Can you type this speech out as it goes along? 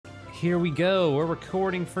Here we go, we're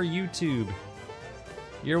recording for YouTube.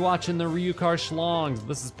 You're watching the Ryukahr Schlongs.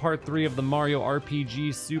 This is part 3 of the Mario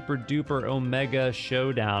RPG Super Duper Omega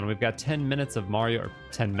Showdown. We've got 10 minutes of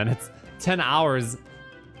 10 hours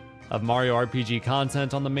of Mario RPG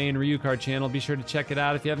content on the main Ryukahr channel. Be sure to check it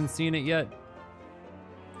out if you haven't seen it yet.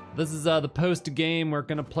 This is the post game. We're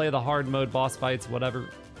gonna play the hard mode, boss fights, whatever.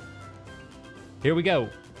 Here we go.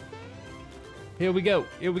 Here we go,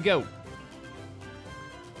 here we go.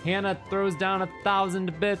 Hannah throws down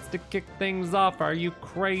 1,000 bits to kick things off. Are you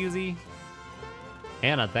crazy?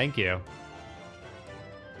 Hannah, thank you.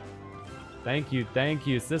 Thank you, thank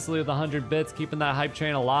you. Cicely with 100 bits, keeping that hype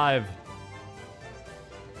train alive.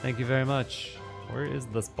 Thank you very much. Where is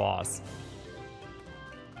this boss?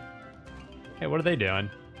 Hey, what are they doing?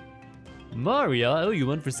 Mario, I owe you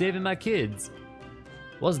one for saving my kids.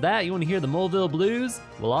 What's that? You want to hear the Moleville Blues?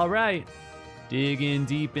 Well, all right. Digging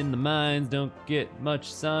deep in the mines, don't get much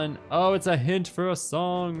sun. Oh, it's a hint for a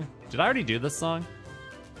song. Did I already do this song?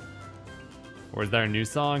 Or is there a new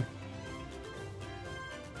song?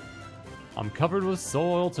 I'm covered with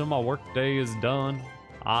soil till my workday is done.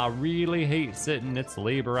 I really hate sitting, it's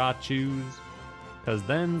labor I choose. 'Cause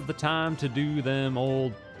then's the time to do them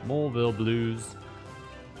old Moleville Blues.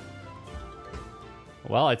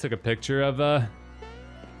 Well, I took a picture of the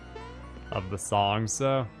song,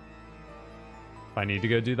 so if I need to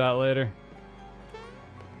go do that later.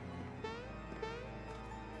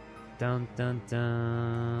 Dun dun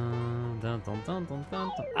dun dun dun dun dun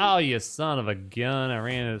dun. Oh, you son of a gun! I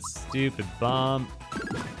ran a stupid bomb.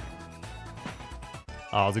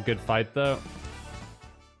 Oh, it was a good fight though.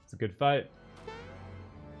 It's a good fight.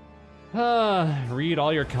 Read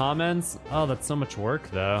all your comments. Oh, that's so much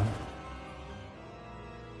work though.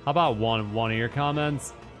 How about one of your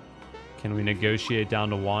comments? Can we negotiate down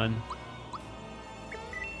to 1?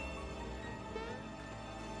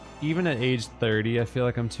 Even at age 30, I feel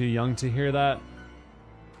like I'm too young to hear that.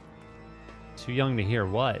 Too young to hear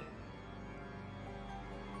what?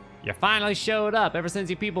 You finally showed up. Ever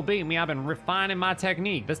since you people beat me, I've been refining my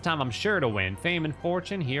technique. This time I'm sure to win. Fame and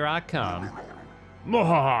fortune, here I come.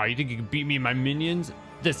 Mwahaha, you think you can beat me and my minions?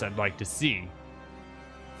 This I'd like to see.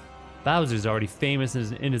 Bowser's already famous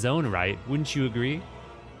in his own right, wouldn't you agree?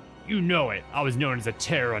 You know it. I was known as a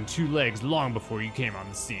terror on 2 legs long before you came on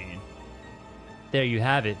the scene. There you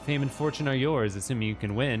have it. Fame and fortune are yours, assuming you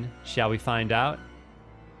can win. Shall we find out?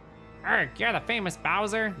 Erg, you're the famous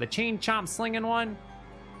Bowser? The chain chomp slinging one?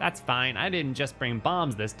 That's fine. I didn't just bring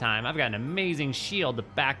bombs this time. I've got an amazing shield to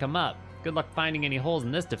back them up. Good luck finding any holes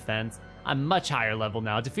in this defense. I'm much higher level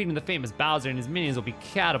now. Defeating the famous Bowser and his minions will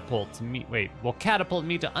catapult me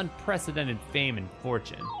to unprecedented fame and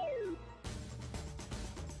fortune.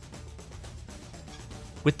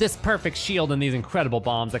 With this perfect shield and these incredible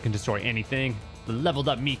bombs that can destroy anything, the leveled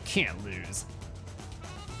up me can't lose.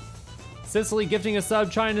 Cicely gifting a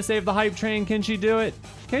sub, trying to save the hype train. Can she do it?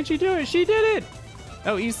 Can she do it? She did it!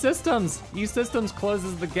 Oh, E-Systems. E-Systems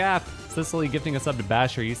closes the gap. Cicely gifting a sub to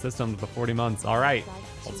Basher. E-Systems with the 40 months. All right,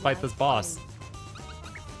 let's fight this boss.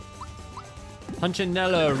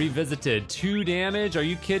 Punchinello revisited. 2 damage? Are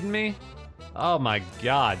you kidding me? Oh my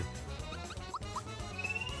god.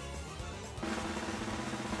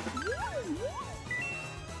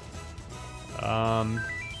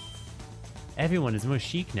 Everyone is more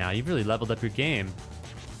chic now. You've really leveled up your game.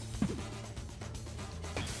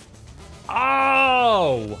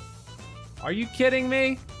 Oh! Are you kidding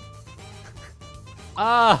me?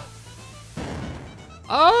 Oh!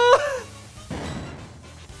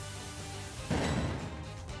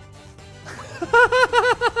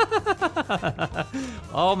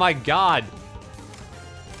 Oh my god.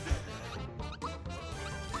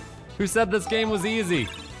 Who said this game was easy?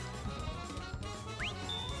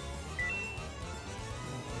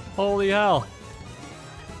 Holy hell.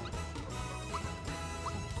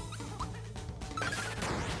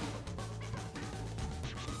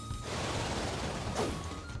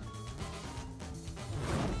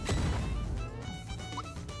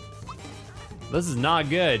 This is not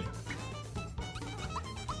good.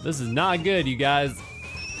 This is not good, you guys.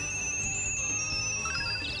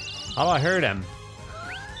 How do I hurt him?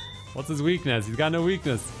 What's his weakness? He's got no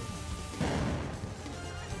weakness.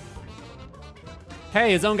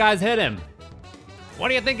 Hey, his own guys hit him. What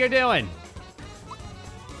do you think you're doing?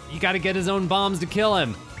 You gotta get his own bombs to kill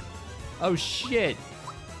him. Oh shit.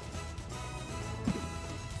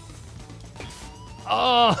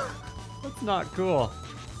 Oh, that's not cool.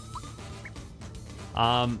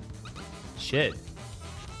 Shit.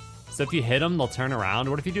 So if you hit them, they'll turn around.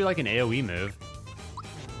 What if you do like an AoE move?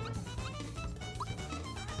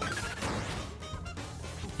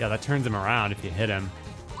 Yeah, that turns him around if you hit him.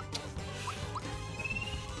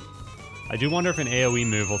 I do wonder if an AoE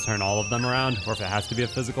move will turn all of them around, or if it has to be a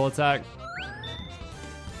physical attack.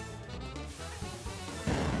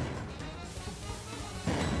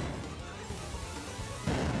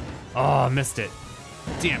 Oh, missed it.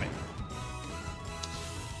 Damn it.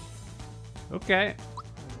 Okay.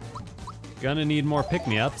 Gonna need more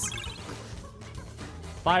pick-me-ups.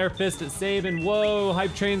 Fire Fist at Sabin. Whoa,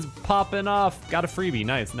 Hype Train's popping off. Got a freebie.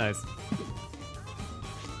 Nice, nice.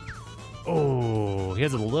 Oh, he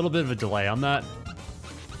has a little bit of a delay on that.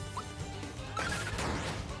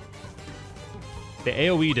 The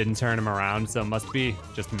AoE didn't turn him around, so it must be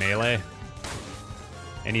just melee.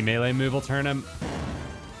 Any melee move will turn him.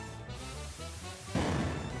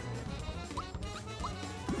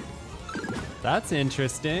 That's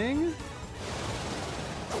interesting.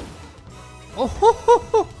 Oh, ho, ho,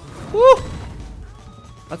 ho. Woo.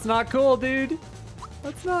 That's not cool, dude.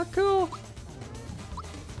 That's not cool.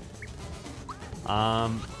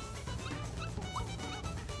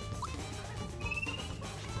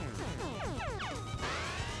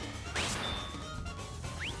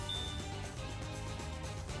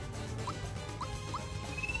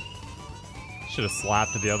 Should have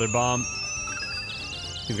slapped the other bomb.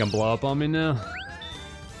 He's gonna blow up on me now.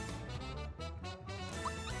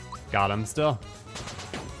 Got him still.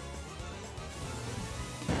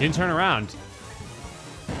 He didn't turn around.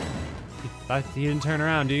 He didn't turn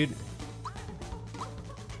around, dude.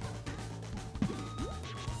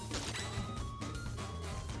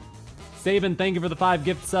 Sabin, thank you for the 5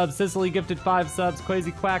 gift subs. Sicily gifted 5 subs.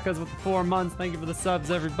 Crazy Quackas with the 4 months. Thank you for the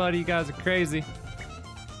subs, everybody. You guys are crazy.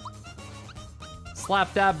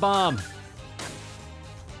 Slap that bomb.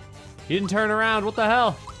 He didn't turn around. What the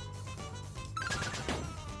hell?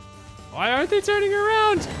 Why aren't they turning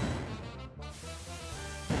around?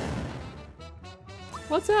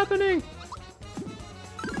 What's happening?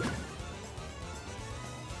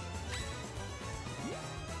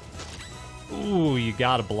 Ooh, you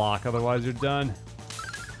gotta block, otherwise you're done.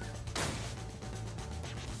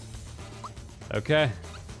 Okay.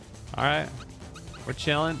 Alright. We're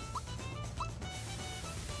chilling.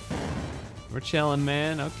 We're chilling,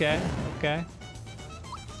 man. Okay, okay.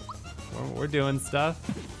 We're doing stuff.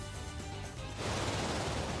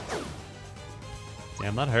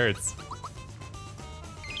 Damn, that hurts.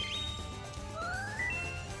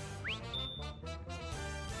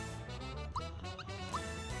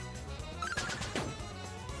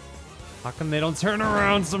 How come they don't turn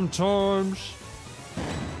around sometimes?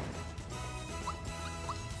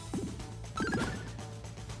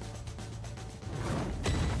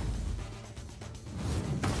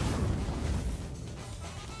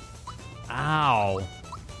 Ow.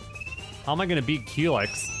 How am I gonna beat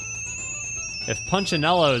Culex? If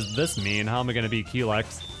Punchinello is this mean, how am I gonna beat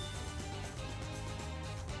Culex?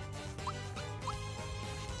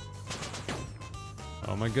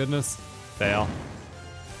 Oh my goodness. Fail.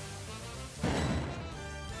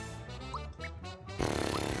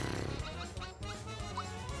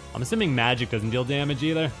 I'm assuming magic doesn't deal damage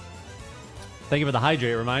either. Thank you for the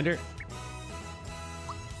hydrate reminder.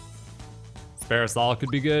 Spare us all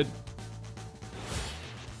could be good.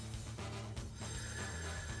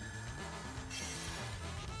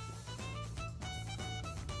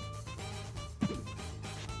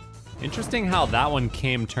 Interesting how that one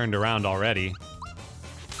came turned around already.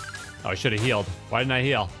 Oh, I should have healed. Why didn't I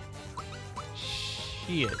heal?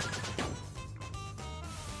 Shit.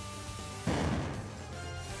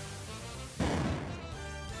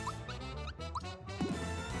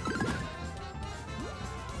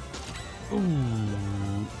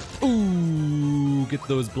 Ooh. Ooh, get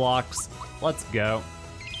those blocks. Let's go.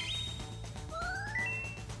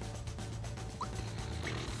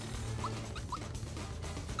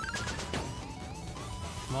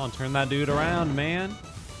 Come on, turn that dude around, man.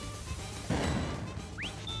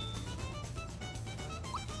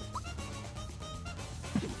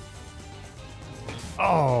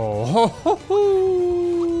 Oh, ho, ho,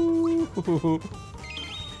 ho.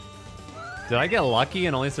 Did I get lucky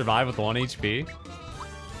and only survive with 1 HP?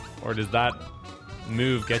 Or does that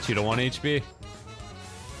move get you to 1 HP?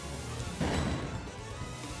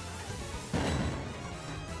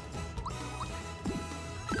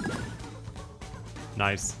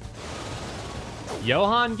 Nice.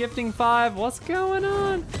 Johan gifting 5, what's going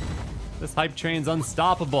on? This hype train's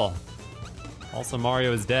unstoppable. Also,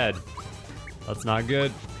 Mario is dead. That's not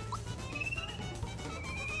good.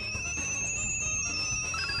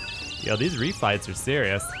 Yo, these refights are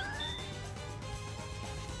serious.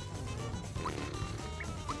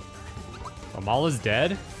 Oh, Mala's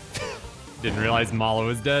dead? Didn't realize Mala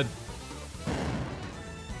was dead.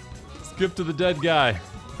 Skip to the dead guy.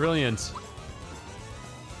 Brilliant.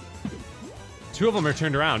 2 of them are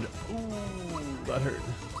turned around. Ooh, that hurt.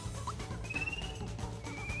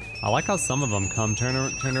 I like how some of them come turn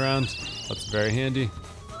around. That's very handy.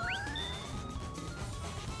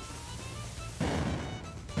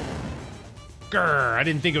 Grr, I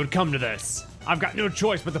didn't think it would come to this. I've got no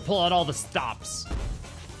choice but to pull out all the stops.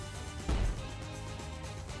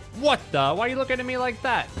 What the? Why are you looking at me like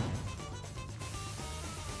that?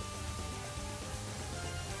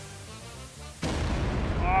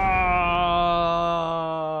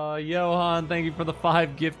 Johan, thank you for the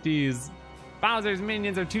 5 gifties. Bowser's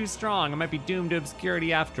minions are too strong. I might be doomed to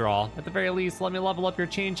obscurity after all. At the very least, let me level up your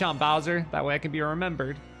chain chomp, Bowser. That way I can be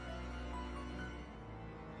remembered.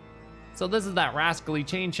 So this is that rascally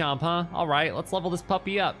chain chomp, huh? All right, let's level this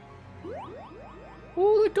puppy up.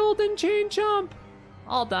 Ooh, the golden chain chomp.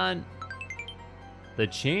 All done. The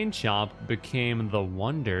chain chomp became the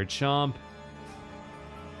wonder chomp.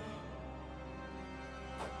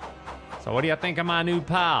 So what do you think of my new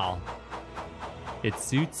pal? It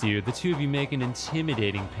suits you. The 2 of you make an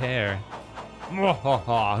intimidating pair.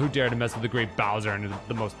 Who dare to mess with the great Bowser and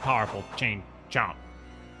the most powerful chain chomp?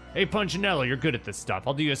 Hey Punchinello, you're good at this stuff.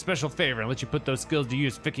 I'll do you a special favor and let you put those skills to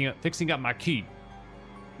use fixing up my key.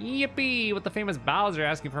 Yippee! With the famous Bowser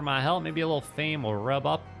asking for my help, maybe a little fame will rub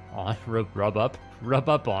up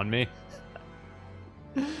on me.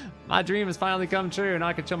 My dream has finally come true, and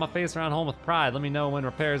I can show my face around home with pride. Let me know when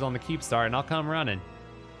repairs on the keep start, and I'll come running.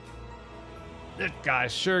 This guy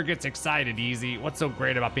sure gets excited easy. What's so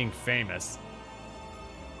great about being famous?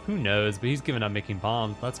 Who knows, but he's given up making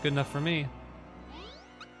bombs. That's good enough for me.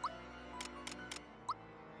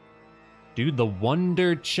 Dude, the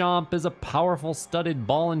Wonder Chomp is a powerful studded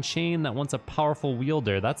ball and chain that wants a powerful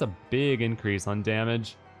wielder. That's a big increase on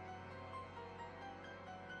damage.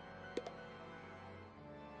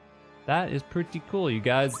 That is pretty cool, you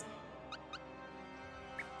guys.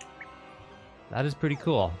 That is pretty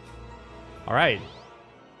cool. All right.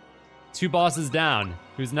 2 bosses down.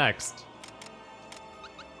 Who's next?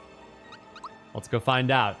 Let's go find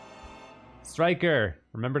out. Striker,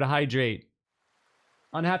 remember to hydrate.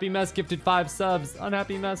 Unhappy Mess gifted 5 subs.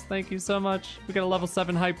 Unhappy Mess, thank you so much. We got a level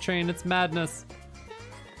 7 hype train. It's madness.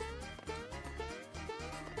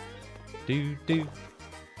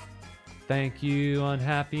 Thank you,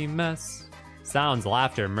 Unhappy Mess. Sounds,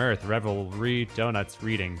 laughter, mirth, revelry, donuts,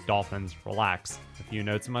 reading, dolphins, relax. A few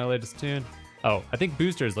notes in my latest tune. Oh, I think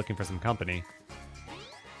Booster is looking for some company.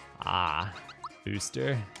 Ah,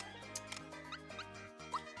 Booster.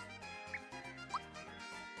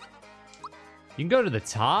 You can go to the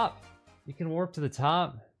top? You can warp to the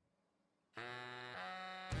top?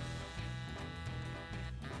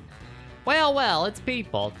 Well, well, it's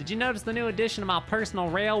people. Did you notice the new addition to my personal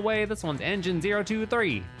railway? This one's Engine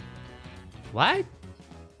 023. What?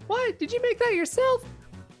 What? Did you make that yourself?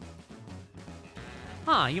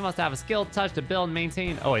 Huh, you must have a skilled touch to build and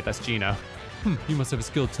maintain. Oh wait, that's Gino. You must have a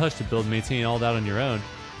skilled touch to build and maintain all that on your own.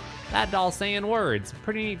 That doll's saying words.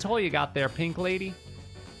 Pretty neat toy you got there, Pink Lady.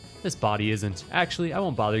 This body isn't. Actually, I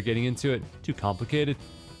won't bother getting into it. Too complicated.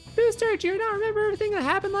 Booster, do you not remember everything that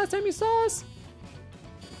happened last time you saw us?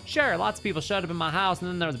 Sure, lots of people showed up in my house and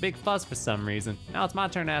then there was a big fuss for some reason. Now it's my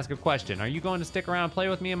turn to ask a question. Are you going to stick around and play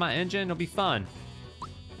with me in my engine? It'll be fun.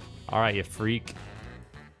 All right, you freak.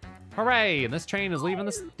 Hooray, and this train is leaving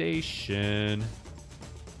the station.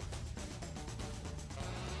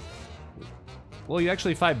 Well, you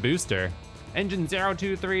actually fight Booster. Engine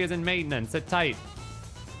 023 is in maintenance, sit tight.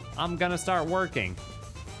 I'm gonna start working.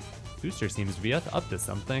 Booster seems to be up to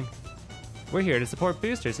something. We're here to support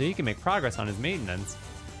Booster so he can make progress on his maintenance.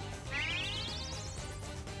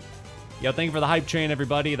 Yo, thank you for the hype train,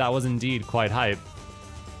 everybody. That was indeed quite hype.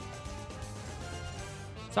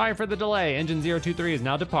 Sorry for the delay. Engine 023 is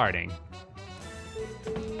now departing.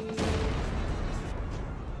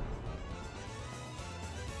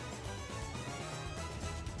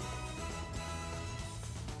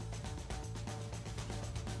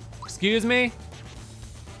 Excuse me?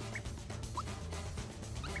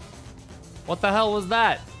 What the hell was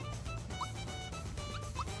that?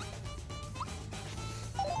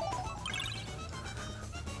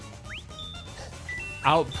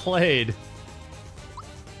 Outplayed.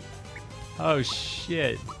 Oh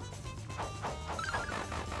shit.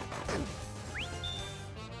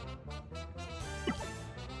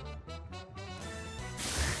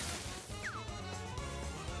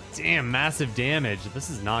 Damn, massive damage. This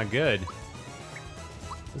is not good.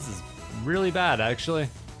 This is really bad, actually.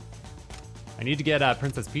 I need to get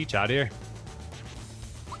Princess Peach out here.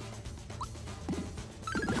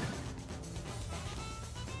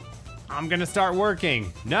 I'm gonna start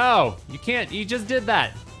working. No, you can't, you just did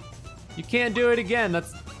that. You can't do it again,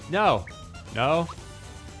 that's, no. No?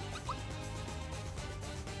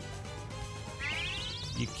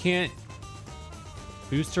 You can't...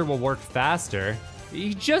 Booster will work faster.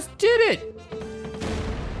 He just did it!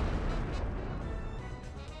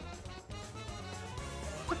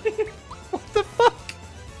 What the fuck?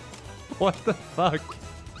 What the fuck?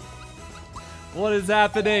 What is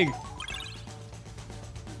happening?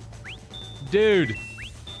 Dude.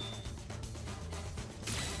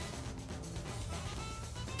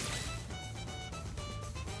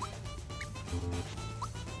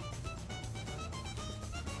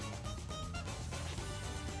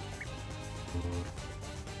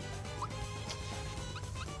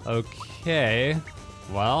 Okay,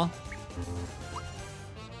 well.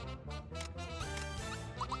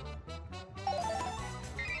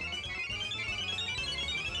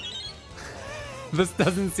 This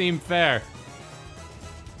doesn't seem fair.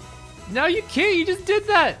 No, you can't, you just did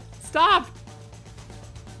that. Stop.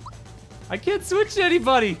 I can't switch to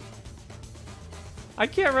anybody. I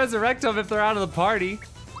can't resurrect them if they're out of the party.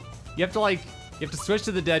 You have to you have to switch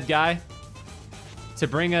to the dead guy to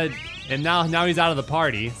bring a, and now he's out of the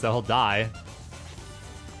party, so he'll die.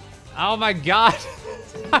 Oh my god.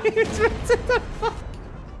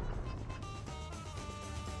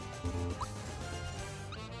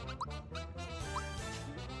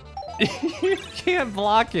 You can't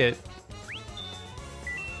block it.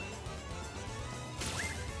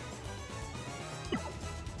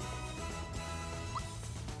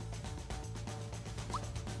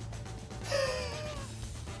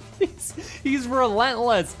 He's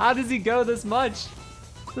relentless. How does he go this much?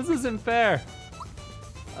 This isn't fair.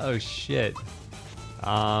 Oh shit.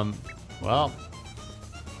 Well,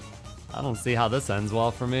 I don't see how this ends well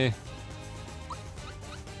for me.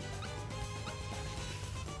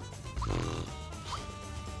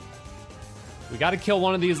 We gotta kill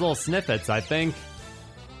one of these little snippets, I think.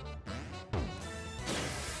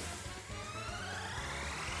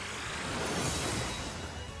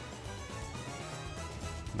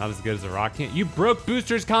 Not as good as a rock can. You broke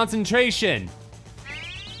Booster's concentration!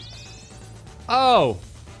 Oh!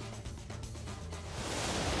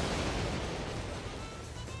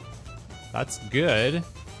 That's good,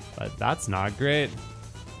 but that's not great.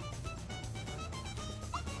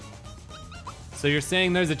 So you're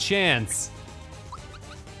saying there's a chance?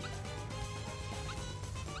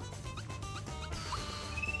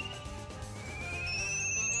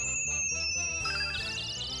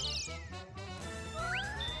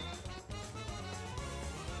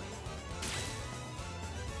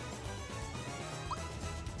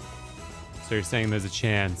 So you're saying there's a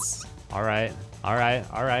chance. All right, all right,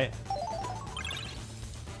 all right.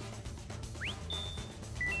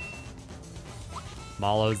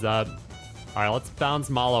 Malo's up. All right, let's bounce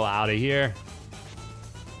Malo out of here.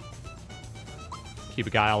 Keep a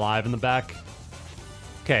guy alive in the back.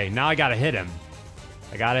 Okay, now I gotta hit him.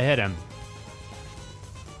 I gotta hit him.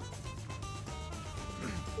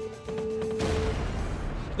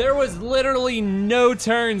 There was literally no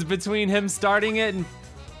turns between him starting it and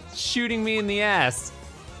shooting me in the ass.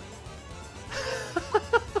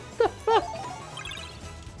 What the fuck?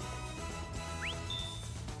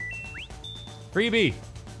 Freebie.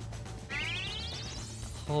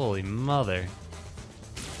 Holy mother.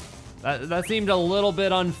 That seemed a little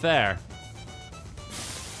bit unfair.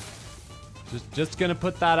 Just gonna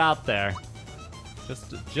put that out there.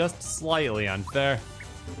 Just slightly unfair.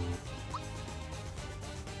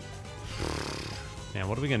 Man,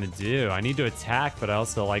 what are we gonna do? I need to attack, but I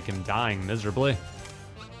also like him dying miserably.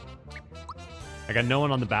 I got no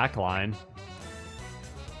one on the back line.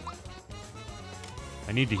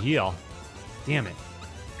 I need to heal. Damn it.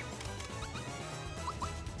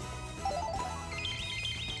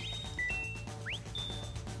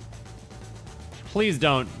 Please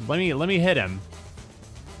don't. Let me hit him.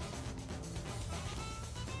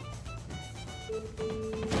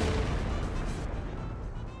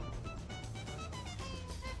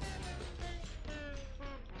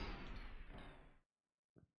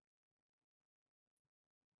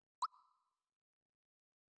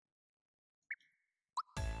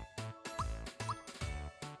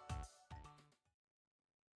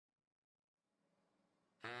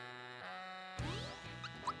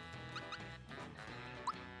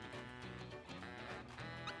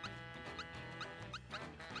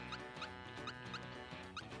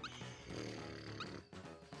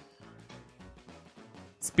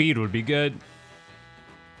 Speed would be good.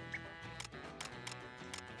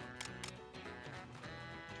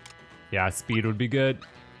 Yeah, speed would be good.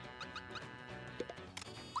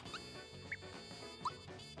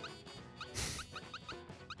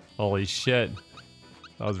 Holy shit.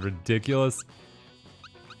 That was ridiculous.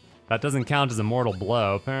 That doesn't count as a mortal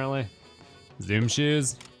blow, apparently. Zoom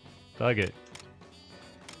shoes? Fuck it.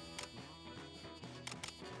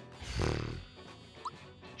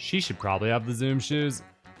 She should probably have the zoom shoes.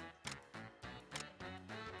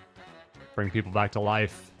 Bring people back to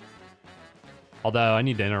life. Although, I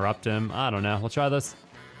need to interrupt him. I don't know. We'll try this.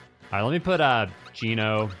 Alright, let me put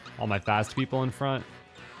Gino, all my fast people in front.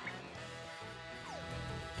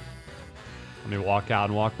 Let me walk out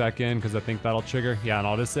and walk back in, because I think that'll trigger. Yeah, an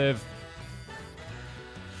autosave.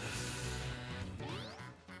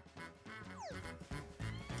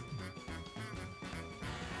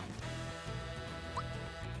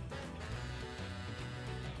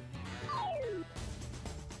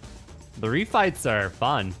 The refights are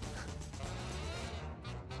fun.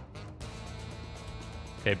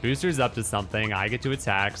 Okay, Booster's up to something. I get to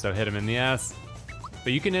attack, so hit him in the ass.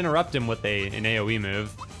 But you can interrupt him with an AoE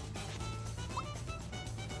move.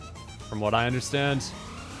 From what I understand.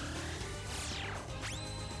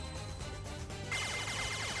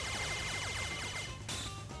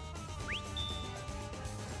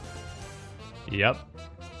 Yep.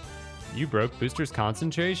 You broke Booster's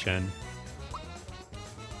concentration.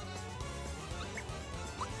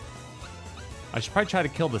 I should probably try to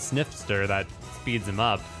kill the Snifster that speeds him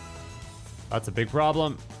up. That's a big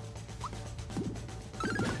problem.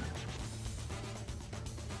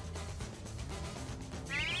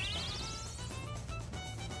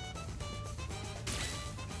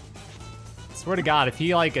 Swear to God, if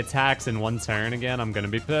he like attacks in one turn again, I'm gonna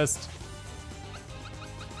be pissed.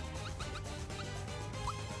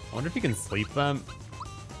 I wonder if he can sleep them.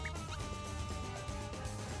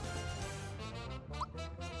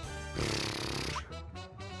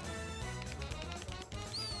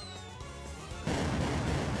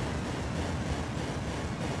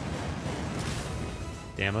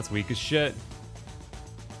 Damn, that's weak as shit.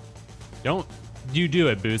 Don't you do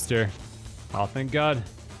it, Booster. Oh, thank God.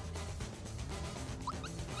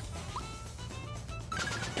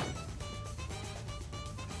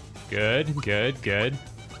 Good, good, good.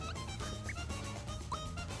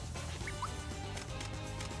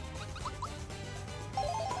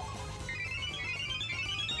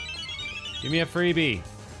 Give me a freebie.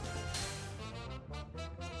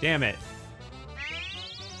 Damn it.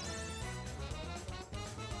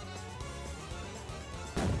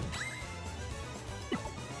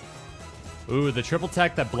 Ooh, the triple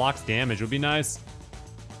tech that blocks damage would be nice.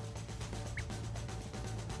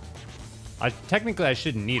 Technically, I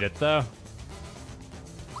shouldn't need it, though.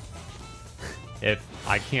 If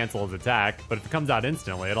I cancel his attack, but if it comes out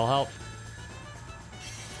instantly, it'll help.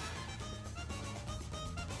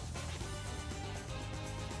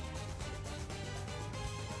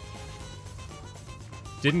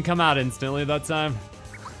 Didn't come out instantly that time.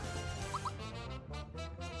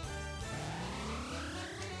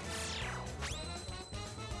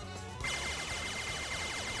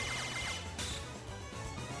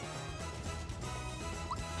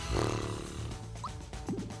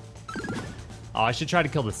 Oh, I should try to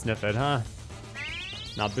kill the Sniffit, huh?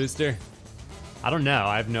 Not Booster? I don't know.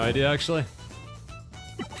 I have no idea, actually.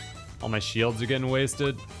 All my shields are getting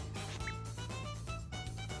wasted.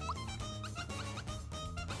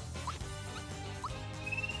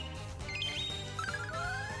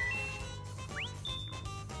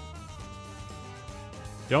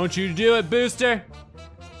 Don't you do it, Booster!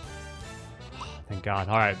 Thank God.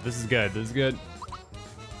 Alright, this is good. This is good.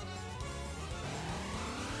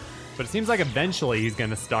 But it seems like eventually he's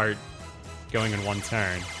gonna start going in one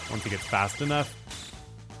turn once he gets fast enough.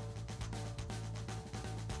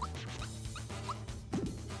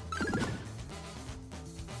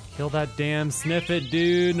 Kill that damn Sniffit,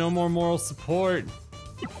 dude. No more moral support.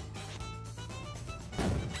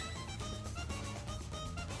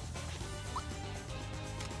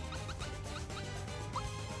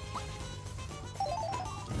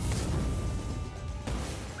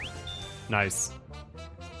 Nice.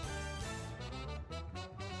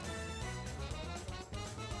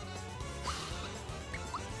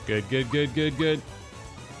 Good, good, good, good, good.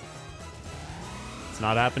 It's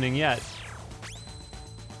not happening yet.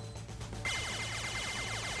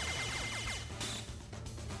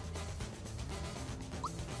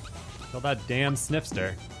 Kill that damn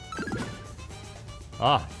Snifster.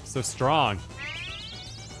 Ah, so strong.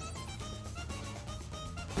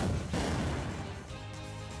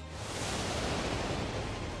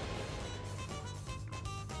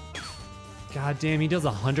 God damn, he does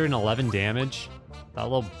 111 damage. That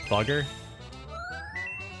little bugger.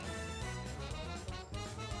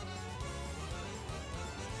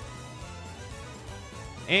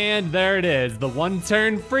 And there it is, the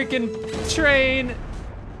one-turn freaking train.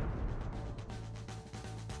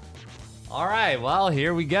 All right, well,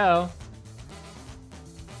 here we go.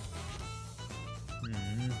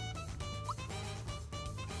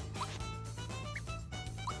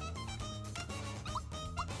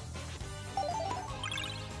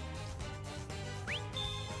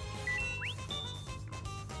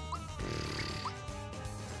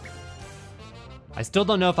 I still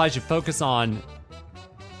don't know if I should focus on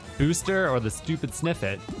Booster or the stupid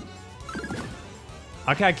Sniffit.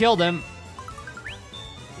 Okay, I killed him.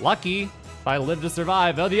 Lucky if I live to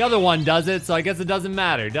survive. Oh, the other one does it, so I guess it doesn't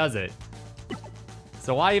matter, does it?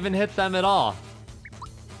 So why even hit them at all?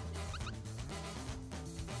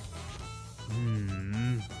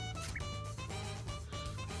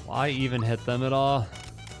 Why even hit them at all?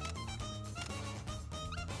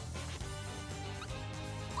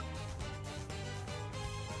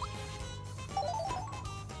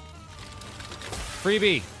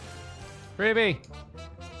 Freebie! Freebie!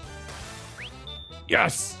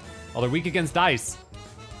 Yes! Oh, they're weak against ice.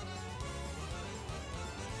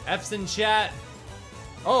 F's in chat.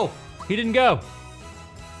 Oh, he didn't go.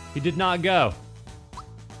 He did not go.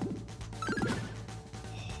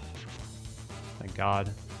 Thank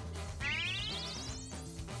God.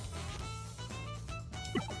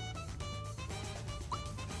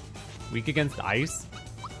 Weak against ice?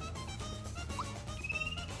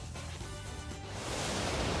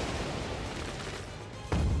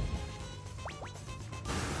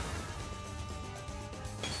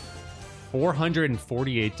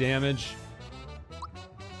 $448 damage.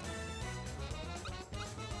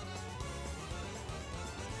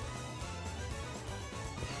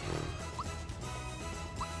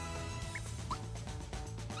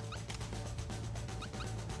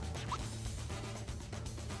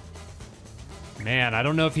 Man, I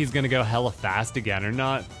don't know if he's gonna go hella fast again or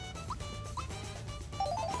not.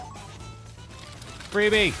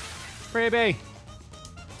 Freebie! Freebie!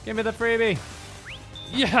 Give me the freebie!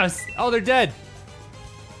 Yes! Oh, they're dead!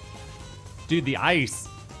 Dude, the ice.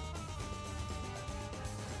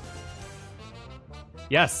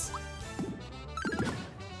 Yes.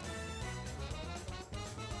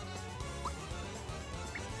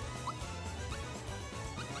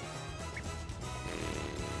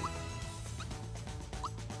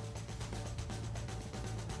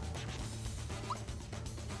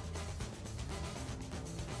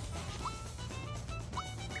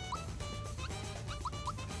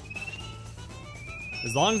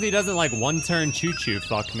 As long as he doesn't like one turn choo-choo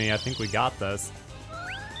fuck me, I think we got this.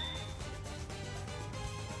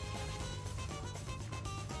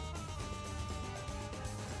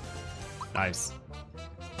 Nice.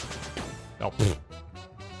 Oh, pfft.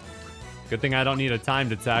 Good thing I don't need a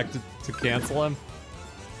timed attack to cancel him.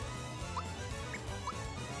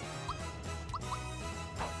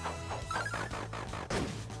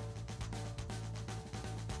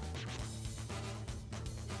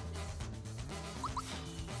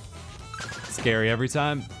 Scary every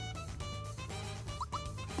time.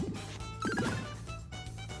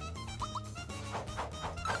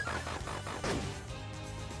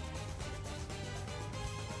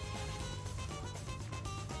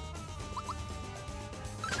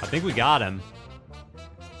 I think we got him.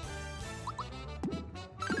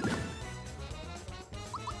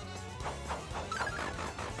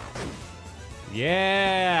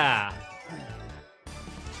 Yeah!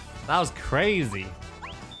 That was crazy.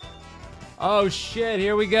 Oh shit,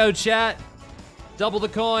 here we go, chat. Double the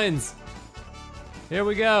coins. Here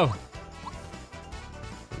we go.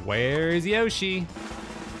 Where's Yoshi?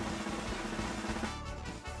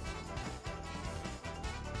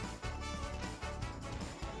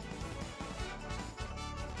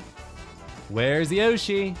 Where's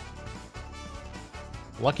Yoshi?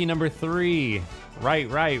 Lucky number 3. Right,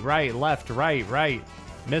 right, right, left, right, right.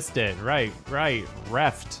 Missed it. Right, right,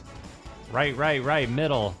 reft. Right, right, right,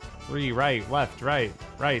 middle. 3, right, left, right,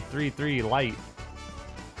 right, 3, 3, light.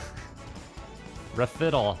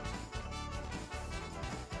 Refiddle.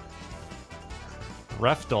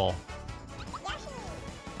 Reftal.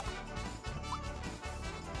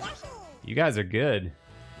 You guys are good.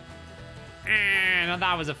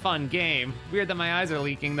 That was a fun game. Weird that my eyes are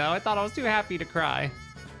leaking though. I thought I was too happy to cry.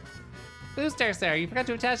 Booster, sir, you forgot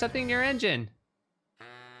to attach that thing to your engine.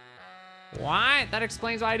 What? That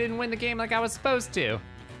explains why I didn't win the game like I was supposed to.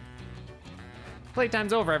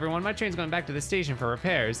 Playtime's over, everyone. My train's going back to the station for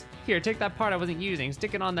repairs. Here, take that part I wasn't using,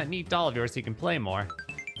 stick it on that neat doll of yours so you can play more.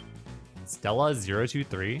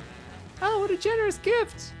 Stella023? Oh, what a generous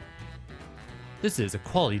gift! This is a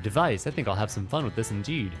quality device. I think I'll have some fun with this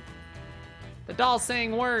indeed. The doll's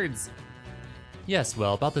saying words! Yes,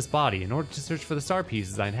 well, about this body. In order to search for the star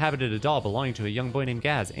pieces, I inhabited a doll belonging to a young boy named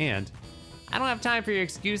Gaz, and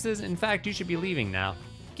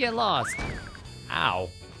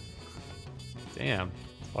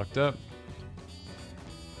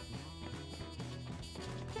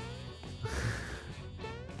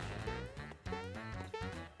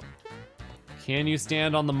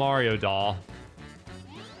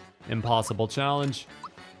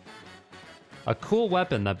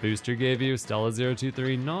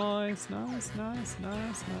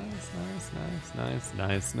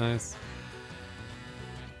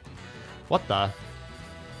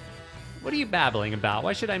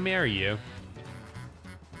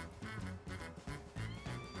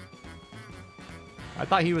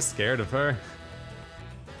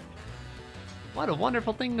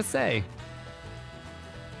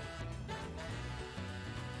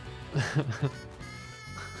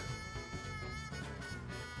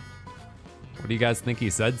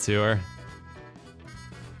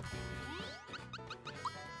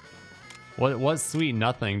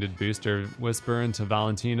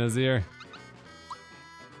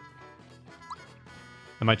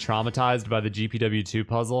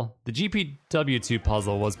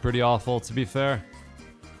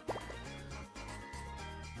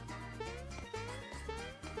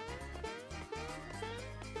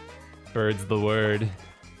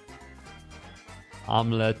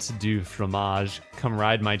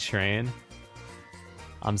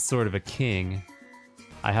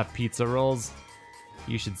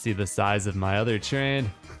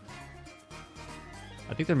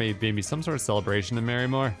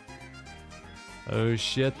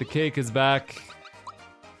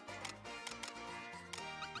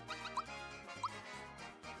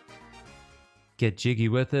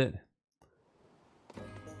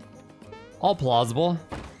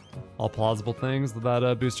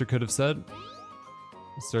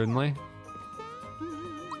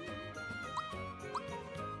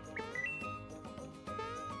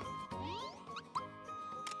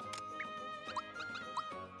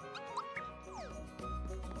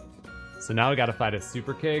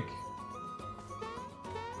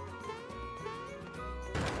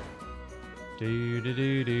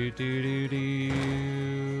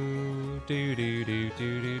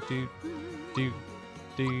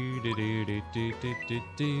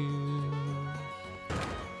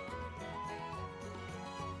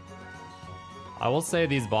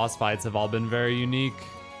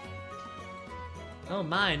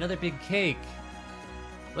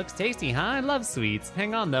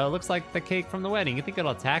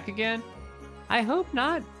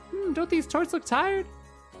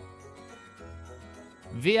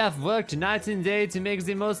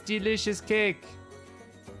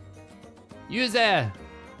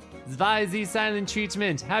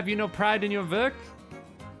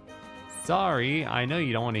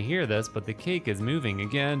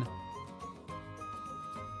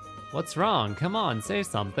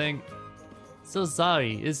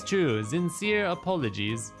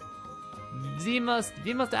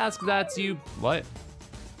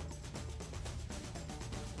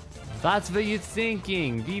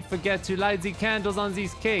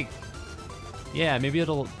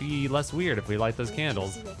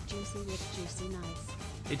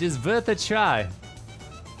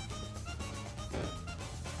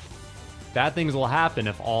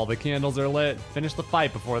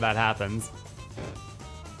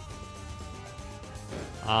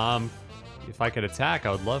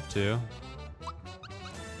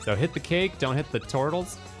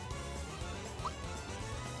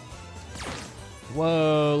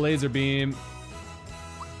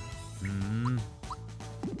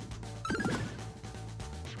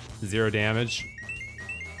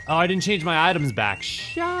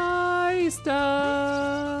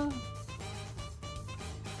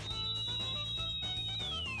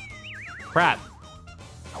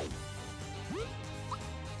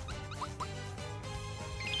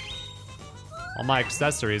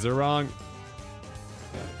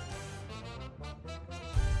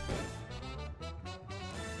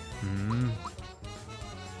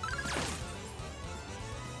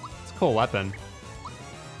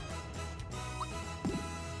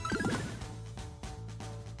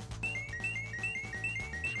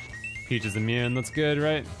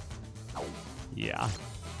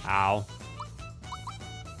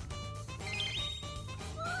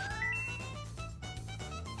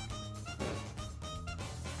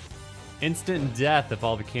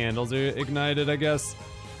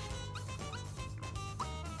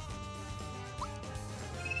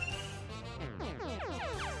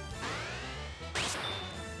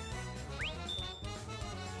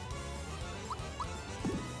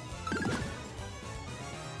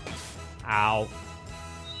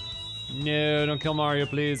No, don't kill Mario,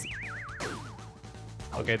 please.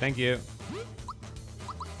 Okay, thank you.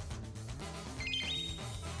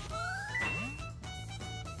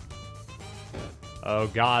 Oh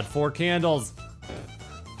God, 4 candles.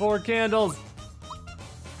 4 candles.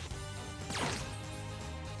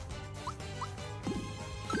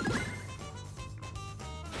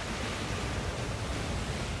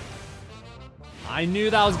 I knew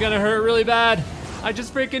that was gonna hurt really bad. I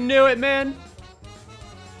just freaking knew it, man.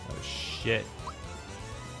 Oh shit.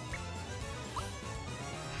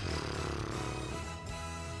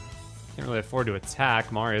 Can't really afford to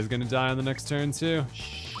attack. Mario's gonna die on the next turn too.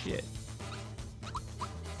 Shit.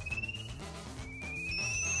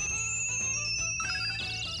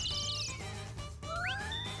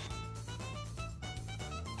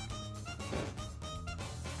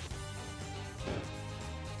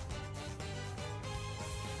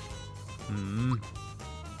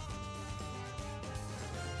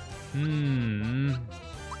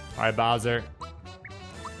 All right, Bowser.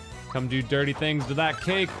 Come do dirty things to that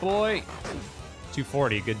cake, boy.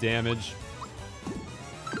 240, good damage.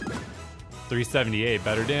 378,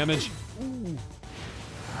 better damage. Ooh.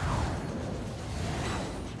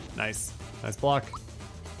 Nice, nice block.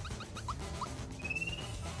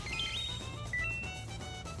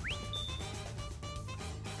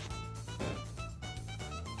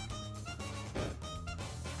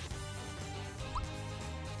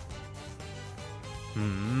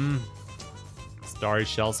 Starry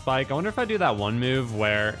Shell Spike. I wonder if I do that one move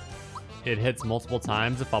where it hits multiple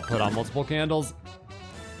times if I'll put on multiple candles.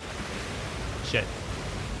 Shit.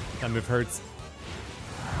 That move hurts.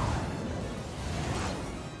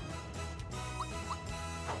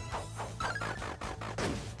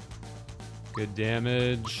 Good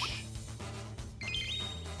damage.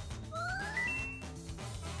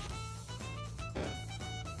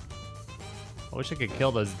 I wish I could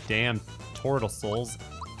kill those damn turtle souls.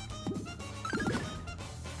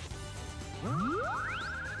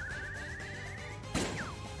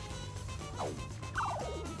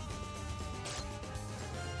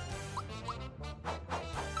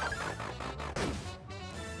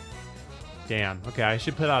 Damn. Okay, I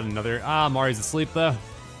should put out another. Ah, Mario's asleep though.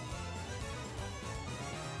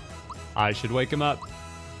 I should wake him up.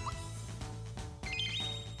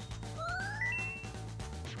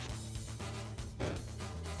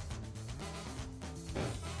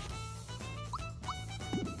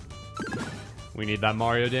 We need that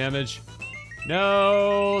Mario damage.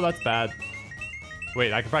 No, that's bad.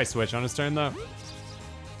 Wait, I could probably switch on his turn though.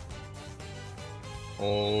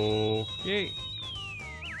 Okay.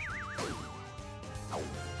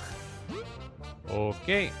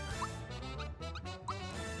 Okay.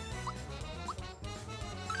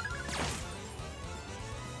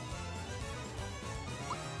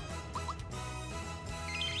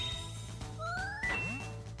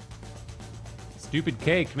 Stupid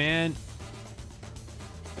cake, man.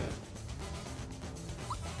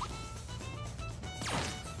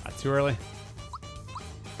 Not too early.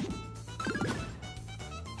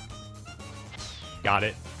 Got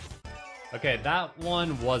it. Okay, that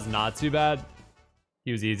one was not too bad.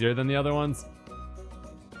 He was easier than the other ones.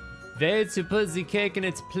 Way to put the cake in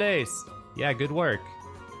its place. Yeah, good work.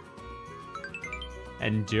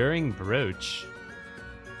 Enduring brooch.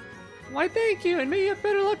 Why, thank you, and may you have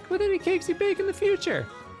better luck with any cakes you bake in the future.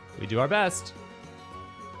 We do our best.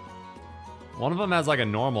 One of them has like a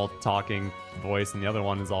normal talking voice, and the other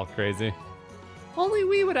one is all crazy. Only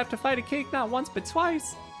we would have to fight a cake not once but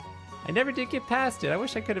twice. I never did get past it. I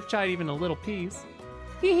wish I could have tried even a little piece.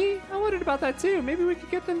 Hee hee, I wondered about that too. Maybe we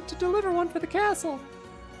could get them to deliver one for the castle.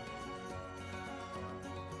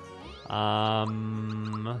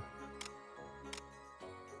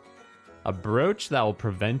 A brooch that will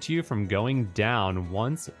prevent you from going down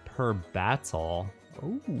once per battle.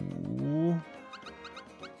 Ooh.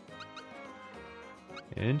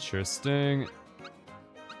 Interesting.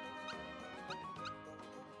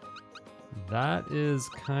 That is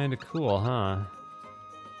kind of cool, huh?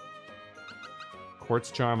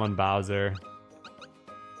 Quartz Charm on Bowser.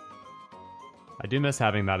 I do miss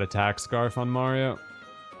having that attack scarf on Mario.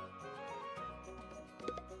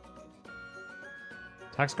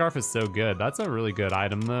 Attack scarf is so good. That's a really good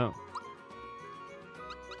item though.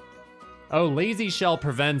 Oh, Lazy Shell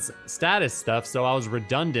prevents status stuff, so I was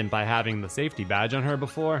redundant by having the safety badge on her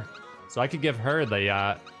before. So I could give her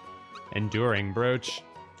the enduring brooch.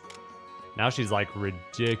 Now she's like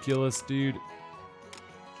ridiculous, dude.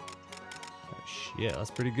 Oh shit,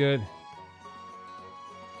 that's pretty good.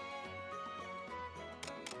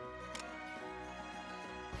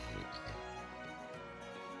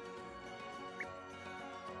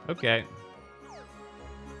 Okay.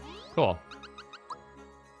 Cool.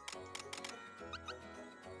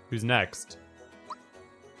 Who's next?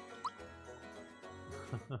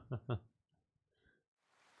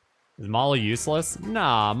 Is Malo useless?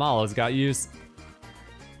 Nah, Malo's got use.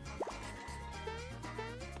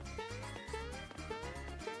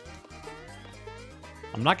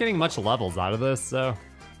 I'm not getting much levels out of this, so...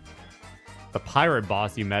 The pirate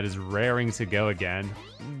boss you met is raring to go again.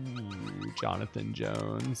 Ooh, Jonathan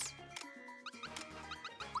Jones.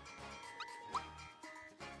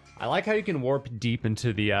 I like how you can warp deep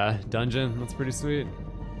into the dungeon. That's pretty sweet.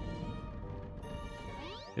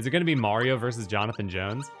 Is it gonna be Mario versus Jonathan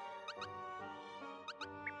Jones?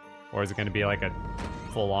 Or is it gonna be like a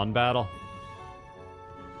full-on battle?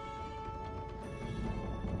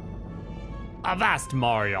 Avast,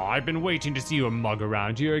 Mario! I've been waiting to see you mug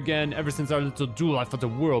around here again. Ever since our little duel, I felt a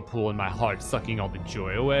whirlpool in my heart, sucking all the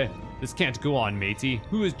joy away. This can't go on, matey.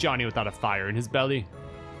 Who is Johnny without a fire in his belly?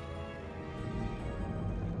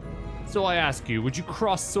 So I ask you, would you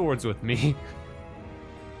cross swords with me?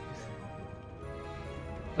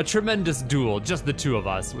 A tremendous duel, just the two of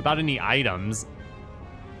us, without any items.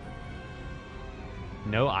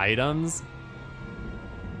 No items?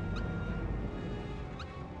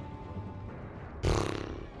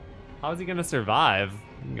 How is he gonna survive?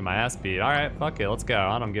 I'm gonna get my ass beat. Alright, fuck it, let's go.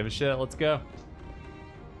 I don't give a shit, let's go.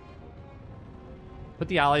 Put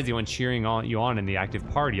the allies you want cheering you on in the active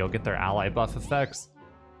party. You'll get their ally buff effects.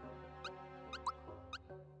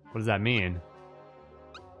 What does that mean?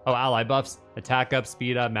 Oh, ally buffs. Attack up,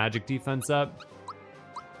 speed up, magic defense up.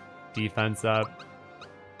 Defense up.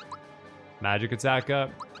 Magic attack up.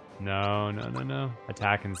 No, no, no, no.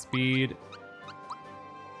 Attack and speed.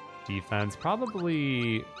 Defense,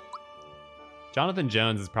 probably... Jonathan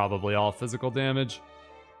Jones is probably all physical damage.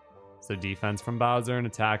 So defense from Bowser and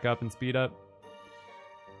attack up and speed up.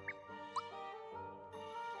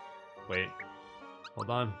 Wait, hold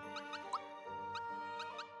on.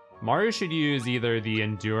 Mario should use either the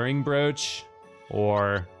Enduring Brooch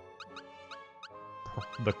or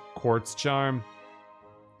the Quartz Charm.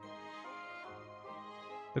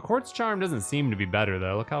 The Quartz Charm doesn't seem to be better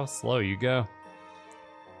though. Look how slow you go.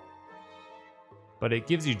 But it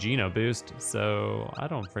gives you Geno boost, so I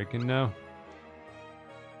don't freaking know.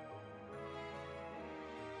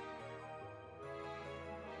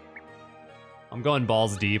 I'm going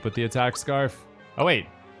balls deep with the attack scarf. Oh wait.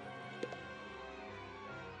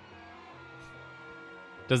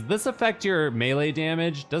 Does this affect your melee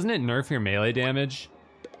damage? Doesn't it nerf your melee damage?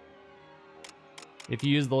 If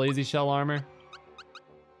you use the lazy shell armor?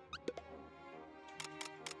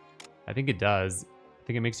 I think it does. I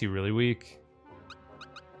think it makes you really weak.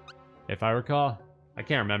 If I recall. I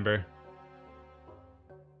can't remember.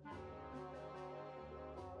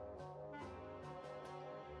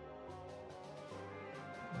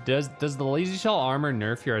 Does the lazy shell armor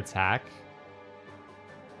nerf your attack?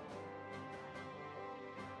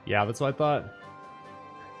 Yeah, that's what I thought.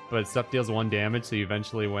 But stuff deals 1 damage, so you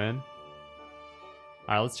eventually win.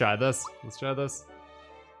 Alright, let's try this. Let's try this.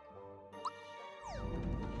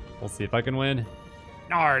 We'll see if I can win.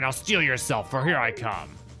 Alright, now steal yourself, for here I come.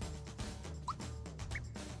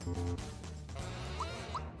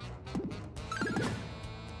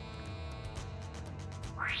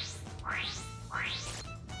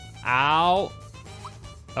 Ow.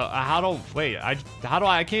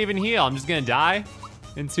 I can't even heal. I'm just gonna die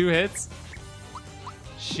in 2 hits.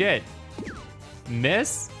 Shit.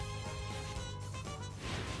 Miss?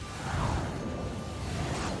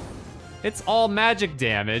 It's all magic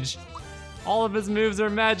damage. All of his moves are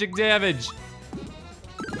magic damage.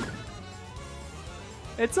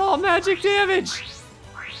 It's all magic damage.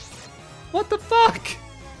 What the fuck?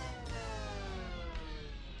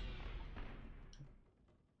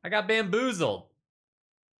 I got bamboozled.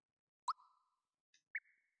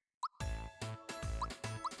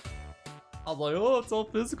 I was like, oh, it's all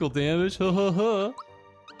physical damage. Ha ha ha.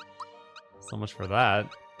 So much for that.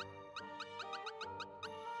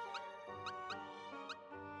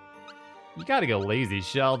 You gotta go lazy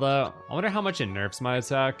shell though. I wonder how much it nerfs my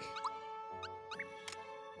attack.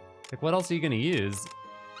 Like, what else are you gonna use?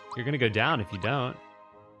 You're gonna go down if you don't.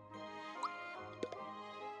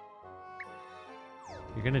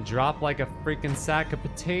 You're gonna drop like a freaking sack of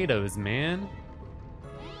potatoes, man.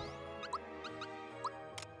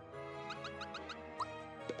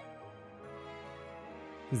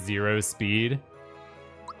 Zero speed.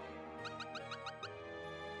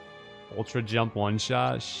 Ultra jump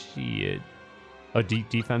 1-shot. Shit. Oh, deep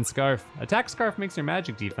defense scarf. Attack scarf makes your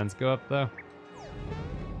magic defense go up though.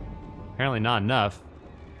 Apparently not enough.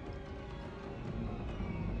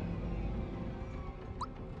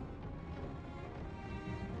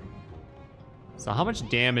 So how much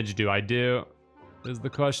damage do I do is the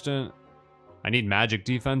question. I need magic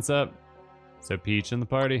defense up. So Peach in the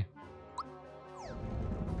party.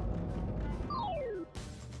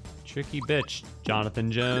 Tricky bitch,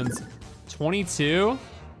 Jonathan Jones. 22?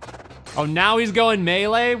 Oh, now he's going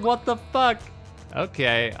melee? What the fuck?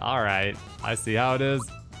 Okay, all right. I see how it is.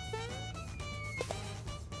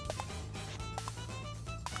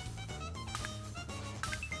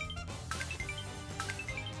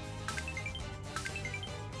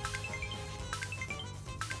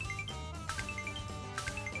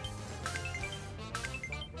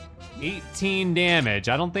 $18 damage.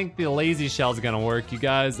 I don't think the lazy shell's gonna work, you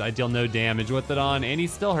guys. I deal no damage with it on, and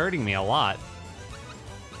he's still hurting me a lot.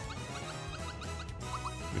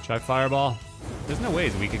 Let me try fireball. There's no way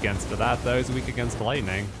he's weak against that, though. He's weak against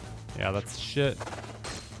lightning. Yeah, that's shit.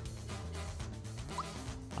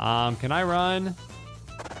 Can I run?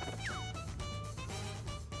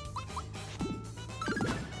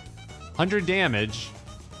 $100 damage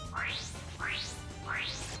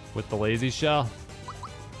with the lazy shell.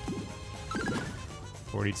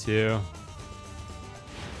 42.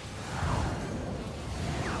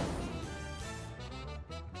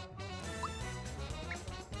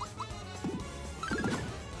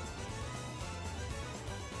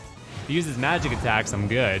 If he uses magic attacks, I'm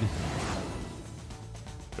good.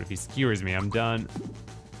 But if he skewers me, I'm done.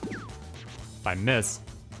 If I miss.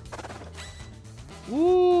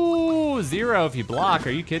 Ooh, 0 if you block.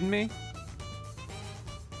 Are you kidding me?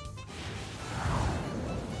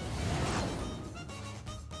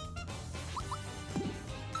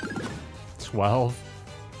 12.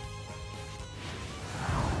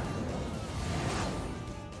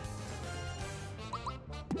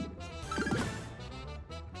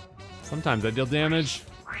 Sometimes I deal damage.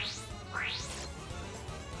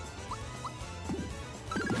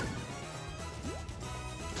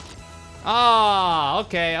 Ah,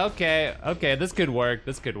 okay, this could work,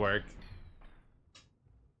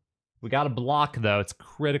 We got a block though, it's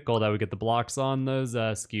critical that we get the blocks on those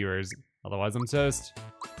skewers, otherwise I'm toast.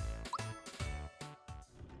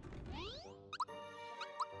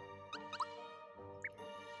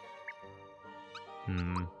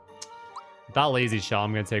 Without lazy shell,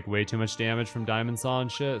 I'm gonna take way too much damage from diamond saw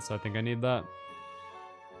and shit, so I think I need that.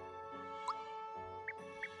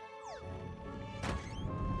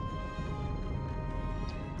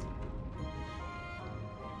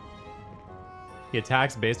 He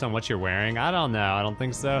attacks based on what you're wearing? I don't know, I don't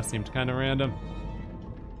think so. Seemed kind of random.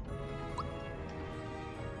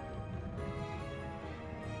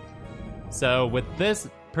 So with this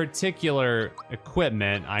particular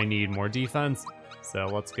equipment, I need more defense. So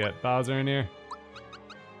let's get Bowser in here.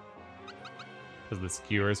 Because the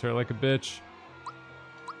skewers hurt like a bitch.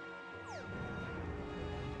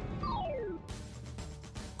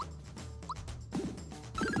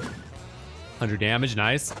 $100 damage,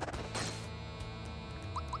 nice.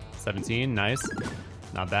 17, nice.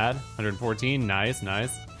 Not bad. 114, nice,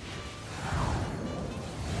 nice.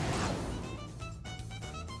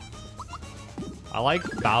 I like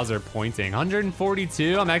Bowser pointing.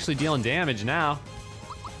 142, I'm actually dealing damage now.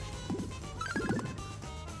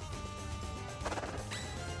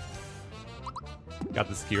 Got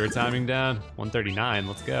the skewer timing down. 139,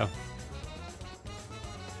 let's go.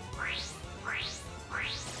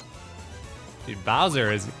 Dude,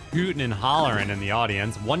 Bowser is hooting and hollering in the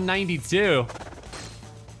audience. 192.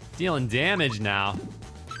 Dealing damage now.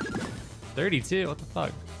 32, what the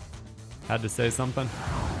fuck? Had to say something.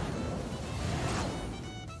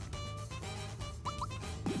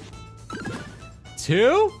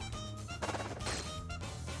 Two?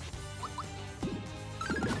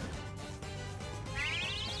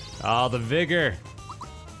 Oh, the vigor.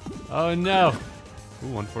 Oh no.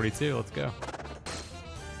 Ooh, 142, let's go.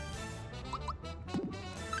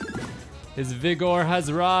 His vigor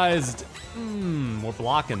has rised. We're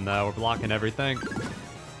blocking though, we're blocking everything.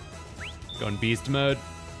 Going beast mode.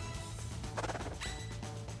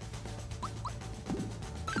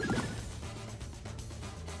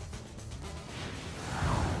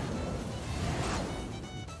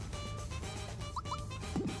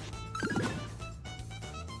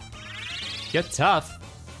 Get tough.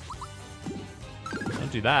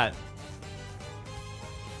 Don't do that.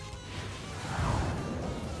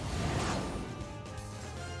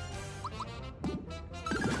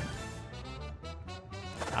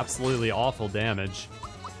 Absolutely awful damage.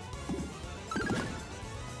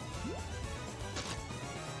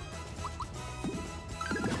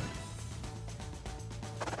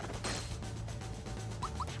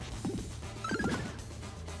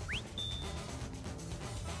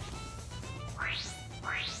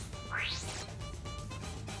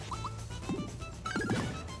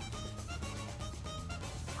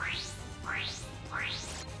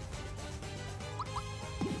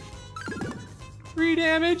 3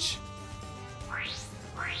 damage.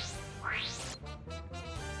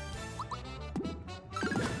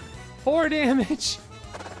 Four damage.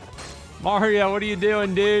 Mario, what are you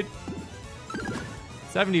doing, dude?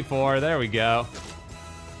 74, there we go.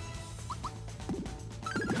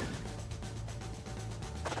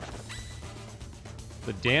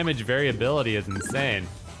 The damage variability is insane.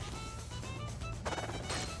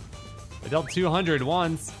 I dealt 200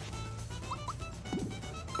 once.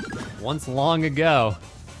 Once long ago.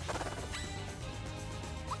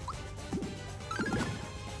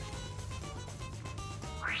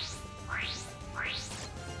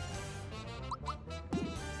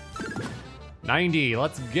 $90,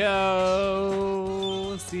 let's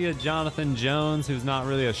go. See a Jonathan Jones, who's not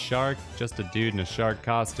really a shark, just a dude in a shark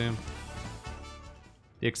costume.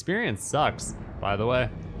 The experience sucks, by the way.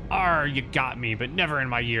 Arr, you got me, but never in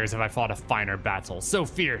my years have I fought a finer battle. So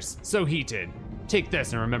fierce, so heated. Take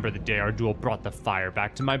this and remember the day our duel brought the fire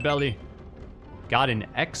back to my belly. Got an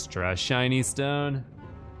extra shiny stone.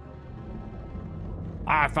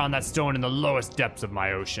 I found that stone in the lowest depths of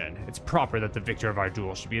my ocean. It's proper that the victor of our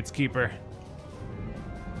duel should be its keeper.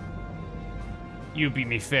 You beat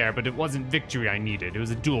me fair, but it wasn't victory I needed. It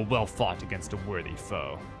was a duel well fought against a worthy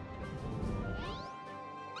foe.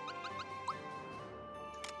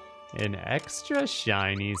 An extra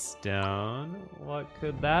shiny stone? What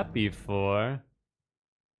could that be for?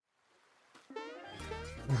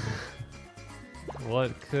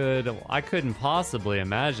 I couldn't possibly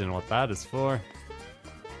imagine what that is for.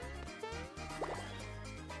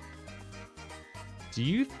 Do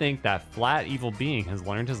you think that flat evil being has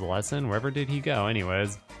learned his lesson? Wherever did he go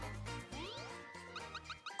anyways?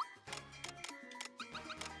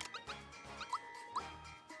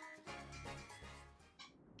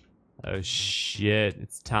 Oh shit,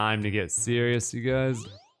 it's time to get serious, you guys.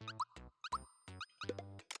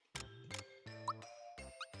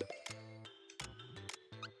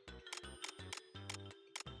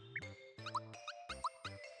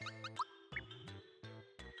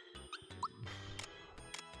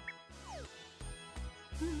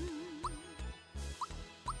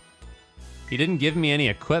 He didn't give me any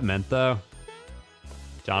equipment though.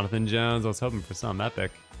 Jonathan Jones, I was hoping for something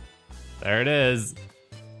epic. There it is.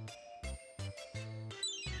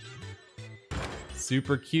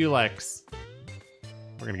 Super Culex.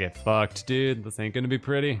 We're gonna get fucked, dude. This ain't gonna be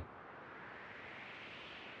pretty.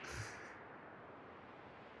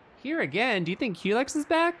 Here again? Do you think Culex is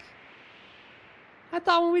back? I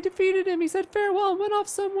thought when we defeated him, he said farewell and went off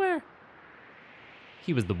somewhere.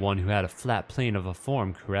 He was the one who had a flat plane of a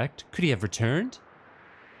form, correct? Could he have returned?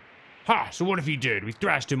 Ha! So what if he did? We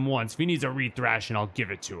thrashed him once. If he needs a re-thrashing, I'll give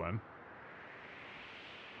it to him.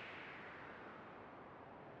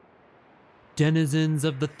 Denizens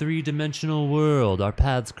of the three-dimensional world, our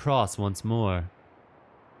paths cross once more.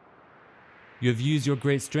 You have used your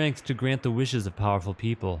great strength to grant the wishes of powerful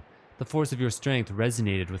people. The force of your strength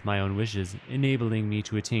resonated with my own wishes, enabling me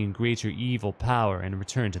to attain greater evil power and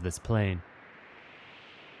return to this plane.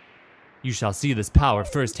 You shall see this power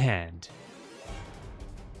firsthand.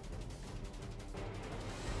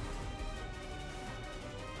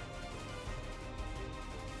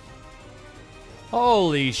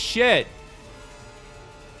 Holy shit!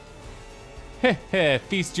 Heh heh,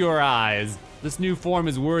 feast your eyes. This new form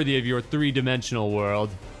is worthy of your three-dimensional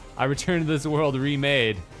world. I return to this world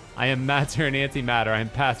remade. I am matter and antimatter. I am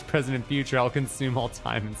past, present, and future. I'll consume all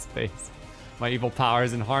time and space. My evil power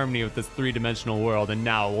is in harmony with this three-dimensional world, and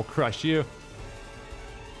now it will crush you.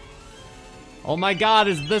 Oh my god,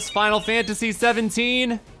 is this Final Fantasy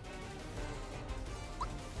 17?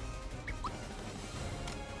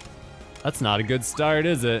 That's not a good start,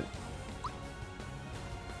 is it?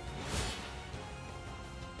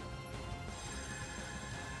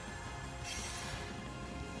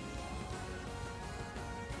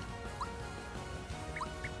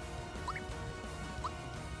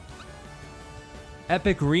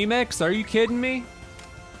 Epic remix? Are you kidding me?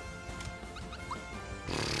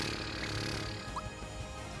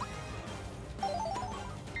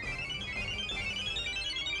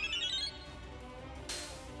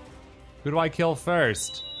 Who do I kill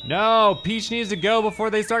first? No, Peach needs to go before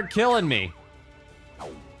they start killing me.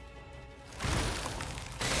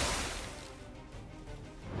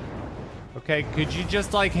 Okay, could you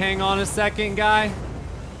just like hang on a second, guy?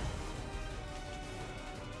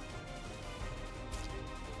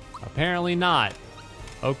 Apparently not.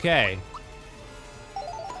 Okay.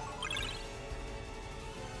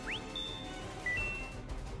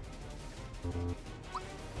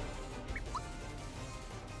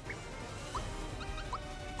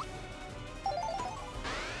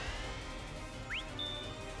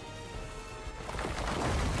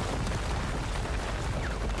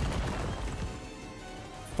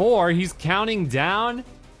 4, he's counting down?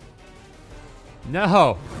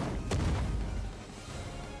 No.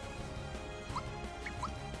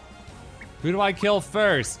 Who do I kill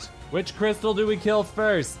first? Which crystal do we kill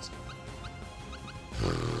first?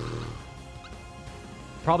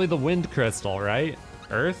 Probably the wind crystal, right?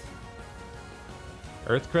 Earth?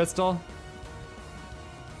 Earth crystal?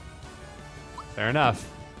 Fair enough.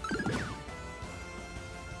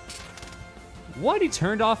 What? He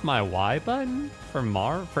turned off my Y button?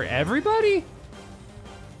 For everybody?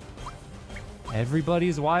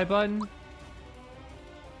 Everybody's Y button?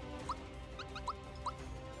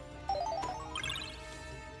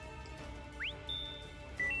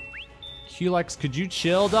 Culex, could you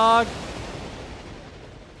chill, dog?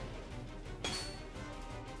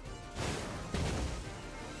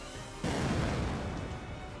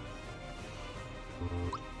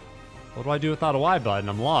 What do I do without a Y button?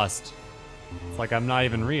 I'm lost. It's like I'm not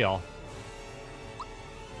even real.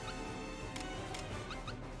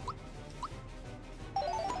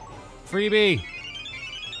 Freebie!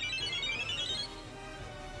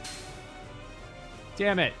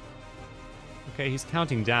 Damn it! Okay, he's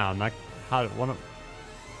counting down. Like, how? One.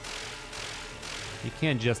 You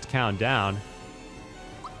can't just count down.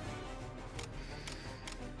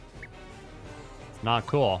 It's not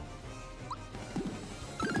cool.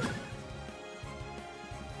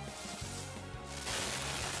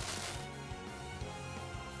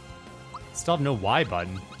 Still have no Y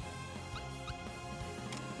button.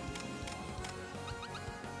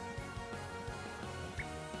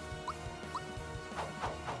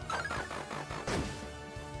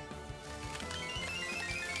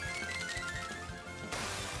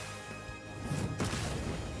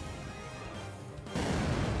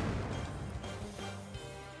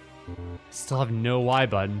 Still have no Y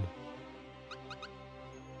button.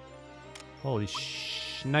 Holy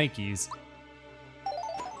shnikes.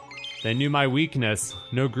 They knew my weakness.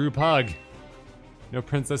 No group hug. No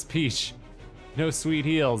Princess Peach. No sweet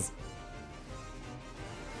heels.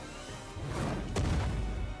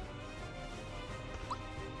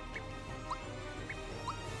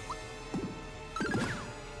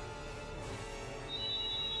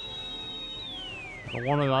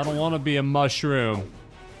 I don't wanna be a mushroom.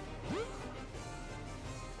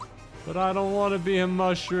 But I don't wanna be a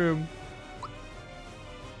mushroom.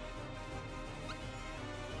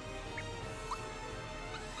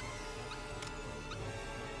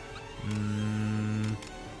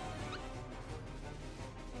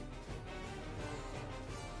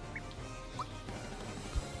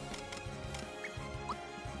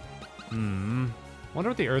 Wonder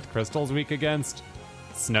what the Earth Crystal's weak against.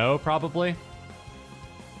 Snow, probably.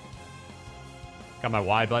 Got my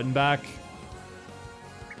Y button back.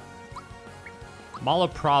 Malo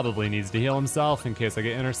probably needs to heal himself in case I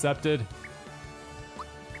get intercepted.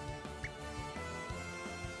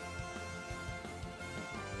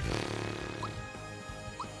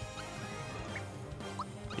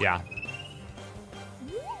 Yeah.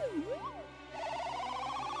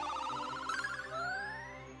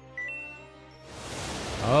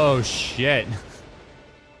 Oh, shit.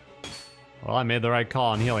 Well, I made the right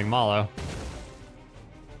call on healing Malo.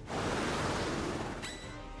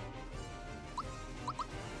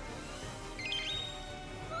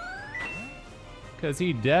 Because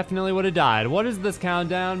he definitely would have died. What is this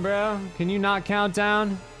countdown, bro? Can you not count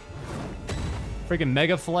down? Freaking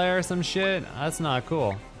Mega Flare or some shit? That's not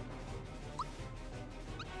cool.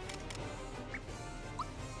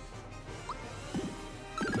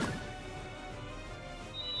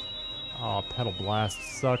 Oh, Petal Blast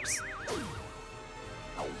sucks.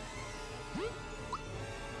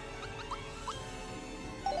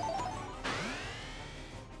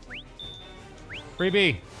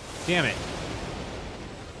 Freebie! Damn it.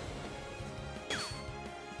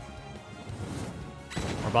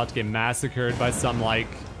 We're about to get massacred by some, like,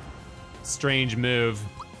 strange move.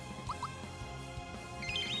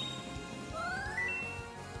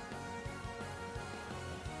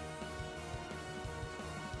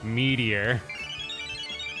 Meteor.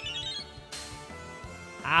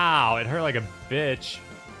 Ow, it hurt like a bitch.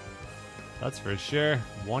 That's for sure.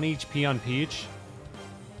 1 HP on Peach.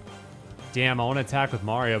 Damn, I want to attack with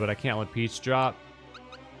Mario, but I can't let Peach drop.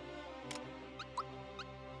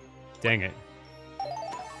 Dang it.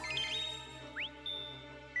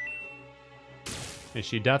 And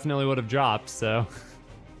she definitely would have dropped, so...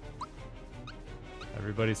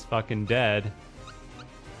 Everybody's fucking dead.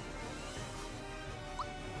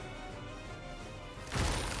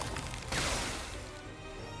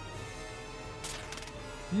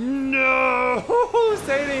 No!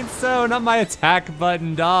 Say it ain't so, not my attack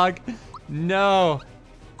button, dog. No.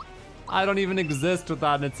 I don't even exist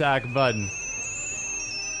without an attack button.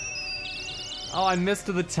 Oh, I missed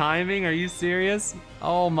the timing? Are you serious?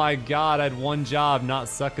 Oh my god, I had one job, not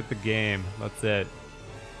suck at the game. That's it.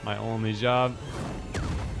 My only job.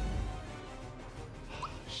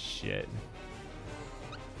 Shit.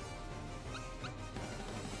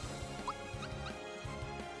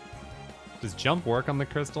 Does jump work on the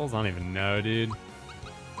crystals? I don't even know, dude.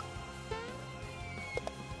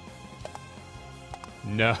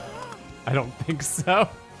 No, I don't think so.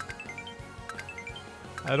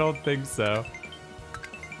 I don't think so.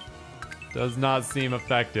 Does not seem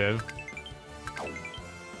effective.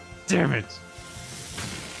 Damn it.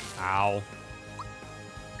 Ow.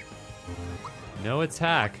 No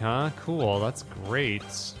attack, huh? Cool, that's great.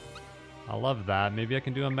 I love that. Maybe I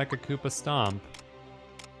can do a Mecha Koopa Stomp.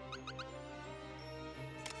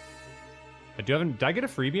 Did I get a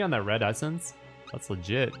freebie on that red essence? That's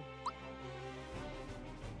legit.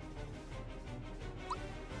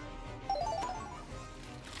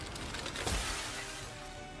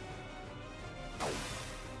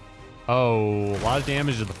 Oh, a lot of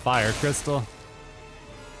damage to the fire crystal.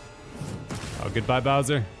 Oh, goodbye,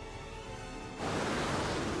 Bowser.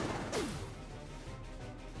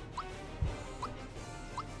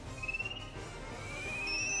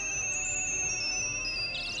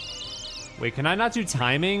 Wait, can I not do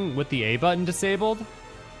timing with the A button disabled?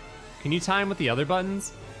 Can you time with the other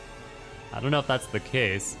buttons? I don't know if that's the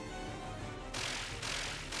case.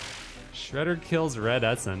 Shredder kills red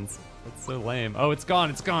essence. That's so lame. Oh, it's gone,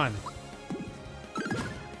 it's gone.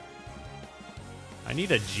 I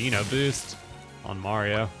need a Geno boost on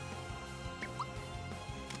Mario.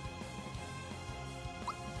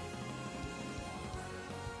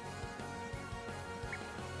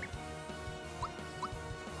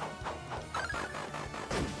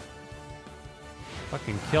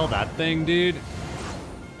 Fucking kill that thing, dude.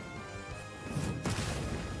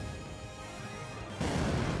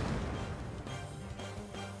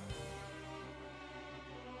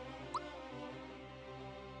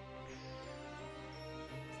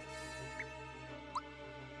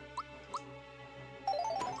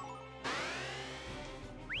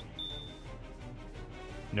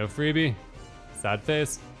 No freebie. Sad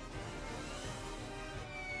face.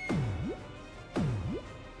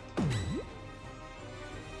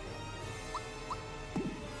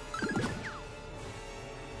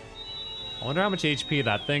 I wonder how much HP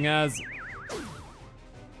that thing has.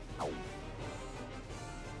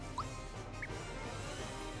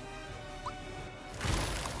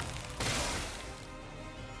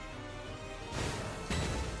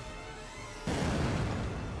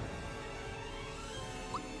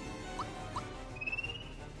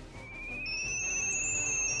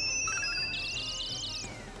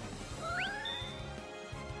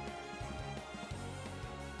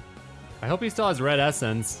 I hope he still has red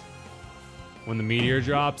essence when the meteor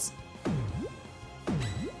drops.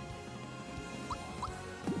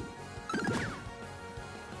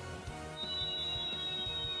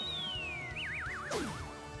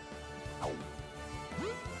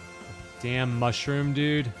 Damn mushroom,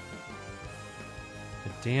 dude.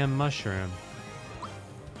 The damn mushroom.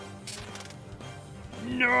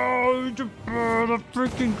 No, the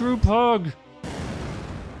freaking group hug.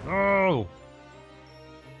 Oh.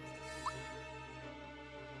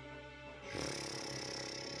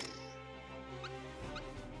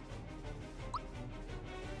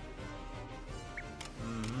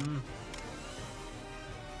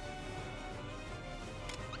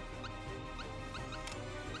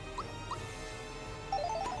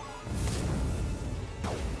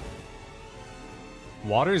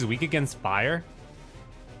 Water is weak against fire?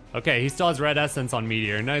 Okay, he still has red essence on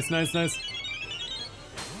Meteor. Nice, nice, nice.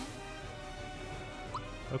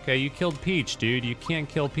 Okay, you killed Peach, dude. You can't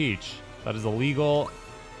kill Peach. That is illegal.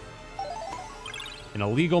 An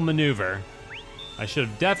illegal maneuver. I should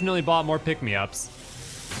have definitely bought more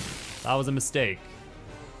pick-me-ups. That was a mistake.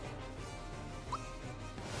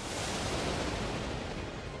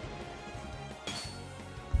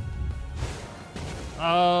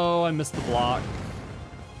 Oh, I missed the block.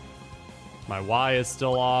 My Y is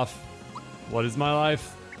still off. What is my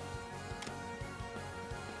life?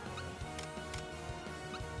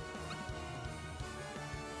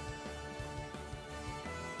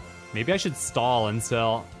 Maybe I should stall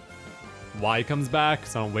until Y comes back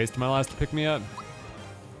so I don't waste my last to pick me up.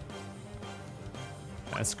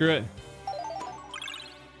 Ah, screw it.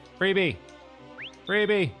 Freebie.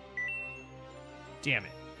 Freebie. Damn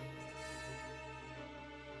it.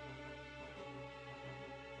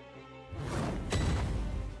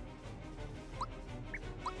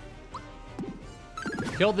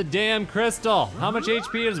 Kill the damn crystal. How much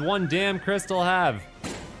HP does one damn crystal have?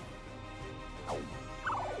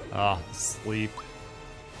 Oh, sleep.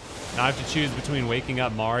 Now I have to choose between waking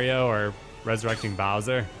up Mario or resurrecting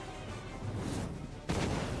Bowser.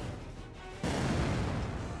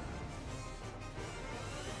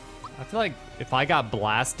 I feel like if I got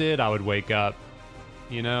blasted, I would wake up.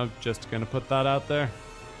 You know, just gonna put that out there.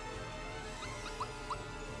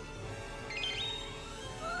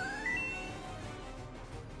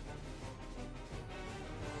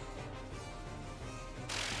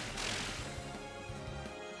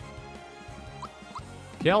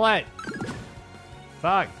 Kill it!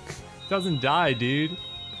 Fuck. Doesn't die, dude.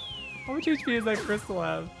 How much HP does that crystal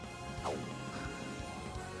have?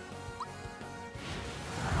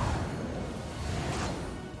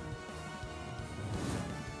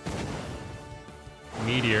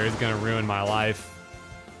 Meteor is gonna ruin my life.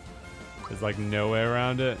 There's like no way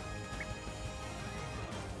around it.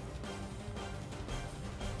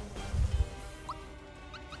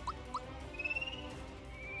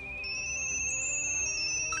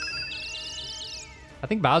 I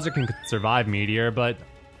think Bowser can survive Meteor, but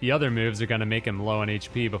the other moves are gonna make him low on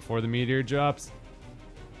HP before the Meteor drops.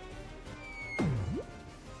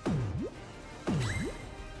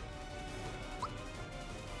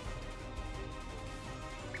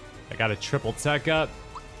 I got a triple tech up.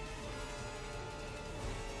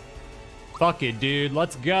 Fuck it, dude.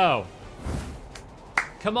 Let's go.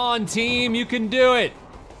 Come on, team. You can do it.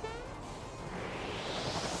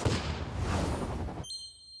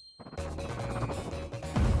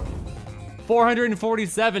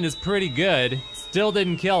 $447 is pretty good. Still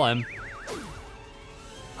didn't kill him.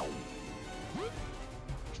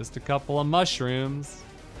 Just a couple of mushrooms.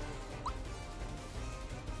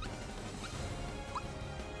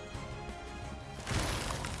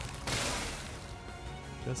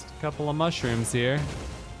 Just a couple of mushrooms here.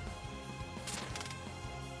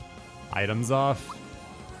 Items off.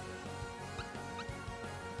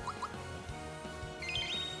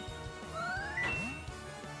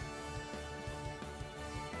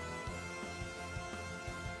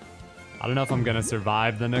 I don't know if I'm gonna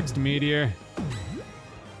survive the next meteor.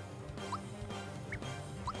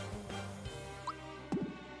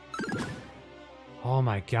 Oh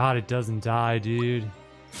my god, it doesn't die, dude.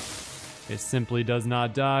 It simply does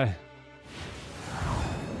not die.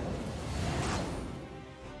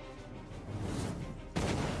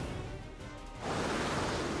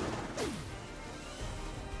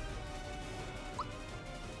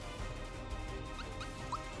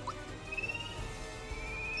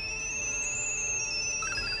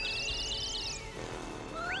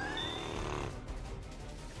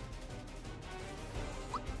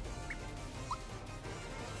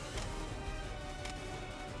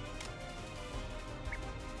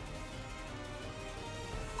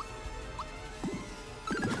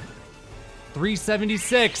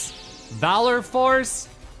 $376. Valor Force.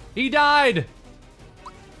 He died.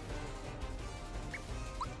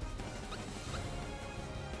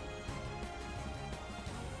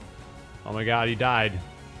 Oh my god, he died.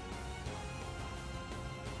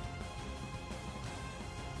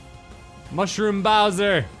 Mushroom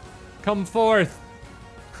Bowser, come forth.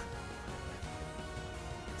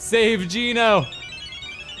 Save Gino.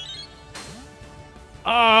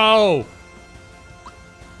 Oh!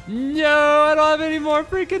 No, I don't have any more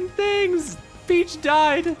freaking things. Peach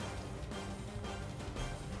died.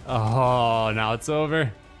 Oh, now it's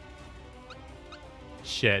over.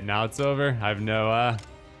 Shit, now it's over. I have no,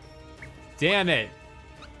 damn it.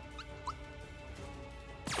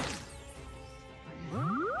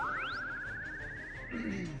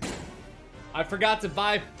 I forgot to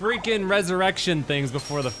buy freaking resurrection things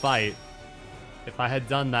before the fight. If I had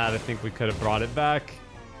done that, I think we could have brought it back.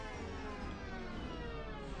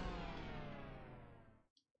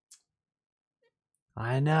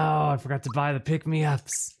 I know, I forgot to buy the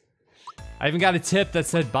pick-me-ups. I even got a tip that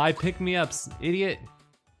said buy pick-me-ups, idiot.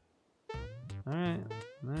 Alright,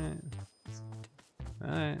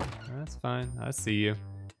 that's fine, I see you.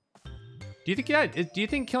 Do you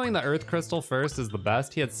think killing the Earth Crystal first is the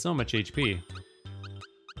best? He had so much HP.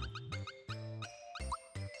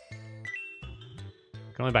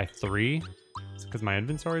 Can only buy 3? Is it because my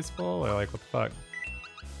inventory's full, or like, what the fuck?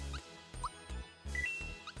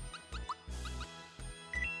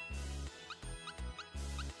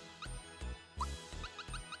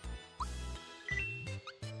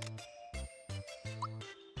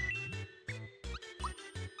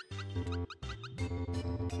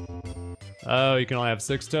 Oh, you can only have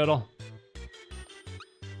 6 total?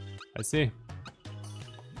 I see.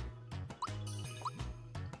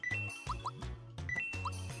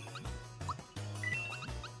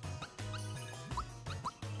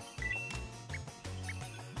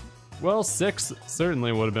 Well, 6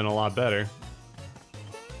 certainly would have been a lot better.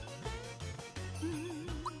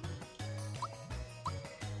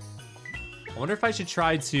 I wonder if I should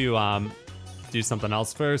try to do something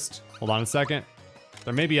else first. Hold on a second.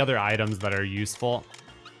 There may be other items that are useful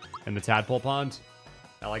in the tadpole pond.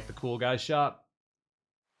 I like the cool guy shop.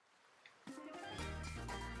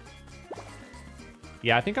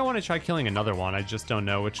 Yeah, I think I want to try killing another one. I just don't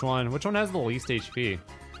know which one. Which one has the least HP?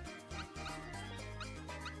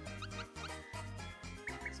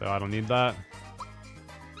 So I don't need that.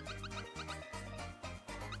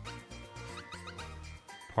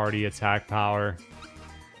 Party attack power.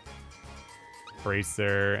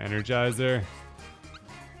 Bracer, energizer.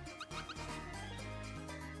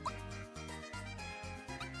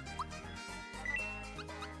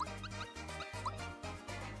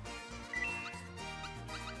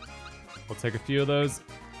 We'll take a few of those.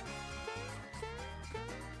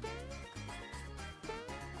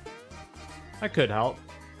 That could help.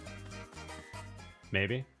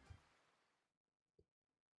 Maybe.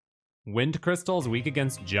 Wind crystals weak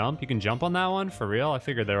against jump. You can jump on that one? For real? I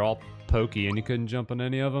figured they're all pokey and you couldn't jump on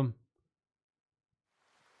any of them.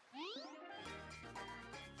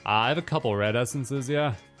 I have a couple red essences,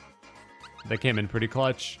 yeah. They came in pretty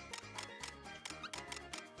clutch.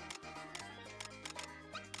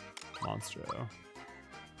 Monstro.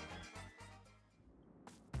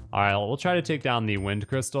 Alright, we'll try to take down the wind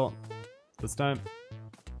crystal this time.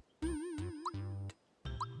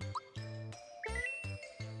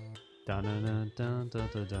 Dun, dun, dun, dun, dun,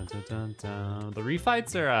 dun, dun, dun, dun. The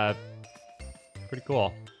refights are pretty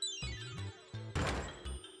cool.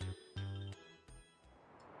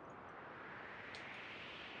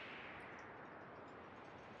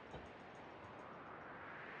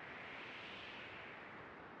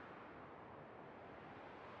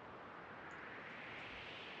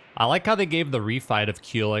 I like how they gave the refight of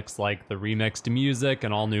Culex like the remixed music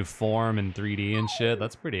and all new form and 3D and shit.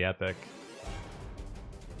 That's pretty epic.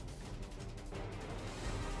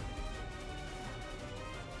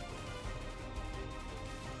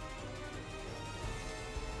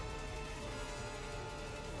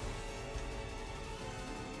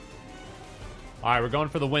 Alright, we're going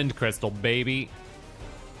for the wind crystal, baby.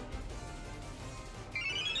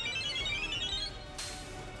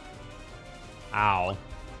 Ow.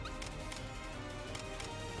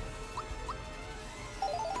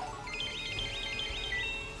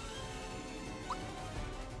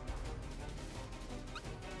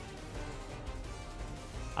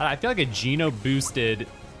 I feel like a Geno boosted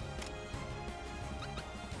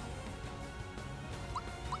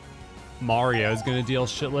Mario is gonna deal a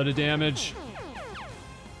shitload of damage.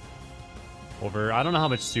 Over, I don't know how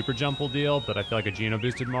much super jump will deal, but I feel like a Geno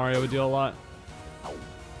boosted Mario would deal a lot.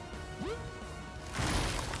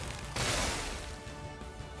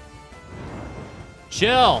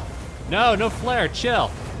 Chill! No, no flare,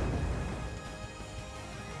 chill.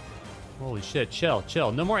 Holy shit, chill,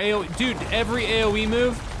 chill. No more AoE. Dude, every AoE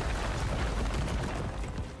move.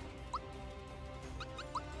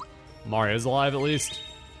 Mario's alive at least.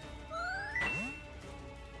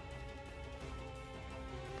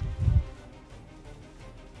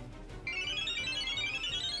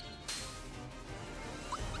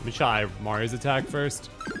 Let me try Mario's attack first.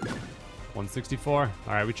 164.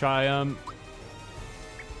 Alright, we try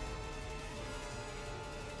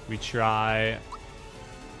we try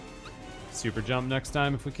super jump next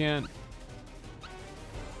time if we can.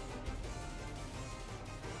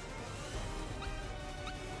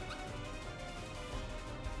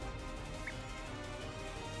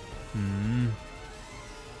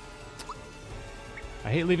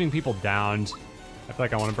 I hate leaving people downed. I feel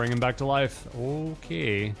like I want to bring him back to life.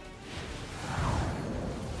 Okay.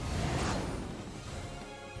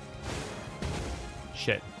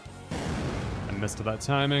 Shit. I missed that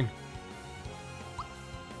timing.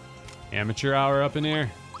 Amateur hour up in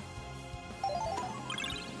here.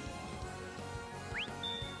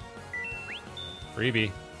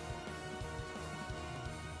 Freebie.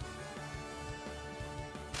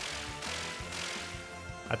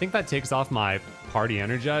 I think that takes off my party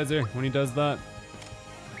energizer when he does that.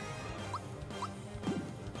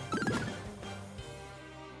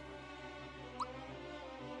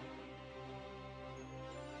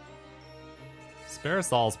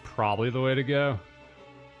 Sparasol's probably the way to go.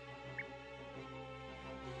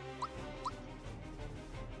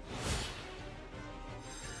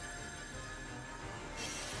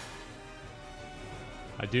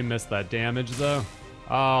 I do miss that damage though.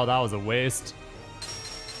 Oh, that was a waste.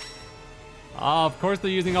 Oh, of course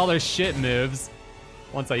they're using all their shit moves.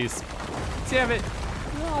 Once I use... Damn it.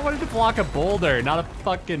 No, I wanted to block a boulder, not a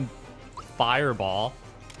fucking fireball.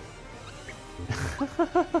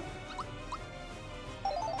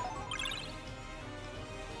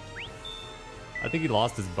 I think he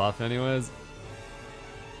lost his buff anyways.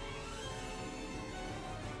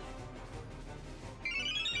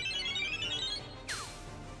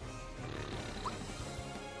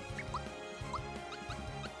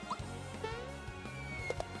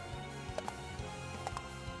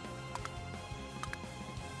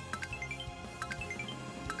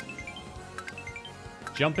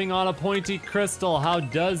 Jumping on a pointy crystal, how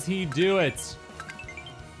does he do it?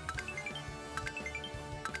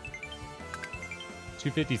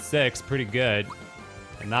 256, pretty good.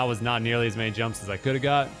 And that was not nearly as many jumps as I could have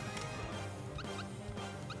got.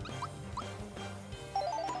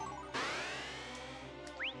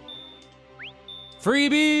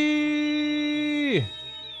 Freebie!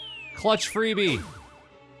 Clutch freebie.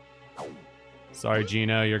 Sorry,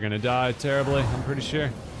 Gino, you're gonna die terribly, I'm pretty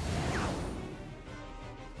sure.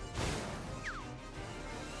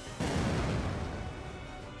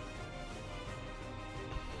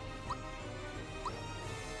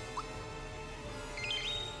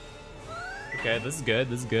 Okay, this is good,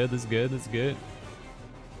 this is good, this is good, this is good.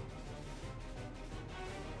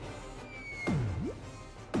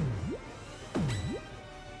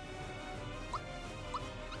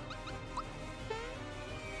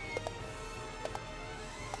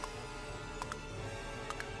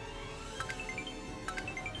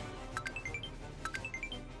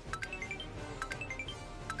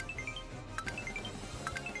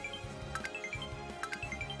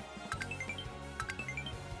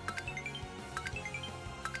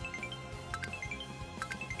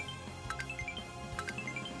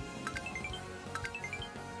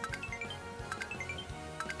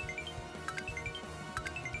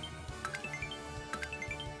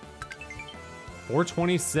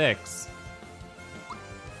 $426.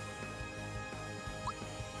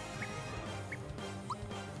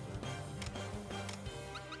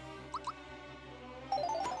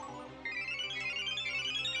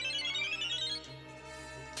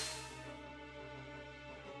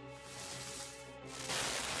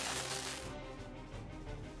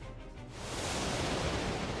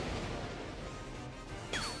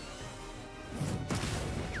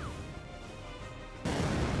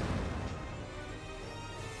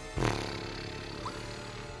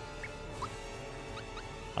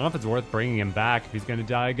 I don't know if it's worth bringing him back if he's gonna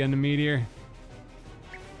die again to Meteor.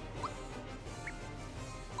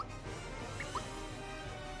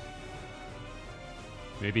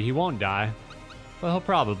 Maybe he won't die, but he'll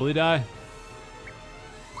probably die.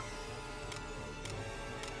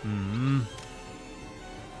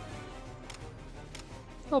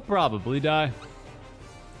 He'll probably die.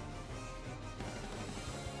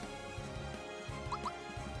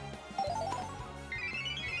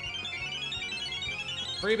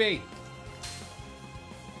 Freebie!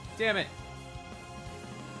 Damn it!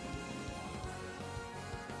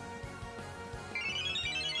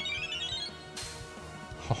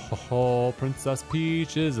 Ho ho ho, Princess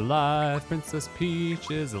Peach is alive, Princess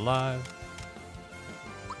Peach is alive.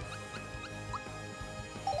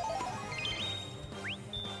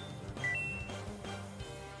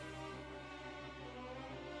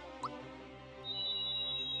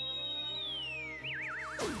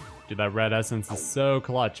 Dude, that red essence is so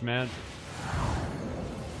clutch, man.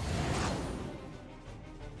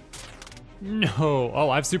 No. Oh,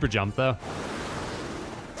 I have super jump though.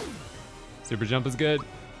 Super jump is good.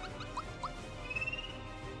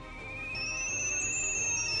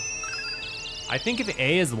 I think if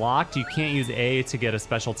A is locked, you can't use A to get a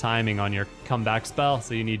special timing on your comeback spell,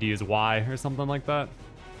 so you need to use Y or something like that.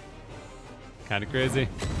 Kind of crazy.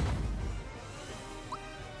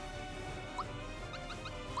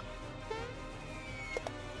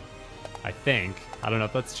 I think. I don't know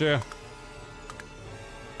if that's true.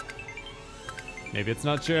 Maybe it's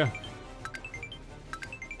not true.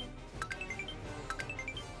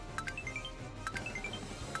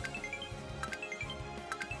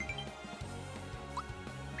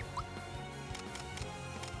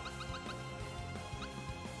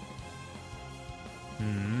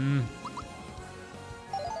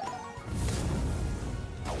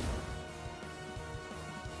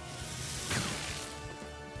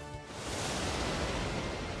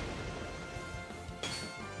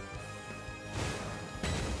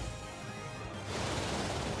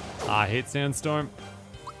 I hate Sandstorm.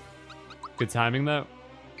 Good timing though.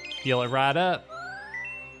 Heal it right up.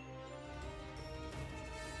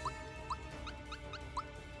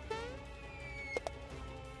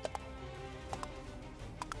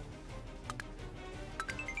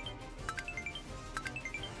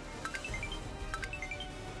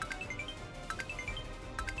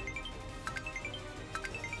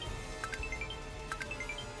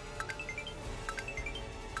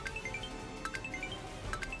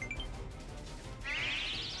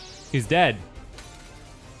 He's dead.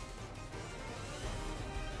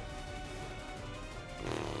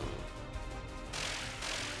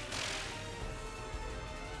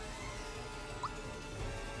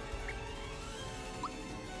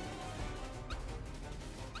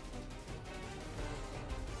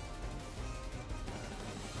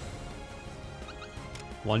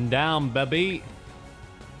 One down, baby.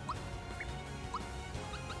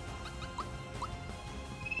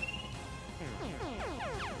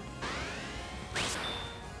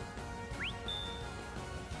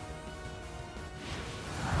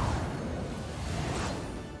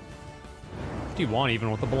 What do you want even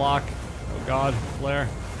with the block? Oh god, flare.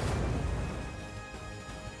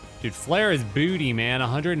 Dude, flare is booty, man.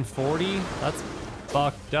 140? That's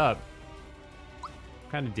fucked up. What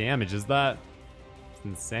kind of damage is that? It's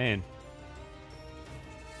insane.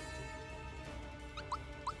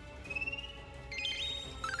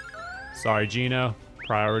 Sorry, Gino.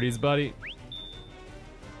 Priorities, buddy.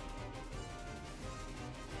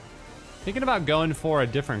 Thinking about going for a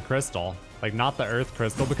different crystal. Like, not the Earth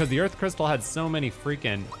Crystal, because the Earth Crystal had so many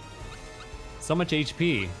freaking... so much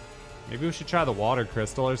HP. Maybe we should try the Water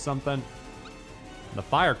Crystal or something. The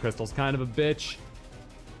Fire Crystal's kind of a bitch.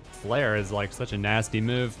 Flare is, like, such a nasty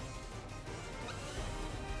move.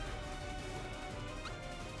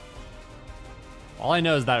 All I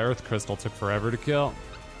know is that Earth Crystal took forever to kill.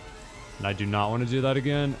 And I do not want to do that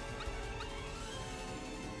again.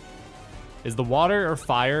 Is the Water or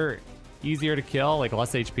Fire easier to kill? Like,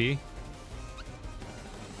 less HP?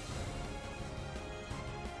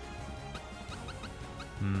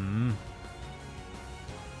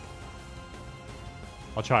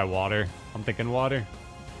 I'll try Water. I'm thinking Water.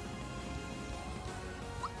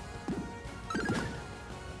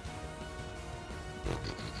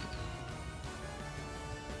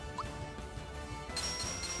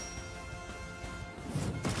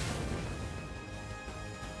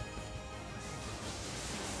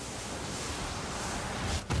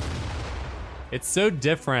 It's so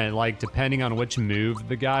different, like, depending on which move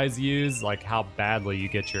the guys use, like how badly you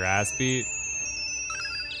get your ass beat.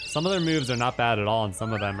 Some of their moves are not bad at all, and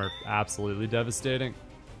some of them are absolutely devastating.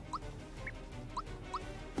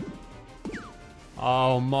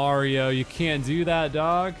 Oh, Mario, you can't do that,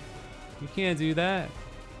 dog. You can't do that.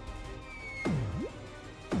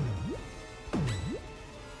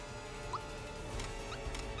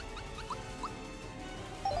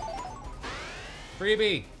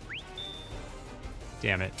 Freebie.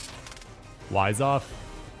 Damn it. Y's off.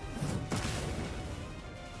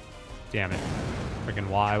 Damn it. Freaking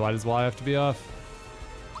Y. Why does Y have to be off?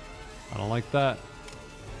 I don't like that.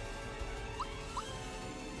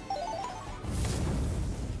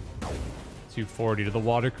 $240 to the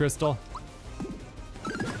Water Crystal.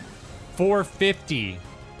 $450.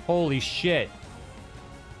 Holy shit.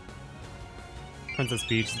 Princess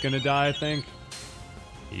Peach is gonna die, I think.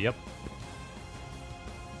 Yep.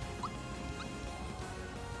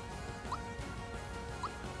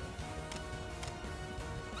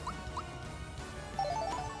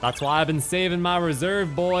 That's why I've been saving my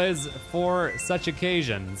reserve, boys, for such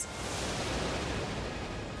occasions.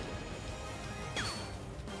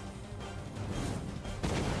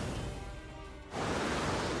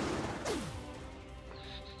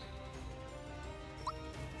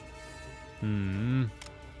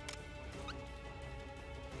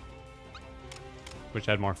 Wish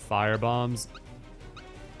I had more fire bombs.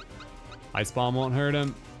 Ice bomb won't hurt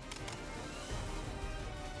him.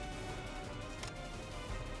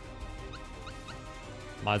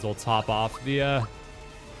 Might as well top off the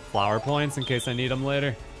flower points in case I need them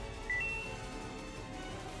later.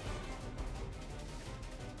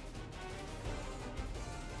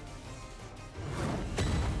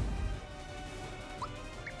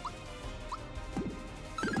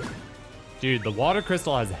 Dude, the Water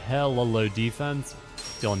Crystal has hella low defense,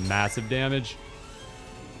 dealing massive damage.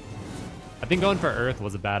 I think going for Earth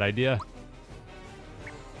was a bad idea.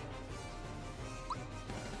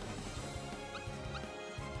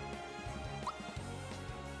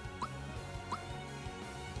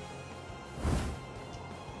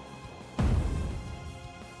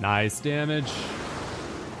 Nice damage.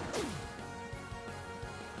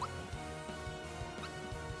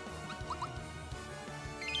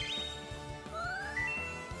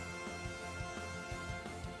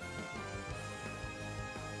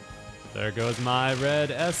 There goes my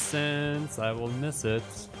red essence. I will miss it.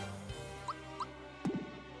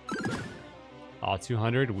 Oh,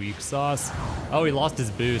 200 weak sauce. Oh, he lost his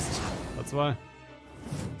boost. That's why.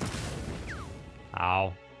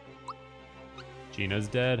 Ow. Gino's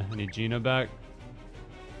dead. I need Gino back.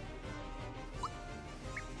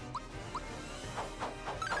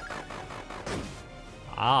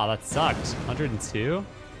 Ah, that sucked. 102?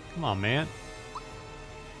 Come on, man.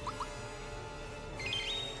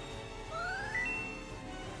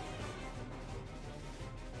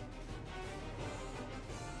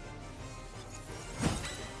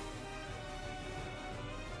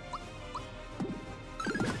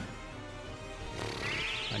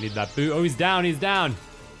 I need that boot. Oh, he's down, he's down.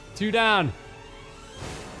 2 down.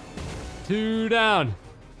 2 down.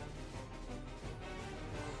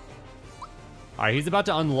 All right, he's about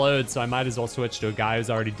to unload, so I might as well switch to a guy who's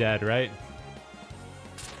already dead, right?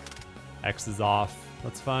 X is off.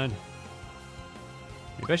 That's fine.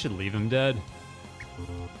 Maybe I should leave him dead.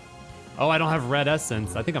 Oh, I don't have red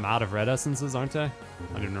essence. I think I'm out of red essences, aren't I?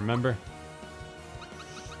 I didn't remember.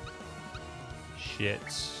 Shit.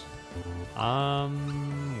 Well,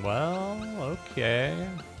 okay.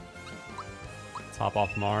 Top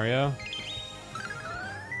off Mario.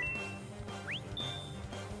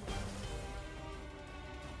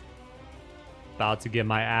 About to get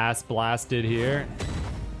my ass blasted here.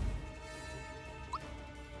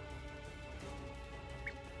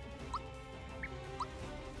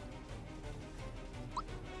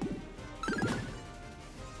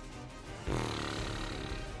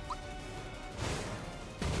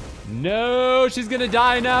 No, she's gonna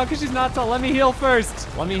die now because she's not. Let me heal first.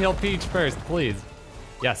 Let me heal Peach first, please.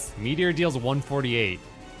 Yes, Meteor deals 148.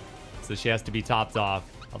 So she has to be topped off.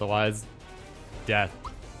 Otherwise, death.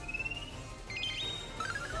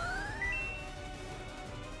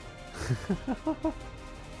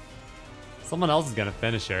 Someone else is gonna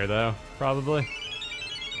finish her though, probably.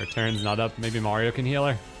 Her turn's not up. Maybe Mario can heal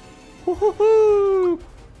her. Woohoo!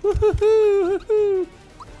 Woohoo!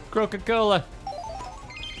 Coca-Cola.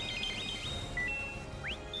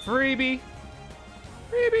 Freebie.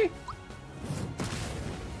 Freebie.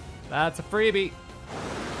 That's a freebie.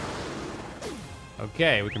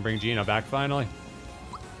 Okay, we can bring Gino back finally.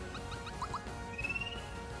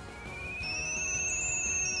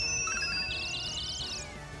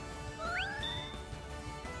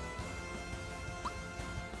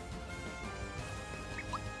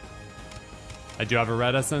 I do have a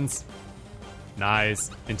red essence. Nice.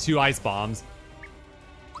 And 2 ice bombs.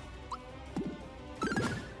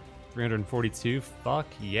 342. Fuck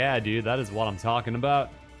yeah, dude. That is what I'm talking about.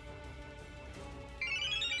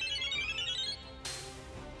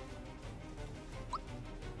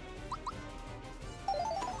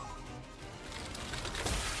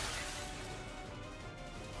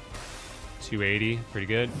 $280. Pretty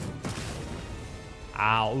good.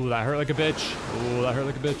 Ow. Ooh, that hurt like a bitch. Ooh, that hurt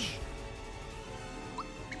like a bitch.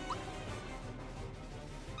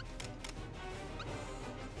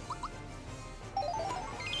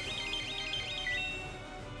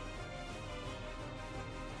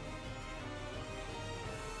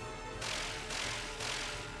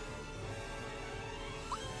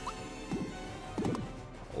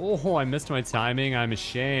 Oh, I missed my timing. I'm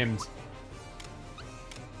ashamed.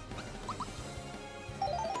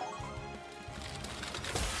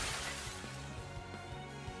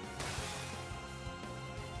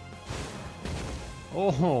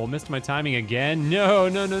 Oh, missed my timing again. No,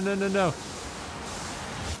 no, no, no, no, no.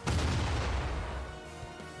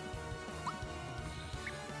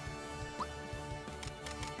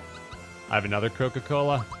 I have another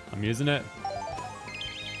Coca-Cola. I'm using it.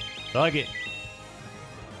 Fuck it.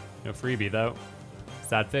 No freebie, though.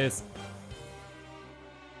 Sad face.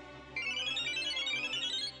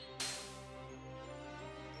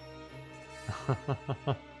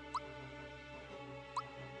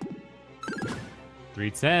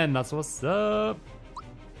 $310, that's what's up.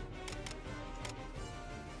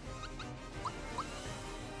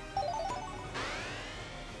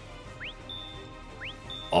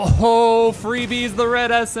 Oh, freebies the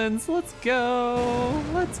red essence. Let's go.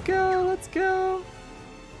 Let's go. Let's go.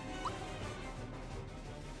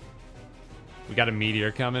 We got a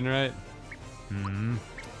meteor coming, right? Hmm.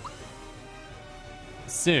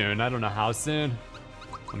 Soon. I don't know how soon.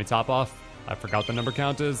 Let me top off. I forgot what the number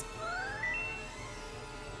count is.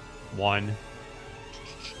 1.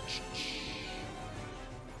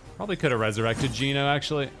 Probably could have resurrected Gino,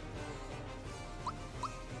 actually.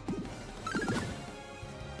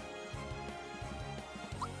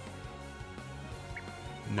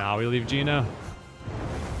 Now we leave Gino.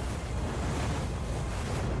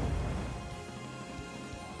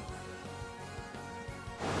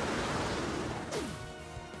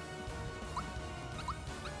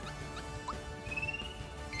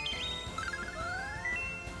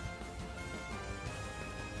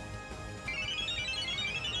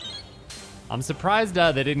 I'm surprised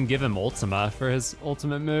they didn't give him Ultima for his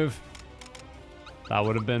ultimate move. That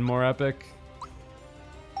would have been more epic.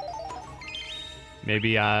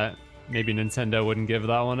 Maybe Nintendo wouldn't give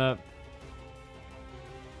that one up.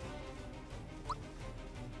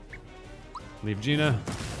 Leave Gina.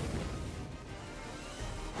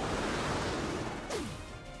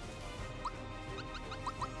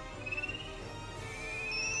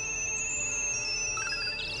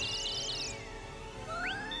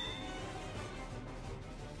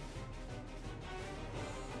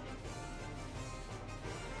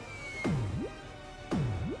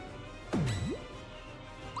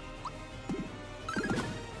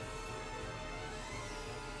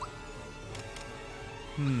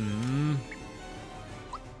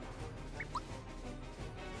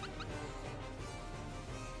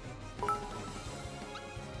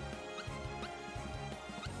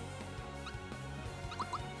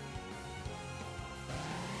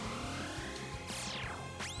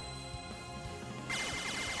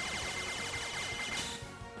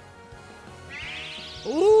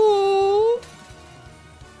 Ooh!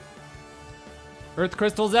 Earth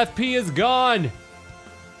Crystal's FP is gone!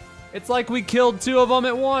 It's like we killed 2 of them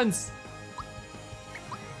at once!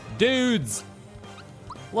 Dudes!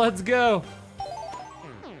 Let's go!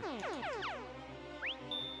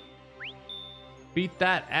 Beat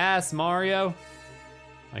that ass, Mario!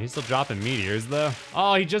 Oh, he's still dropping meteors, though.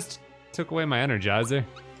 Oh, he just took away my Energizer.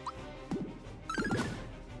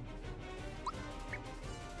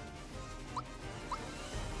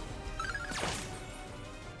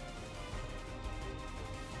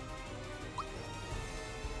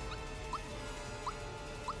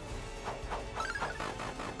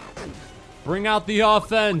 Bring out the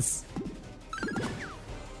offense!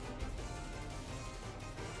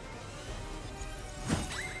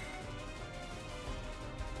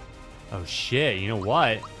 Oh shit, you know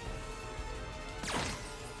what?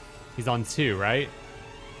 He's on 2, right?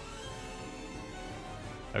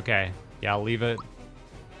 Okay, yeah, I'll leave it.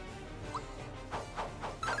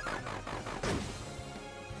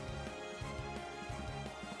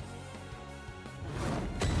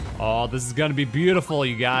 Oh, this is gonna be beautiful,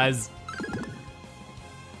 you guys.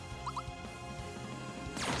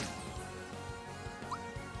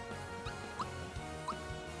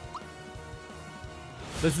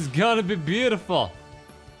 This is gonna be beautiful.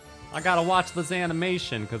 I gotta watch this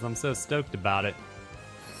animation because I'm so stoked about it.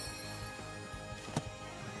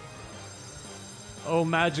 Oh,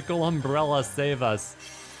 magical umbrella, save us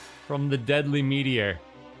from the deadly meteor.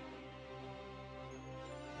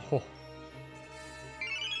 Oh.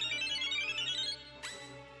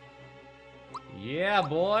 Yeah,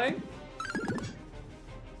 boy.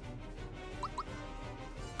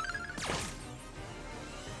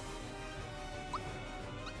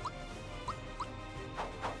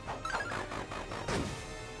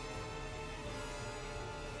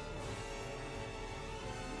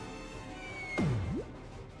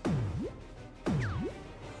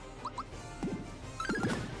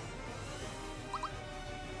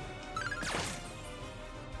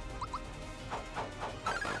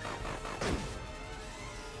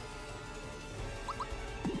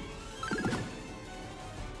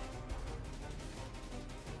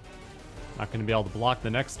 Not gonna be able to block the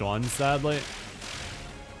next one, sadly.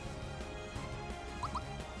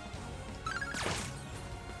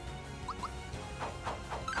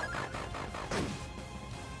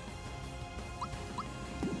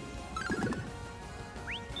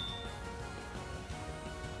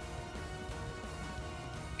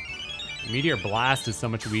 Meteor Blast is so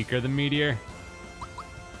much weaker than Meteor.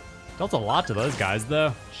 Dealt a lot to those guys,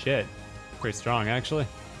 though. Shit. Pretty strong, actually.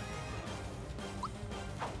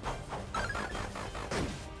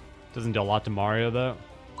 Doesn't do a lot to Mario, though.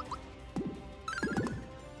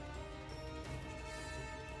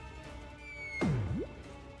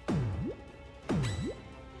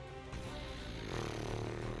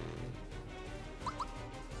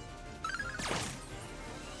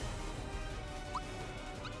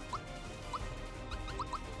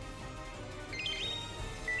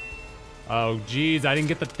 Oh, geez, I didn't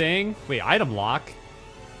get the thing. Wait, item lock?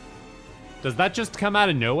 Does that just come out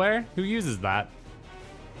of nowhere? Who uses that?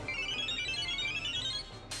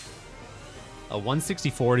 A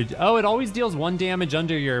 164 to... Oh, it always deals 1 damage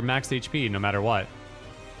under your max HP, no matter what.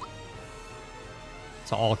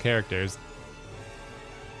 To all characters.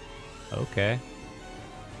 Okay.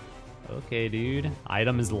 Okay, dude.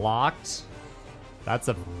 Item is locked. That's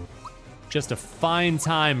just a fine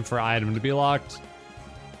time for item to be locked.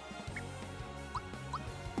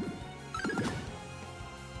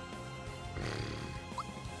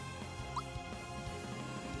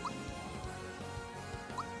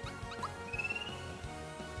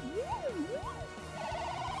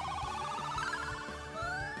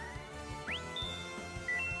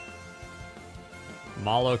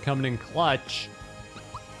 Malo coming in clutch.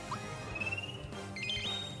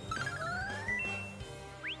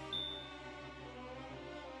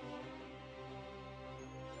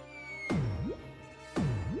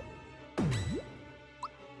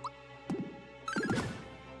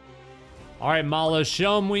 All right, Malo,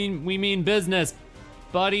 show him we mean business,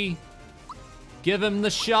 buddy. Give him the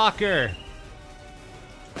shocker.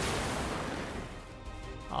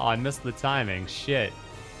 Oh, I missed the timing. Shit.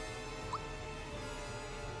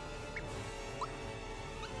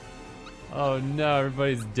 Oh no,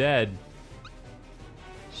 everybody's dead.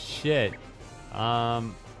 Shit.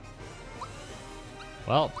 Well.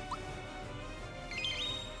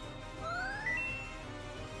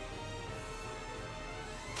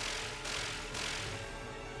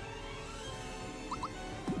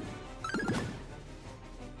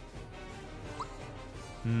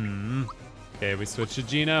 Okay, we switch to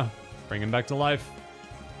Gino. Bring him back to life.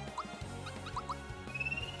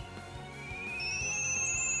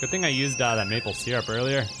 Good thing I used that maple syrup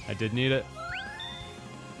earlier. I did need it.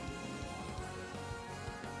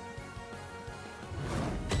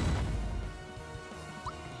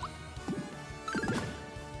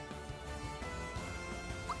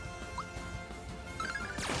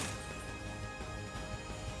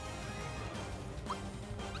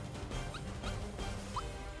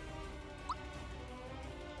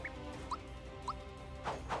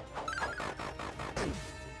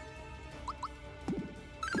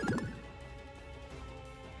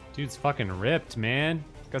 Dude's fucking ripped, man.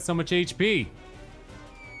 Got so much HP.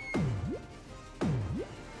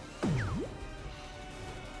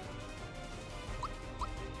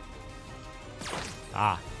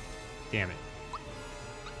 Ah, damn it.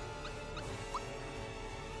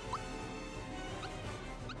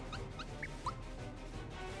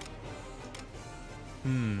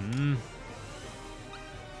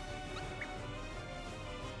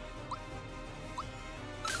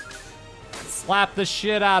 Slap the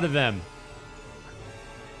shit out of them.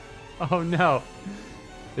 Oh no.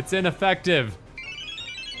 It's ineffective.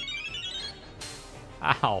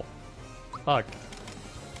 Ow. Fuck.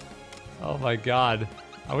 Oh my god.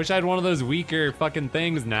 I wish I had one of those weaker fucking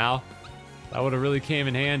things now. That would have really came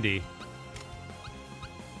in handy.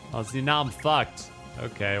 Oh, see, now I'm fucked.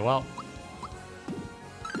 Okay, well.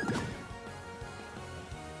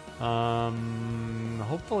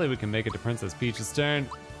 Hopefully we can make it to Princess Peach's turn.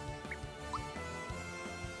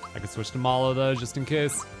 I could switch to Malo though, just in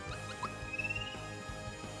case.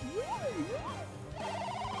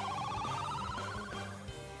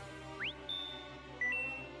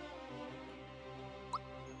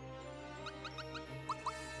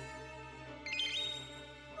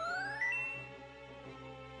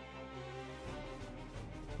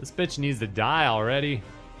 This bitch needs to die already.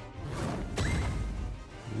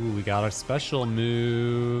 Ooh, we got our special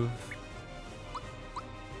move.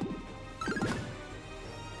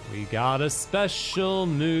 We got a special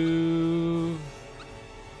move.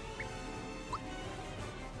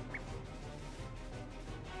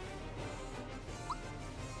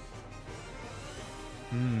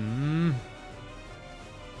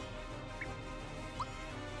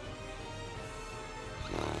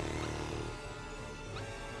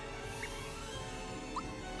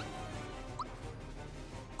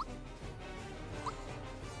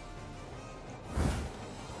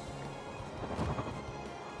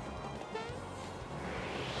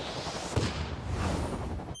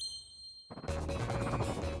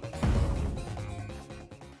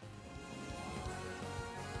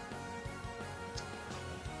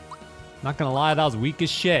 Not gonna lie, that was weak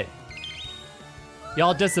as shit.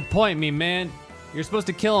 Y'all disappoint me, man. You're supposed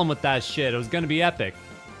to kill him with that shit. It was gonna be epic.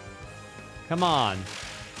 Come on.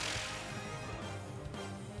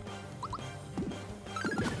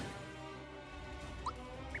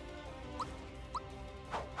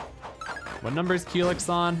 What number is Culex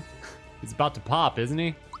on? He's about to pop, isn't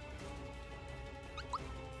he?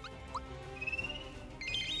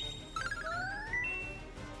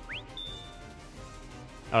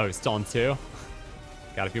 Oh, he's still on 2.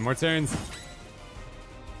 Got a few more turns.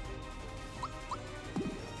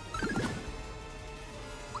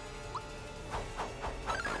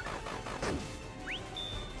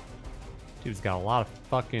 Dude's got a lot of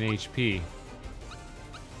fucking HP.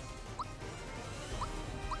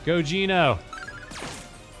 Go, Gino.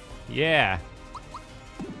 Yeah.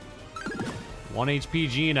 1 HP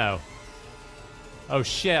Gino. Oh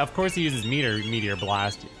shit, of course he uses Meteor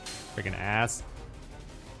Blast. Freaking ass.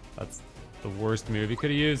 That's the worst move he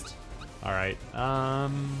could have used. All right.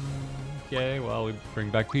 Okay, well, we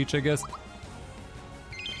bring back Peach, I guess.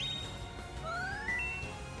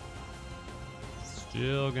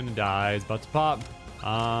 Still gonna die. He's about to pop.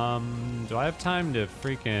 Do I have time to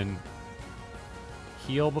freaking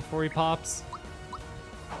heal before he pops?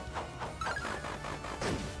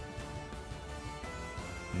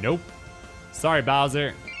 Nope. Sorry,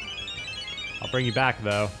 Bowser. I'll bring you back,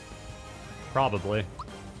 though. Probably.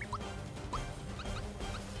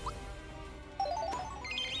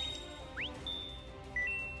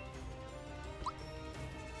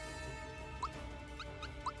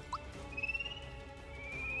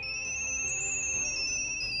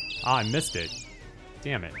 Ah, I missed it.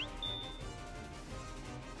 Damn it.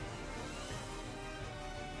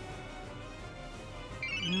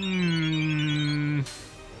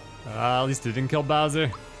 At least it didn't kill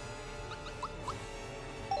Bowser.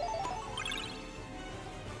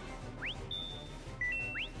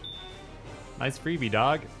 Nice freebie,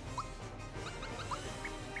 dog.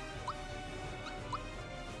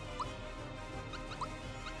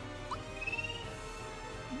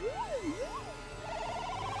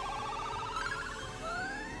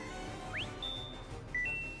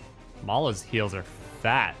 Mallow's heals are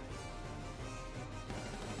fat.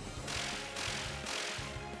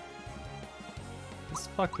 This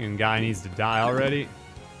fucking guy needs to die already.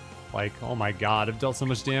 Like, oh my god, I've dealt so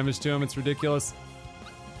much damage to him, it's ridiculous.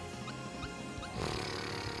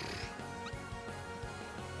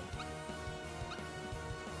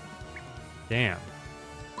 Damn.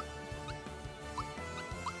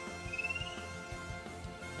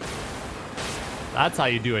 That's how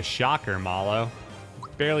you do a shocker, Mallow.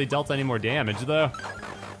 Barely dealt any more damage, though.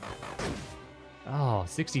 Oh,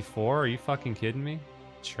 64? Are you fucking kidding me?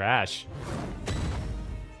 Trash.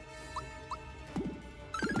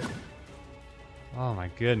 Oh my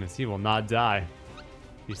goodness, he will not die.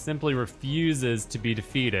 He simply refuses to be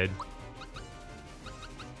defeated.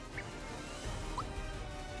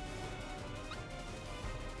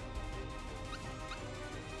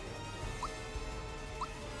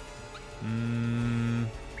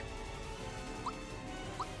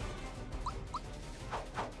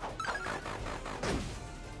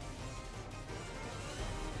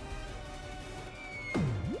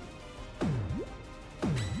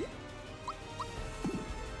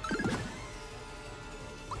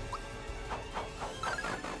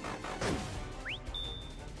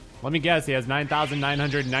 Let me guess, he has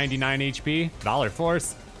 9,999 HP. Valor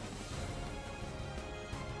Force.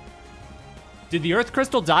 Did the Earth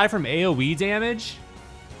Crystal die from AoE damage?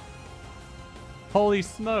 Holy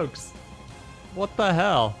smokes. What the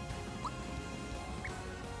hell?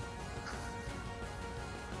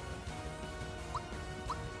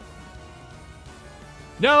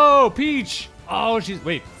 No, Peach! Oh, she's,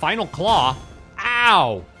 wait, Final Claw?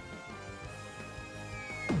 Ow!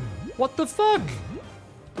 What the fuck?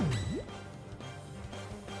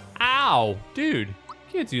 Ow, dude,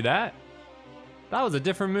 can't do that. That was a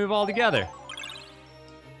different move altogether.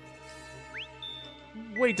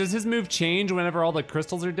 Wait, does his move change whenever all the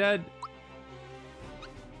crystals are dead?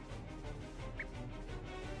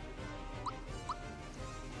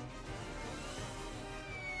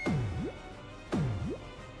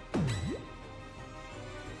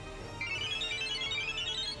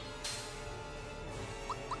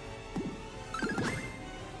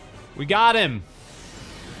 We got him.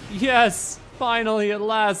 Yes, finally, at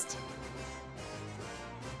last.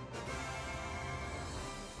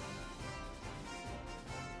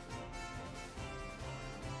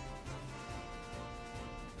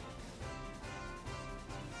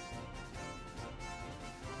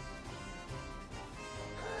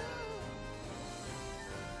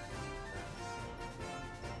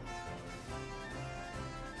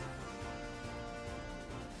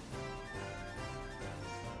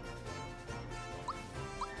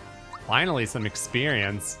 Finally, some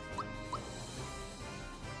experience.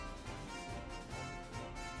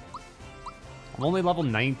 I'm only level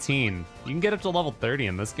 19. You can get up to level 30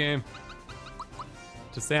 in this game.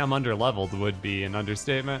 To say I'm under-leveled would be an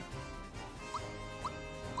understatement.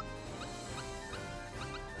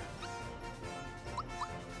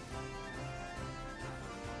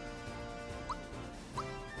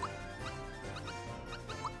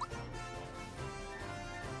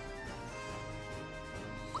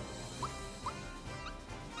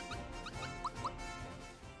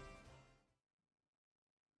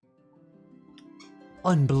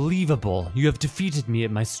 Unbelievable! You have defeated me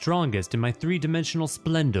at my strongest in my three-dimensional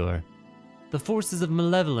splendor. The forces of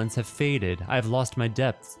malevolence have faded. I have lost my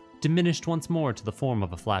depths, diminished once more to the form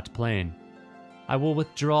of a flat plane. I will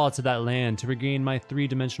withdraw to that land to regain my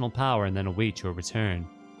three-dimensional power and then await your return.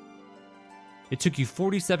 It took you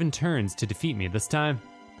 47 turns to defeat me this time.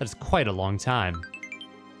 That is quite a long time.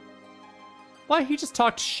 Why, he just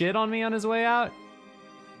talked shit on me on his way out?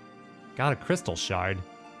 Got a crystal shard.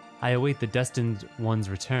 I await the destined one's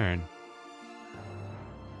return.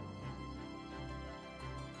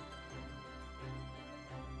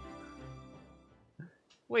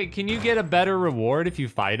 Wait, can you get a better reward if you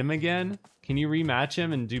fight him again? Can you rematch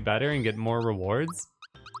him and do better and get more rewards?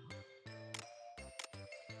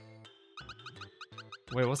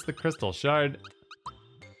 Wait, what's the crystal shard?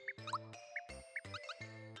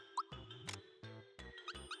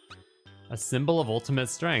 A symbol of ultimate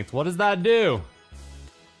strength. What does that do?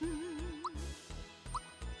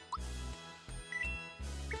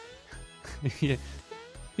 He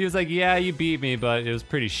was like, yeah, you beat me, but it was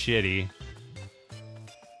pretty shitty.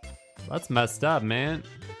 That's messed up, man.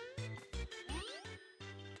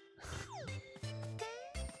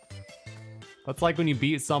 That's like when you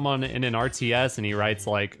beat someone in an RTS and he writes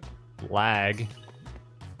like, lag.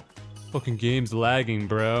 Fucking game's lagging,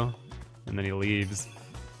 bro. And then he leaves.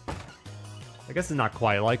 I guess it's not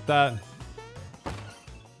quite like that.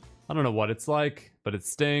 I don't know what it's like, but it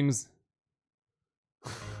stings.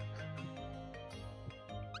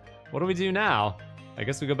 What do we do now? I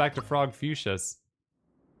guess we go back to Frog Fuchsius.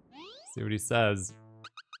 See what he says.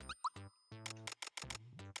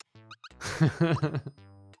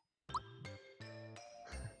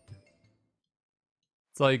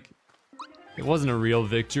 It's like, it wasn't a real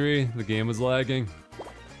victory. The game was lagging.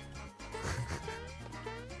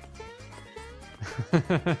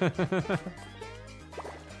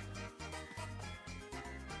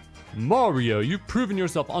 Mario, you've proven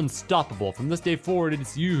yourself unstoppable. From this day forward,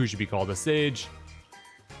 it's you who should be called a sage.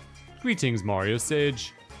 Greetings, Mario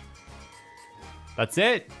Sage. That's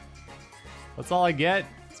it? That's all I get?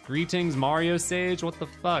 It's greetings, Mario Sage? What the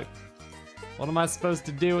fuck? What am I supposed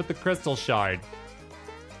to do with the crystal shard?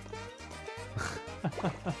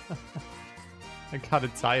 I got a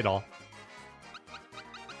title.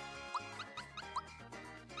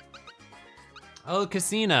 Oh,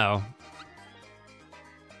 casino.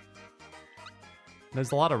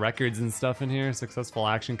 There's a lot of records and stuff in here. Successful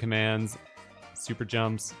action commands, super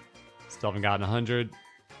jumps. Still haven't gotten 100.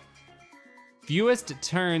 Fewest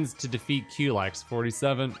turns to defeat Culex,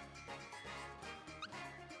 47.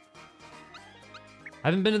 I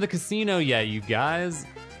haven't been to the casino yet, you guys.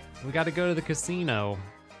 We gotta go to the casino.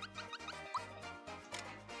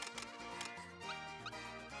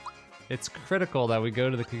 It's critical that we go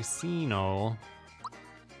to the casino.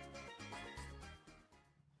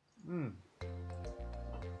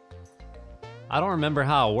 I don't remember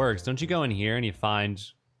how it works. Don't you go in here and you find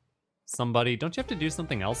somebody? Don't you have to do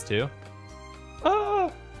something else too? Ah!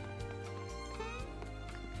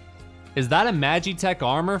 Is that a Magitech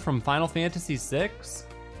armor from Final Fantasy VI?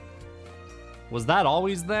 Was that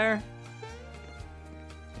always there?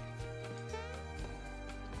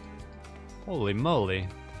 Holy moly.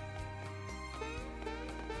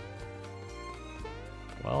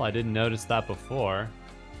 Well, I didn't notice that before.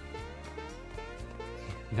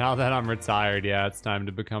 Now that I'm retired, yeah, it's time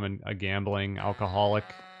to become a gambling alcoholic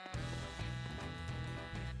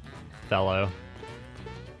fellow.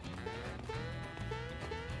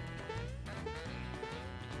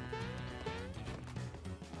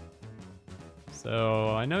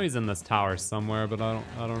 So I know he's in this tower somewhere, but I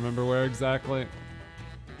don't remember where exactly.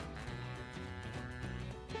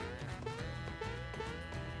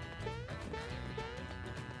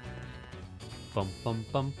 Bum bum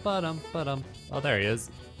bum ba-dum ba-dum. Oh, there he is.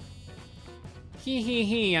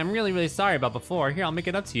 Hee, I'm really sorry about before. Here, I'll make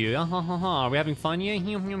it up to you. Are we having fun yet?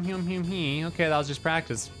 Okay, that was just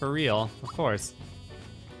practice. For real, of course.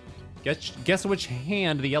 Guess which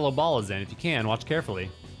hand the yellow ball is in. If you can, watch carefully.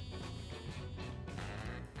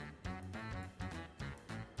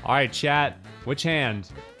 All right, chat. Which hand?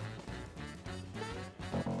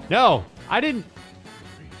 No, I didn't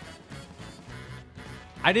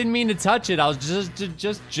mean to touch it. I was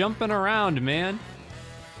just jumping around, man.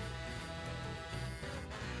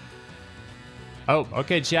 Oh,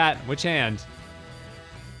 okay, chat. Which hand?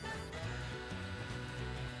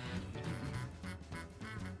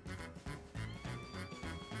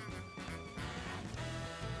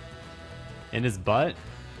 In his butt?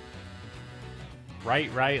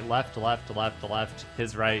 Right, left.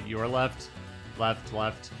 His right, your left.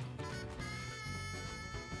 Left.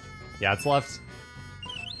 Yeah, it's left.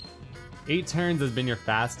 8 turns has been your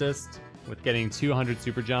fastest, with getting 200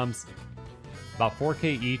 super jumps. About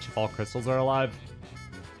 4k each if all crystals are alive.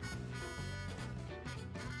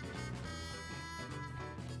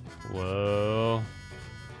 Whoa.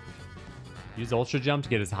 Use Ultra Jump to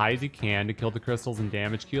get as high as you can to kill the crystals and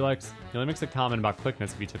damage Culex. He only makes a comment about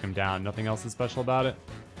quickness if you took him down. Nothing else is special about it.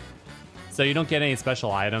 So you don't get any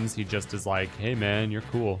special items. He just is like, hey man, you're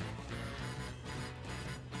cool.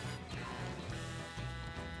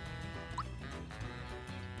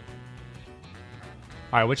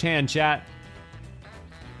 All right, which hand, chat?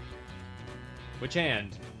 Which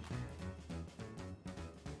hand?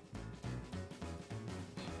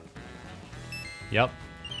 Yep.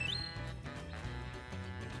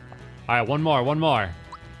 All right, one more, one more.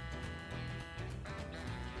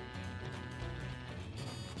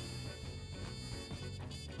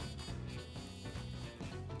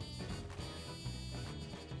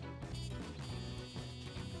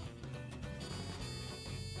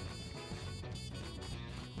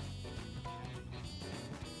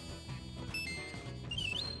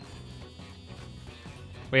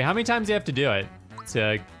 Wait, how many times do you have to do it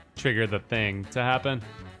to trigger the thing to happen?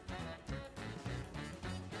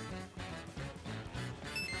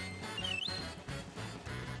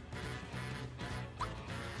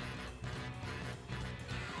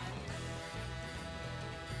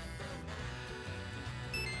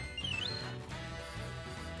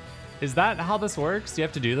 Is that how this works? Do you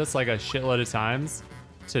have to do this like a shitload of times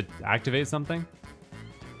to activate something?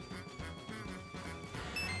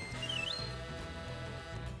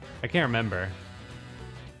 I can't remember.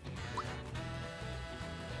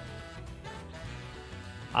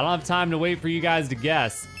 I don't have time to wait for you guys to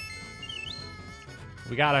guess.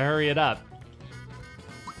 We gotta hurry it up.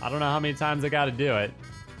 I don't know how many times I gotta do it.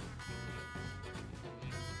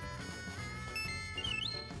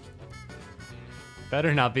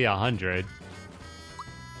 Better not be 100.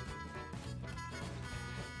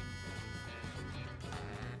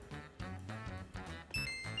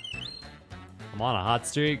 I'm on a hot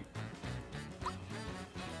streak.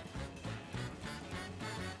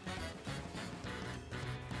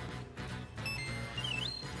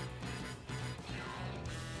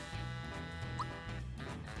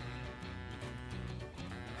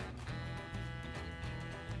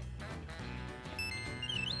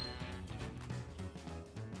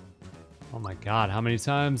 Oh my god, how many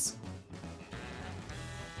times?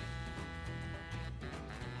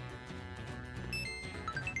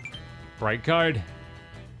 Bright card.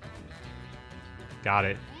 Got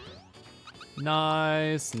it.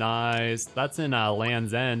 Nice, nice. That's in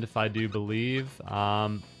Land's End, if I do believe.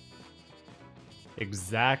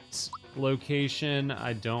 Exact location,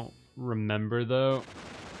 I don't remember though.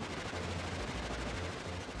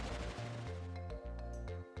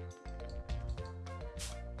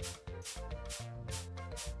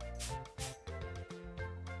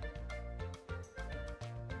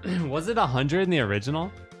 Was it 100 in the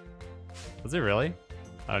original? Was it really?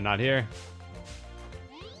 Oh, not here.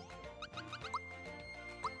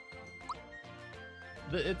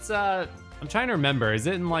 It's, I'm trying to remember. Is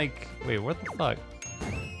it in like, wait, what the fuck?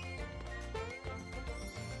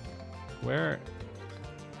 Where?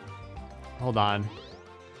 Hold on.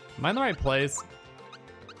 Am I in the right place?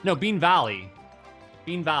 No, Bean Valley.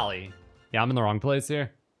 Bean Valley. Yeah, I'm in the wrong place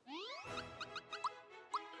here.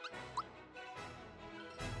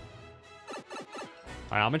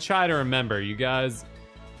 Alright, I'm gonna try to remember, you guys.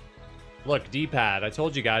 Look, D-pad, I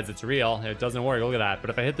told you guys it's real. It doesn't work, look at that. But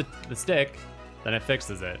if I hit the stick, then it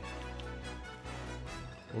fixes it.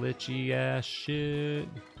 Glitchy ass shit.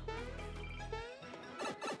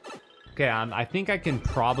 Okay, I think I can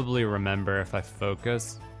probably remember if I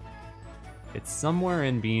focus. It's somewhere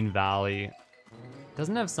in Bean Valley.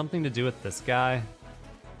 Doesn't it have something to do with this guy?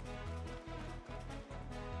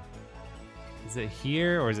 Is it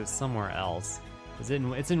here or is it somewhere else?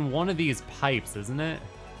 It's in one of these pipes, isn't it?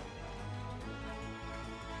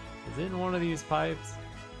 Is it in one of these pipes?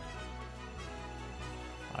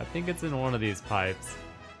 I think it's in one of these pipes.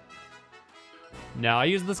 No, I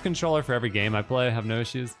use this controller for every game I play. I have no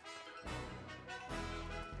issues.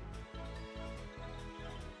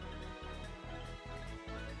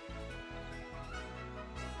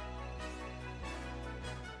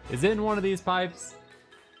 Is it in one of these pipes?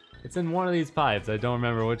 It's in one of these pipes. I don't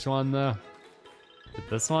remember which one though. Is it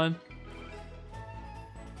this one?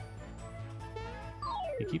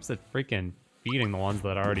 He keeps it freaking feeding the ones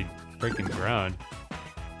that are already freaking grown.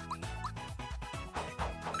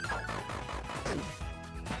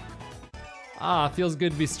 Ah, feels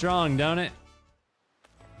good to be strong, don't it?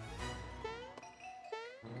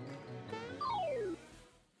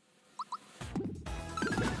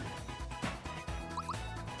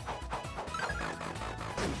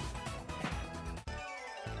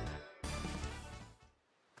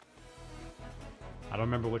 I don't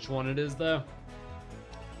remember which one it is though.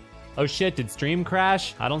 Oh shit, did stream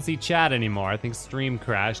crash? I don't see chat anymore. I think stream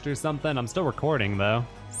crashed or something. I'm still recording though,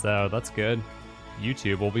 so that's good.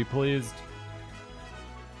 YouTube will be pleased.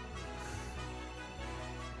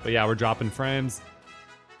 But yeah, we're dropping frames.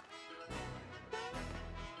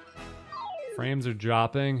 Frames are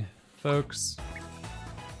dropping, folks.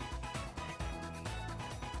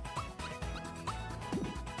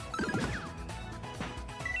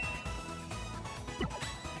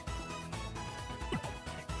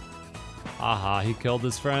 Aha, he killed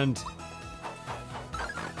his friend.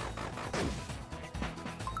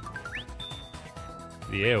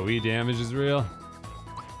 The AoE damage is real.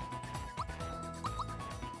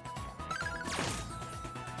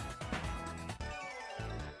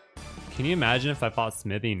 Can you imagine if I fought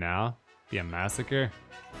Smithy now? Be a massacre.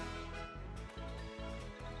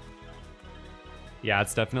 Yeah,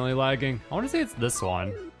 it's definitely lagging. I want to say it's this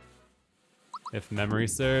one, if memory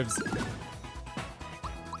serves.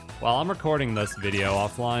 Well, I'm recording this video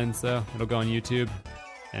offline, so it'll go on YouTube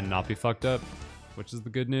and not be fucked up, which is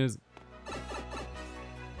the good news.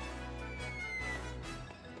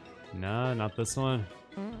 No, not this one.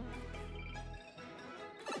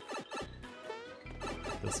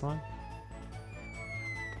 This one?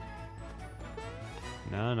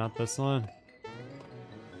 No, not this one.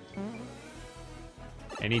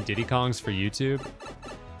 Any Diddy Kongs for YouTube?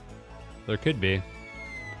 There could be.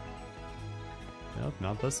 Nope,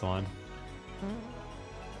 not this one.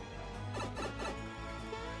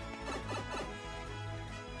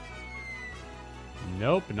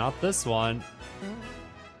 Nope, not this one.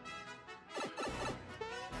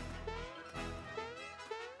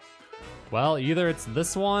 Well, either it's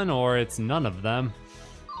this one or it's none of them.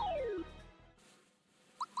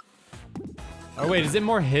 Oh wait, is it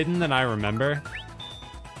more hidden than I remember?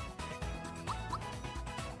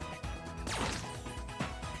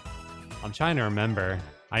 I'm trying to remember.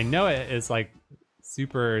 I know it is like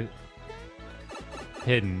super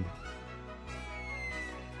hidden.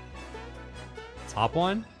 Top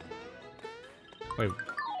one? Wait.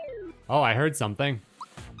 Oh, I heard something.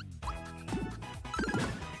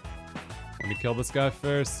 Let me kill this guy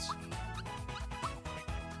first.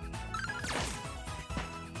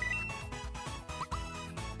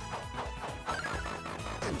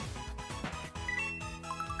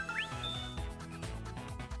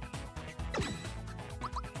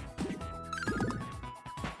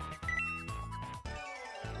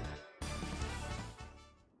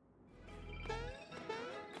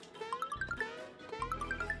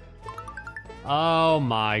 Oh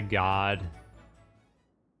my god.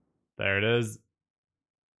 There it is.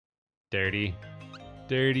 Dirty.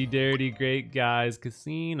 Dirty, dirty, great guys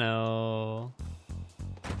casino.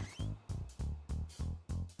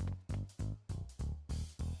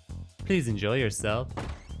 Please enjoy yourself.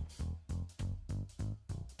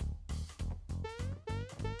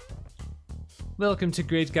 Welcome to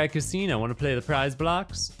Great Guy Casino. Want to play the prize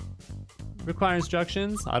blocks? Require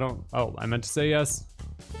instructions? Oh, I meant to say yes.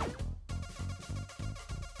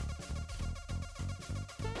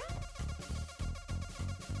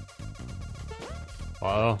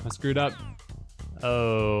 Uh-oh, I screwed up.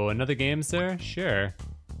 Oh, another game, sir? Sure.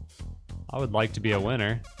 I would like to be a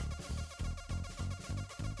winner.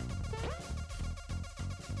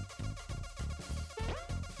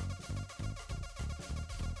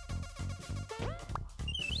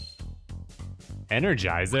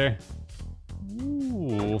 Energizer?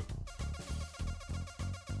 Ooh.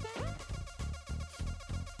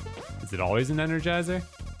 Is it always an Energizer?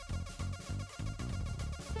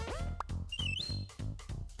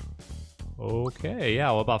 Okay, yeah,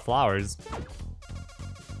 what about flowers?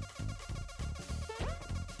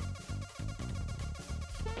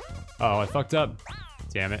 Oh, I fucked up.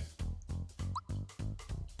 Damn it.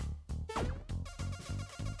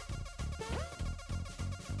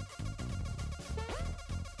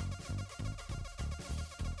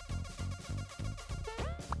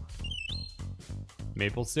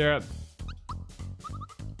 Maple syrup.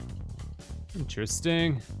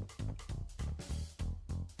 Interesting.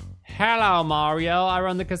 Hello, Mario. I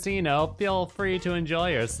run the casino. Feel free to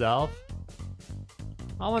enjoy yourself.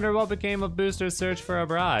 I wonder what became of Booster's search for a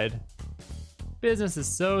bride. Business is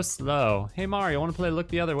so slow. Hey, Mario, want to play Look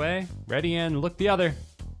the Other Way? Ready and look the other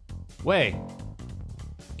way.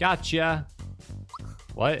 Gotcha.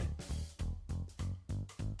 What?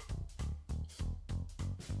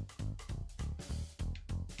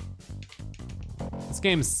 This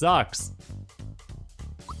game sucks.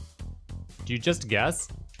 Did you just guess?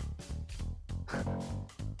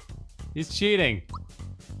 He's cheating.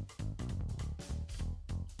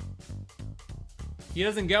 He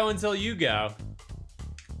doesn't go until you go.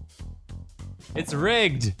 It's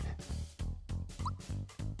rigged.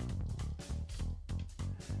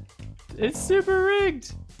 It's super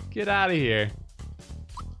rigged. Get out of here.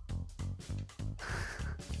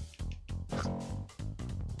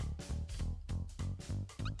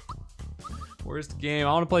 Worst game.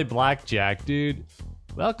 I want to play blackjack, dude.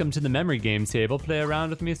 Welcome to the memory game table. Play around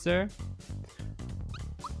with me, sir.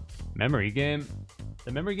 Memory game?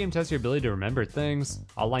 The memory game tests your ability to remember things.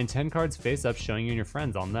 I'll line 10 cards face up, showing you and your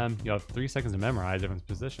friends on them. You'll have 3 seconds to memorize different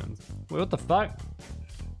positions. Wait, what the fuck?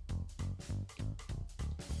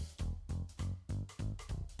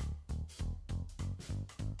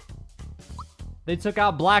 They took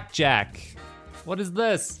out blackjack. What is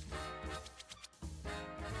this?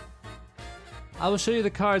 I will show you the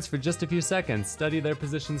cards for just a few seconds. Study their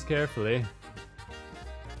positions carefully.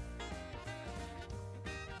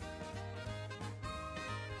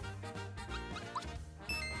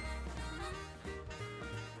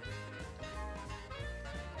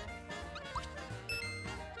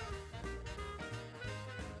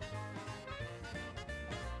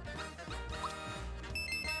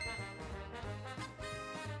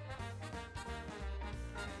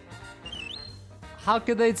 How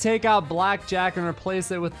could they take out blackjack and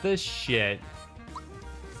replace it with this shit?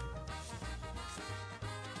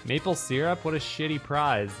 Maple syrup? What a shitty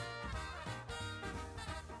prize.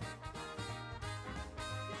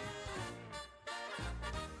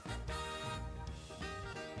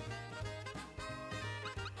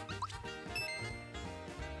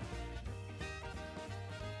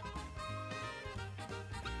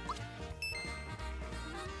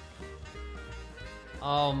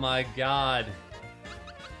 Oh my god.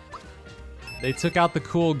 They took out the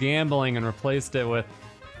cool gambling and replaced it with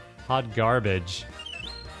hot garbage.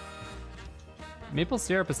 Maple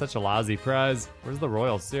syrup is such a lousy prize. Where's the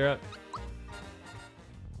royal syrup?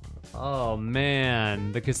 Oh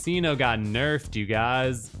man, the casino got nerfed, you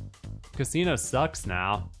guys. Casino sucks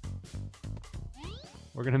now.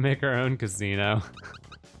 We're gonna make our own casino.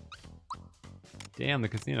 Damn, the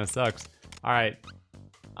casino sucks. All right,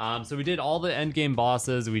 so we did all the endgame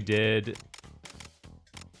bosses. We did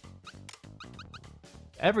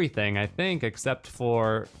everything, I think, except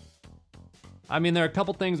for... I mean, there are a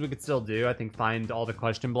couple things we could still do. I think find all the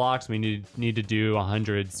question blocks. We need to do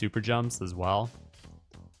 100 super jumps as well.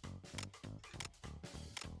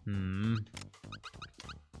 You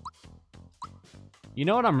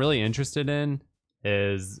know what I'm really interested in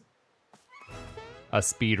is a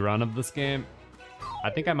speed run of this game.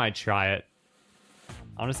 I think I might try it.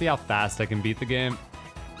 I want to see how fast I can beat the game.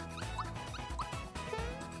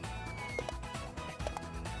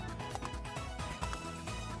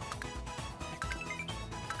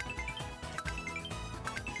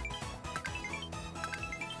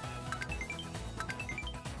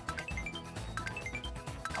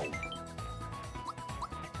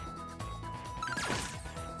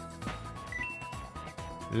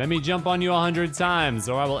 Let me jump on you 100 times,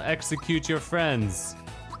 or I will execute your friends.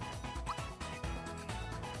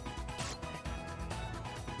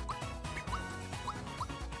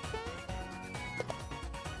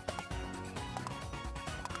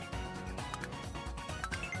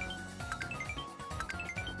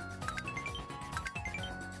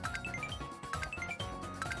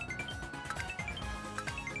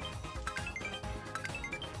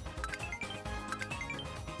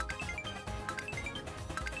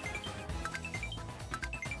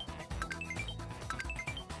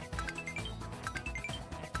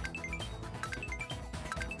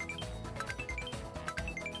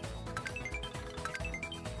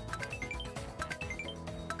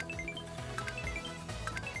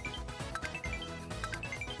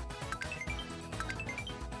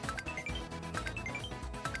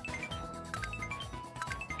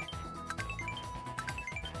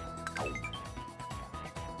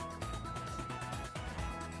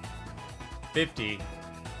 $50.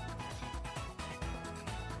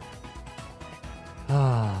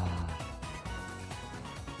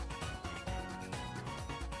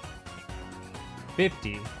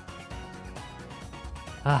 $50.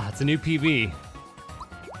 It's a new PB.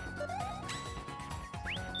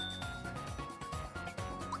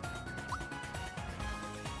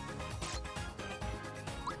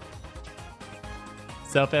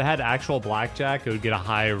 So if it had actual blackjack, it would get a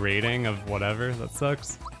high rating of whatever. That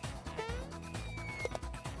sucks.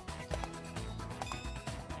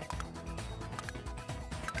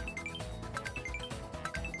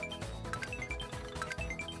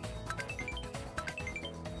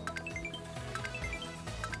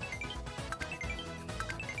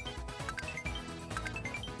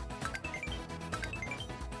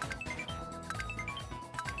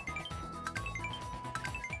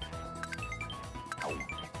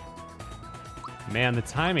 Man, the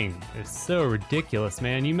timing is so ridiculous,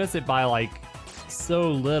 man. You miss it by like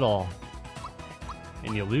so little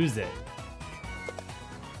and you lose it.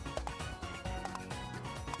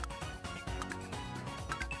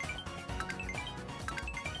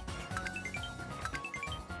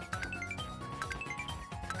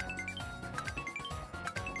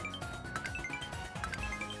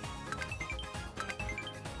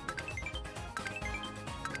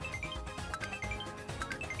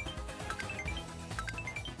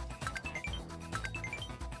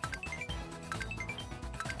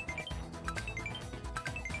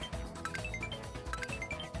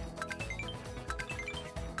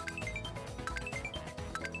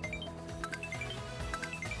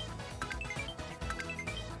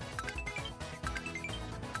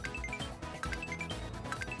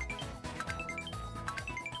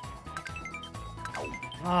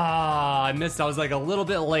 Ah, I missed. I was like a little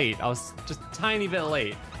bit late. I was just a tiny bit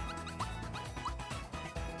late.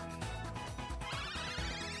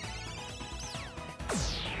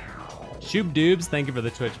 Shoob Doobs, thank you for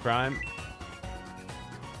the Twitch Prime.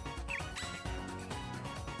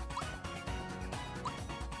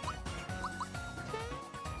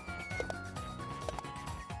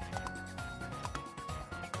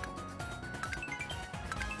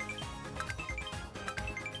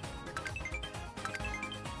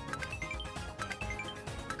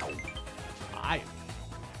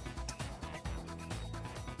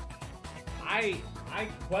 I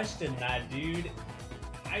questioned that, dude.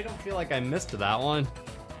 I don't feel like I missed that one.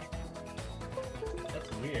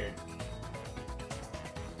 That's weird.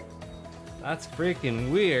 That's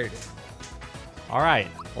freaking weird. All right,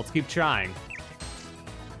 let's keep trying.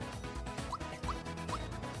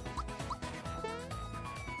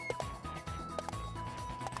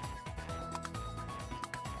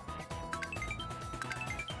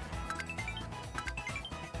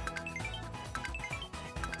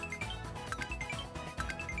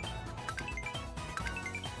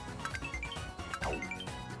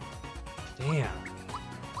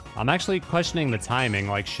 I'm actually questioning the timing,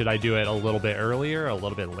 like should I do it a little bit earlier, a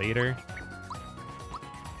little bit later?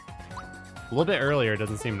 A little bit earlier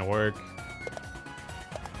doesn't seem to work.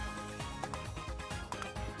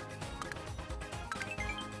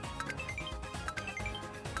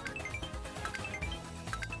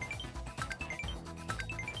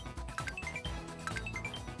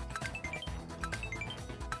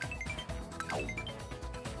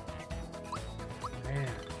 Man,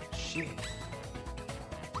 shit.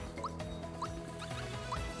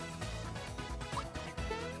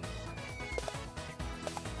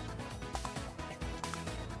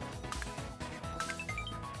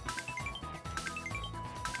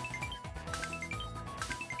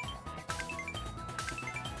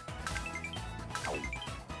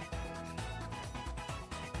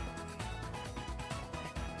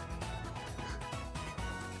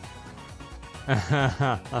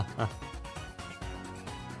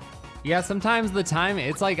 Yeah, sometimes the time,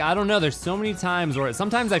 it's like, I don't know, there's so many times where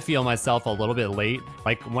sometimes I feel myself a little bit late.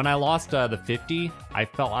 Like when I lost the 50, I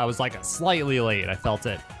felt I was like slightly late, I felt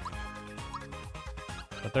it.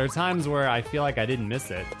 But there are times where I feel like I didn't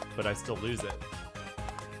miss it, but I still lose it.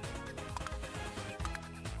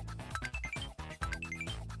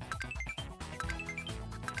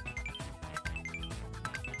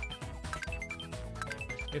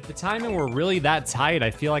 If the timing were really that tight, I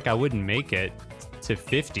feel like I wouldn't make it to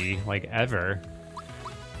 50, like, ever.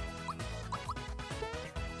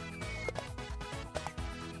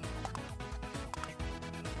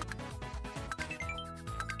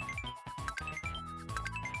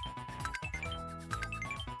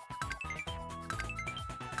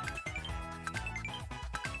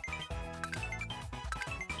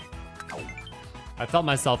 I felt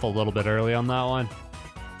myself a little bit early on that one.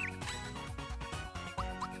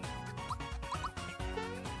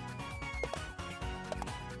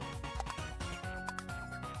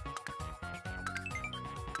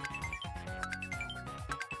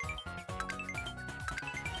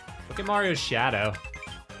 Look at Mario's shadow.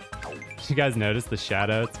 Did you guys notice the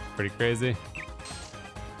shadow? It's pretty crazy.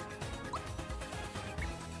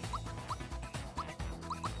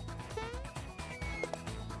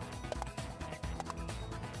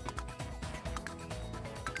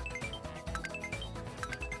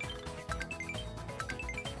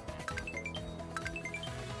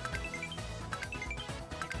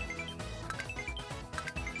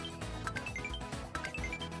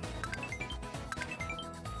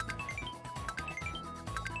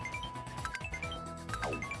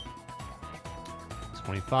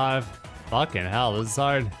 Fucking hell, this is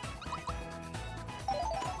hard.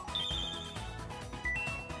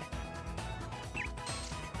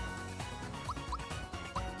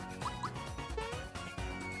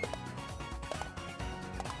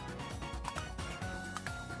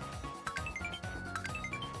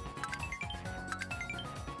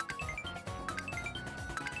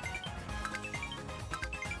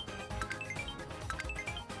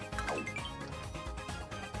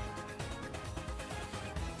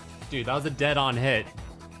 Dude, that was a dead-on hit.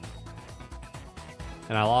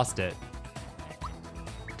 And I lost it.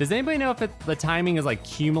 Does anybody know if the timing is like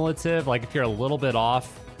cumulative? Like if you're a little bit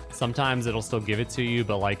off, sometimes it'll still give it to you,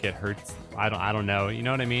 but like it hurts. I don't know. You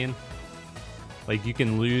know what I mean? Like you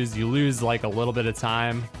lose like a little bit of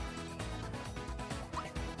time,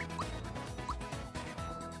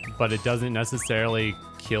 but it doesn't necessarily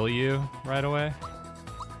kill you right away.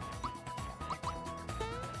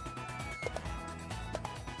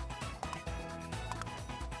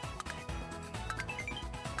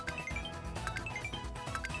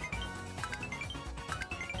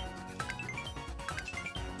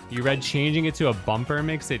 You read changing it to a bumper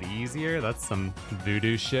makes it easier? That's some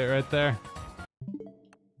voodoo shit right there.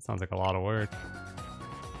 Sounds like a lot of work.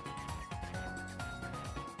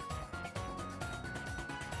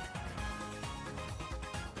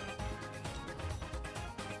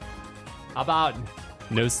 How about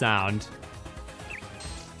no sound?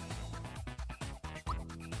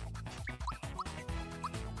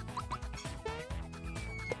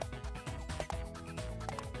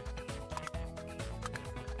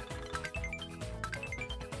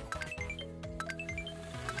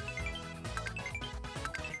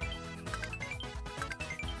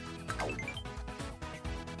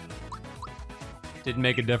 Didn't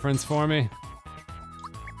make a difference for me.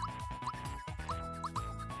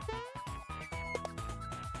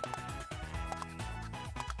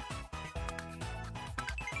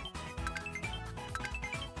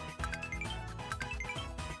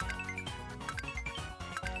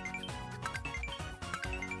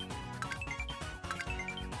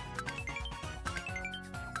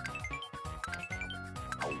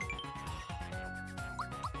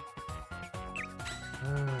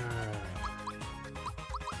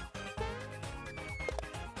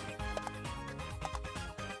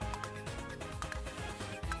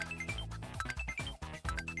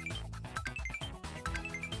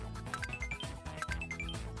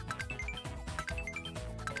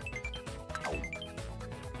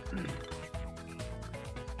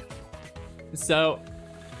 So,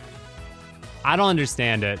 I don't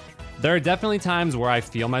understand it. There are definitely times where I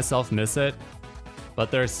feel myself miss it, but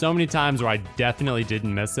there are so many times where I definitely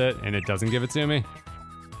didn't miss it and it doesn't give it to me.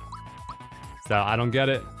 So, I don't get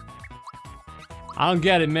it. I don't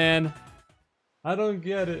get it, man. I don't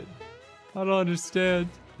get it. I don't understand.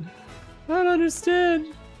 I don't understand.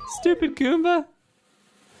 Stupid Goomba.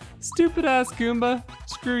 Stupid ass Goomba.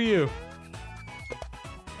 Screw you.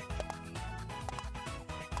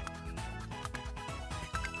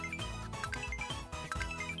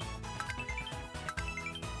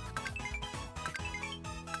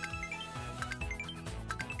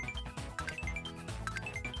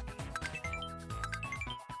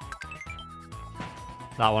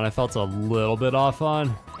 That one I felt a little bit off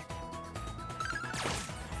on.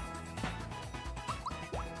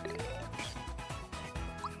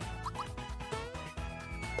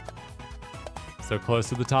 So close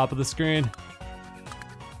to the top of the screen.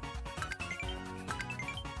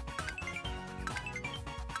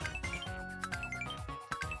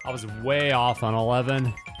 I was way off on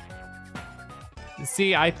 11.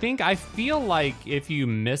 See, I feel like if you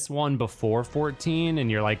miss one before 14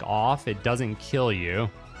 and you're like off, it doesn't kill you.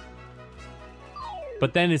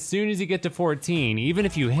 But then as soon as you get to 14, even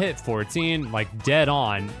if you hit 14, like dead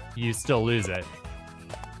on, you still lose it.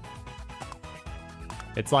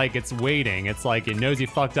 It's like it's waiting. It's like it knows you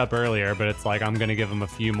fucked up earlier, but it's like I'm gonna give him a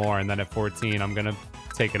few more and then at 14, I'm gonna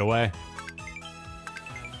take it away.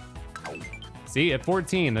 See, at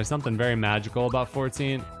 14, there's something very magical about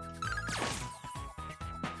 14.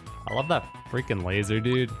 I love that freaking laser,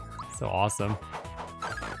 dude. So awesome.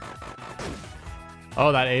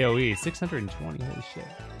 Oh, that AoE, 620, holy shit.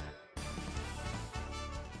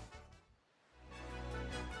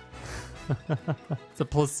 It's a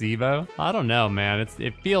placebo? I don't know, man.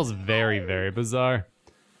 It feels very, very bizarre.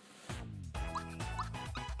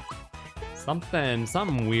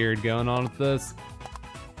 Something weird going on with this.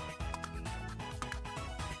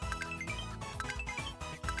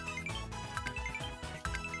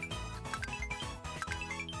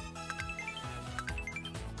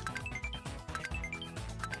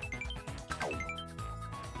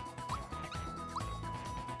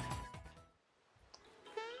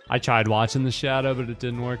 I tried watching the shadow, but it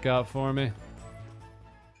didn't work out for me.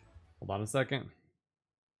 Hold on a second.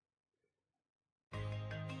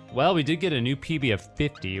 Well, we did get a new PB of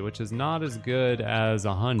 50, which is not as good as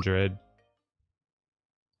 100.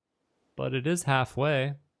 But it is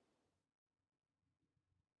halfway.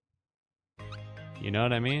 You know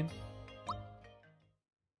what I mean?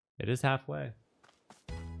 It is halfway.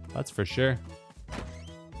 That's for sure.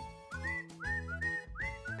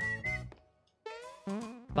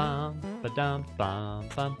 Bum ba dum bum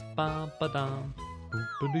bum bum ba dum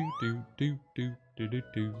do do do do do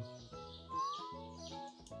do.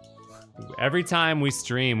 Every time we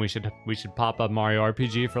stream, we should pop up Mario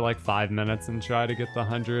RPG for like 5 minutes and try to get the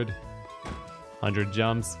 100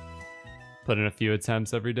 jumps. Put in a few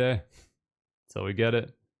attempts every day, so we get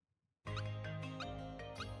it.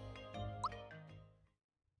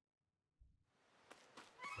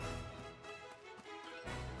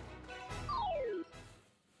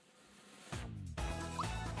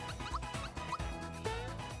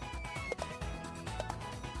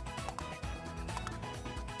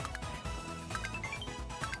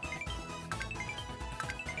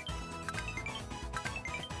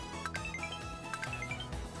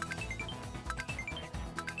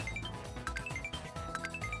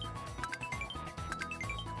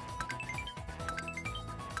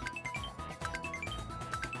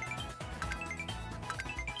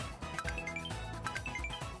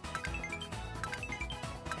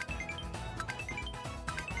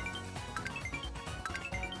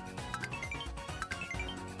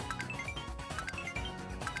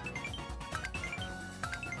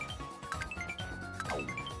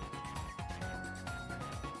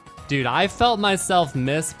 Dude, I felt myself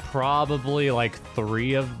miss probably like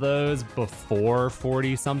 3 of those before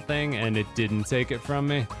 40 something, and it didn't take it from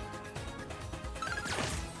me.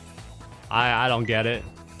 I don't get it.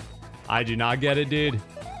 I do not get it, dude.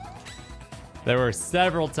 There were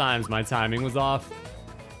several times my timing was off,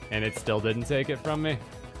 and it still didn't take it from me.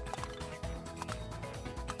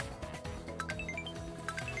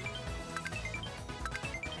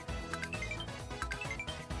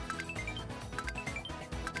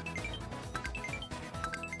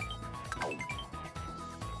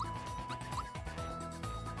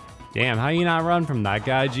 Damn, how you not run from that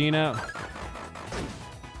guy, Gino?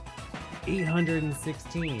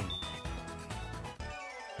 816.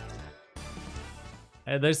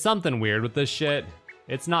 Hey, there's something weird with this shit.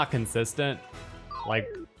 It's not consistent. Like,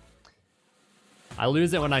 I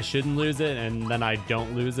lose it when I shouldn't lose it, and then I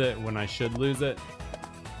don't lose it when I should lose it.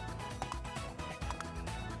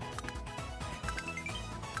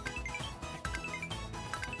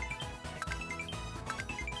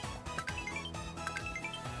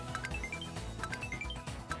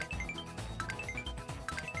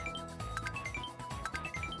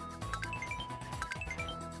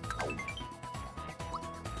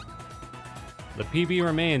 The PB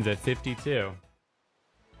remains at 52.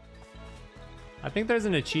 I think there's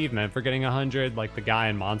an achievement for getting 100, like the guy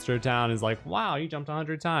in Monster Town is like, wow, you jumped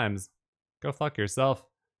 100 times. Go fuck yourself.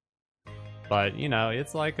 But, you know,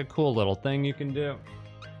 it's like a cool little thing you can do.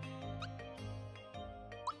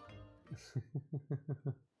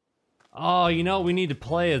 Oh, you know what we need to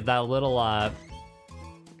play is that little,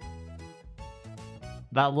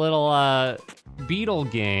 beetle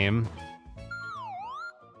game.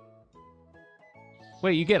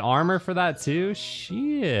 Wait, you get armor for that too?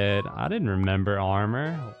 Shit, I didn't remember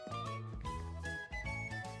armor.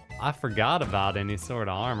 I forgot about any sort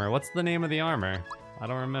of armor. What's the name of the armor? I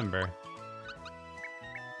don't remember.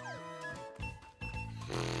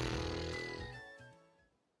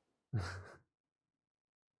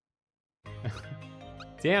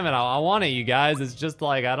 Damn it, I want it, you guys. It's just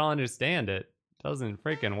like, I don't understand it. It doesn't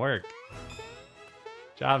freaking work.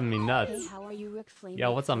 Driving me nuts. Hey, how are you, Rick Flame?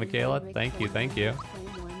 Yo, what's up, Michaela? Thank you, thank you.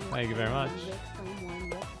 Thank you very much.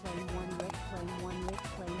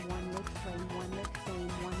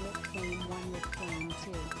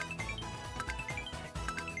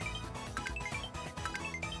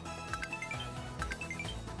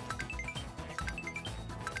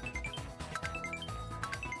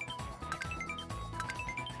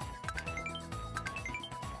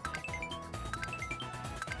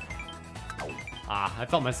 Ah, I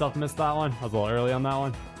felt myself miss that one. I was a little early on that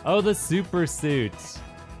one. Oh, the super suit.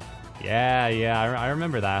 Yeah, I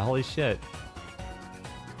remember that. Holy shit.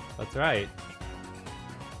 That's right.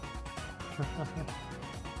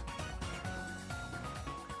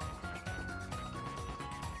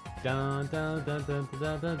 Dun dun dun dun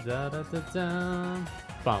dun dun dun dun dun dun.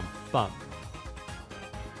 Bump, bump.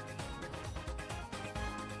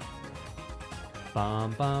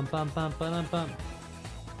 Bum bum bum bum bum bum.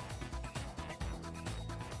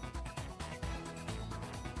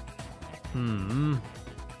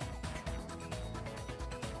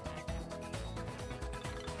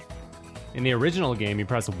 In the original game, you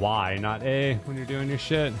press Y, not A, when you're doing your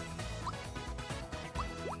shit.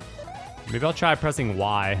 Maybe I'll try pressing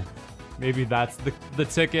Y. Maybe that's the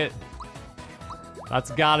ticket. That's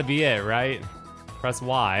gotta be it, right? Press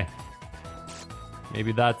Y.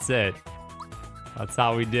 Maybe that's it. That's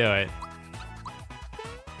how we do it.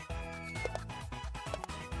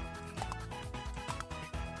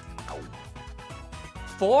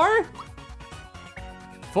 Four?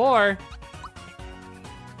 Four?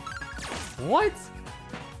 What?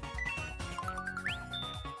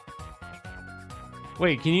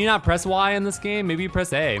 Wait, can you not press Y in this game? Maybe you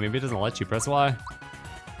press A. Maybe it doesn't let you press Y.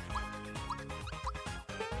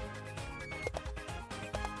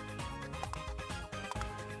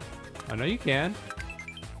 I know you can.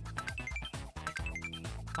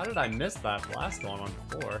 How did I miss that last one on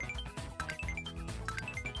 4?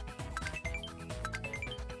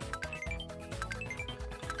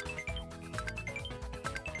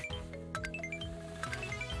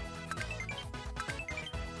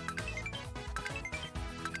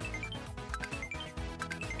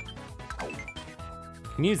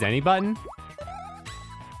 Can you use any button?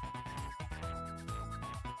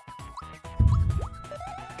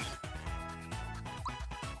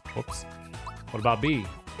 Whoops. What about B?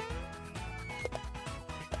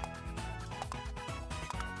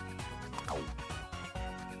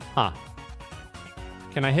 Huh.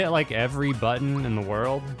 Can I hit like every button in the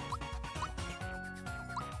world?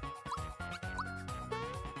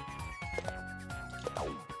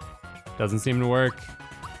 Doesn't seem to work.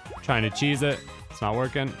 Try Trying to cheese it. It's not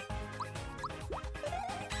working.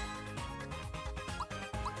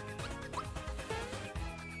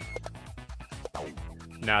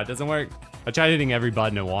 No, it doesn't work. I tried hitting every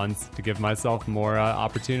button at once to give myself more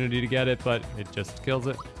opportunity to get it, but it just kills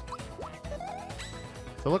it.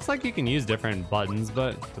 So it looks like you can use different buttons,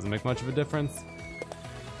 but it doesn't make much of a difference.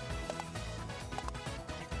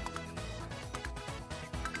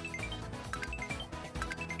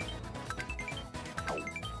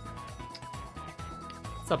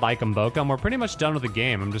 What's up, Ikem Bokum? We're pretty much done with the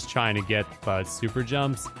game. I'm just trying to get super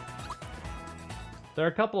jumps. There are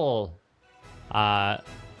a couple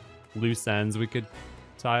loose ends we could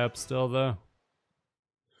tie up still, though.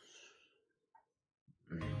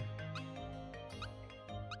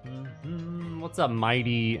 What's up,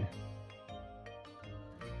 Mighty?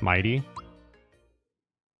 Mighty?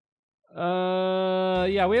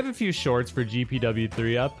 Yeah, we have a few shorts for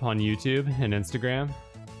GPW3 up on YouTube and Instagram.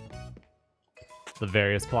 The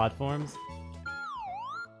various platforms.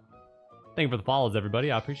 Thank you for the follows,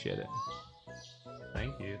 everybody. I appreciate it.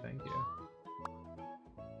 Thank you, thank you.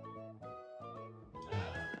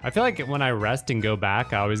 I feel like when I rest and go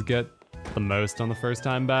back, I always get the most on the first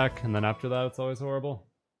time back, and then after that, it's always horrible.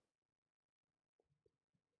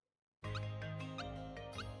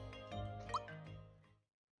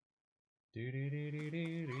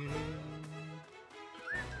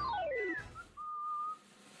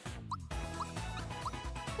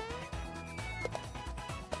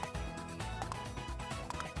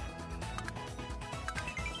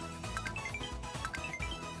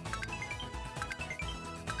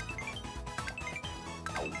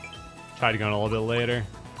 Tried going a little bit later.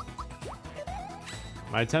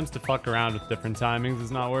 My attempts to fuck around with different timings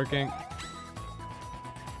is not working.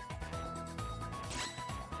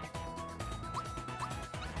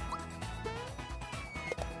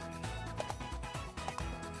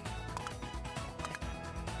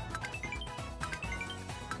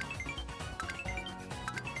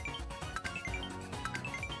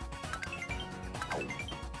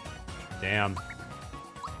 Damn.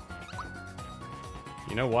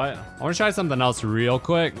 You know what? I want to try something else real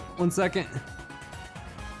quick. 1 second.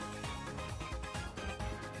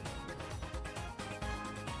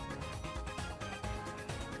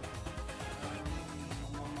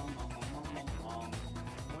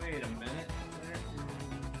 Wait a minute.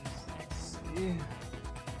 Let's see.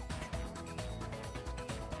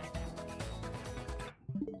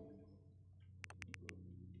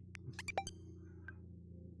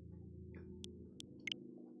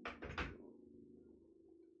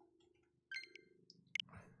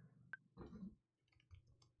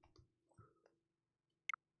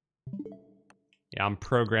 Yeah, I'm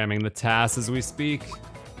programming the tasks as we speak.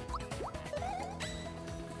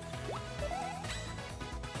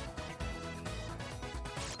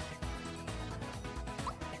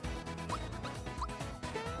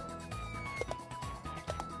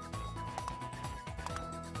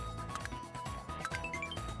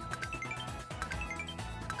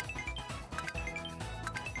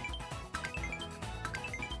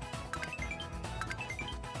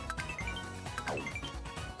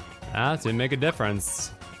 Ah, it didn't make a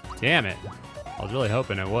difference. Damn it. I was really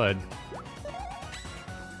hoping it would.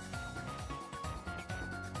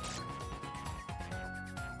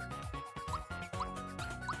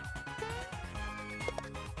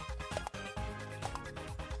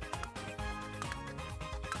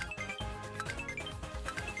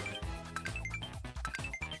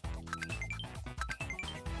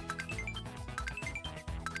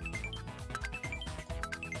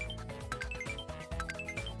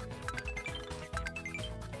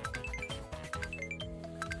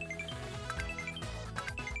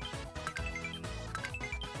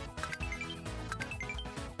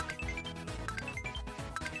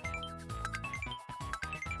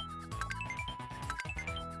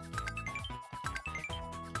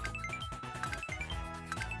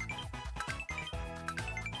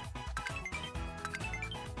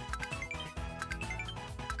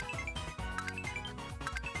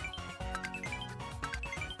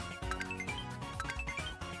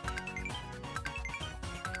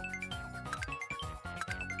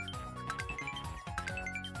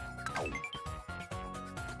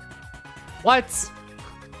 What?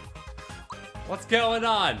 What's going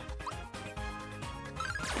on?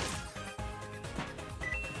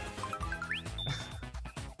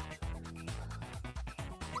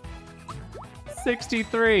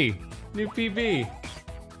 $63 new PB.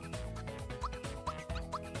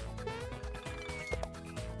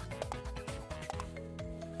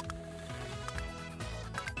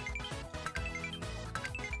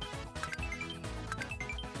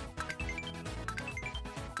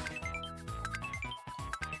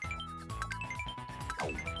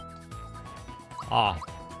 Ah.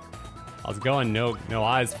 I was going no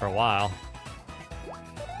eyes for a while.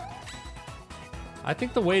 I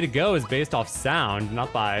think the way to go is based off sound,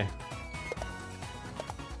 not by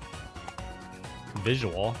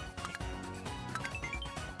visual.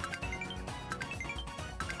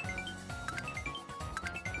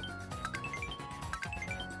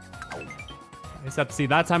 Except, see,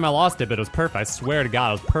 that time I lost it, but it was perfect. I swear to God,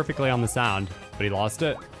 it was perfectly on the sound, but he lost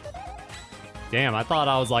it. Damn, I thought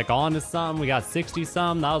I was like on to something. We got 60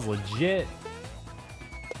 some. That was legit.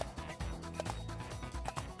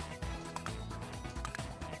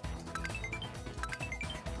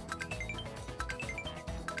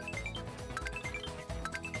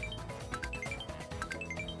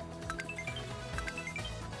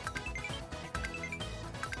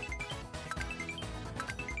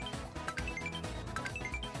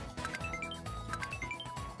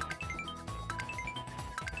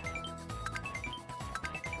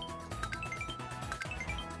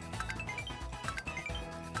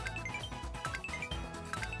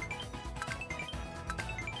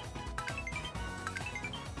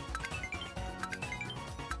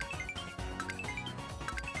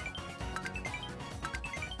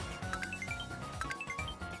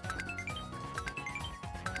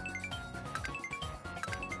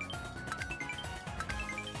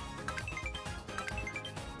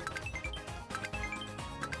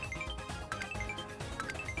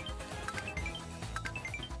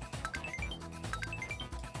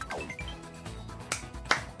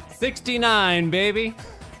 $69, baby.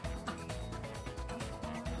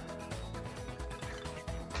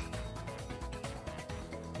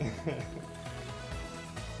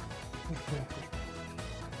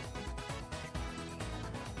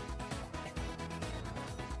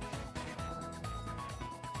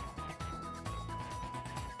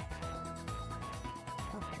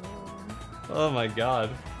 Oh my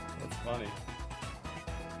God, that's funny.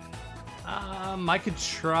 I could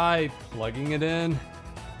try plugging it in.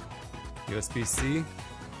 USB-C.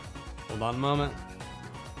 Hold on a moment.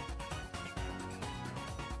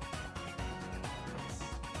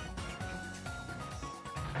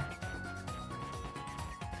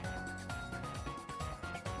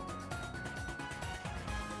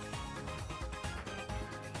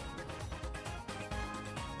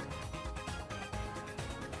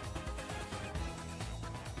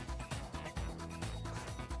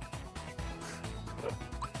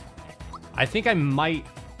 I think I might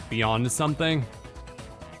be onto something.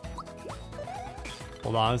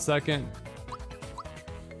 Hold on a second.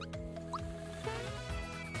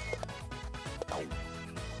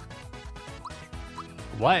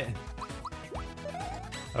 What?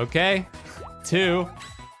 Okay. 2.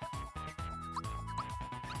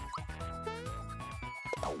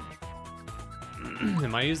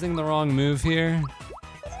 Am I using the wrong move here?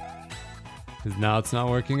 Because now it's not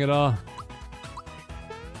working at all.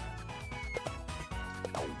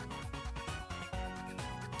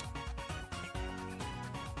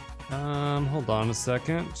 Hold on a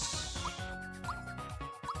second.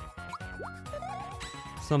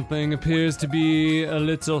 Something appears to be a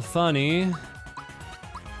little funny.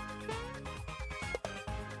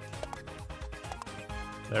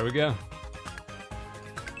 There we go.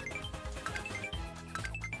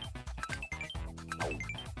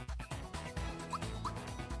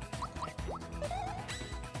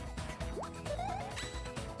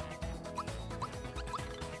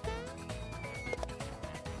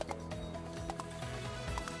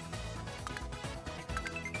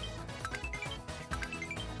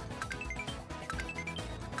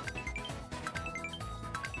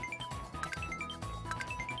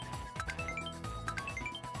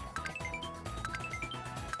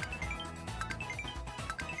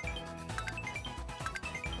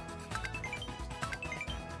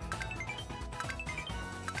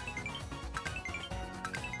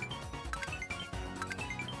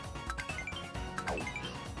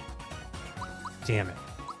 Damn it.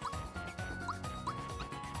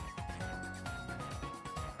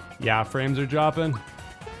 Yeah, frames are dropping.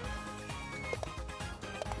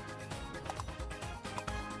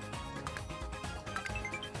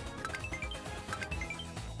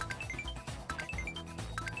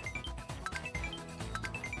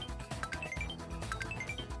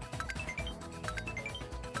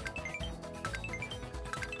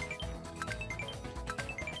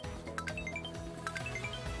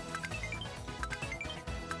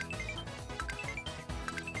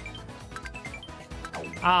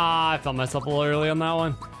 Ah, I felt myself a little early on that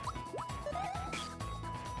one.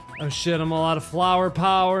 Oh shit, I'm all out of flower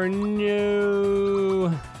power.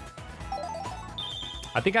 No.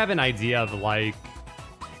 I think I have an idea of like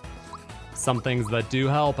some things that do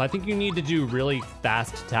help. I think you need to do really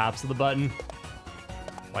fast taps of the button.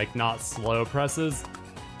 Like not slow presses.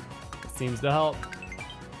 It seems to help.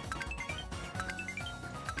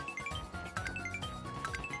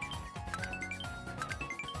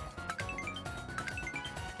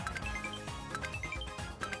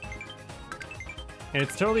 And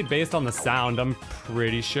it's totally based on the sound, I'm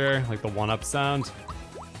pretty sure. Like the 1-up sound.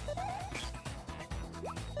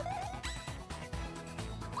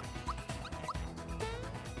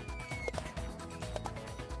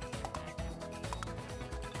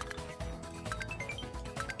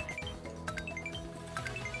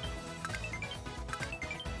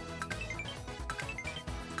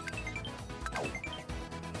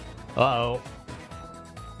 Uh-oh.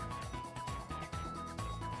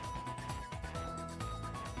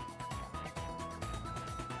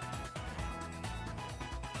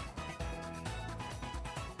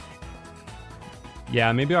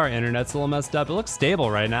 Yeah, maybe our internet's a little messed up. It looks stable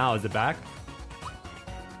right now. Is it back?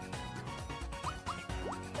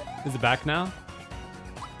 Is it back now?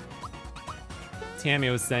 Tammy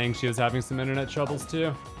was saying she was having some internet troubles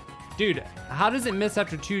too. Dude, how does it miss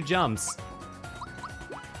after 2 jumps?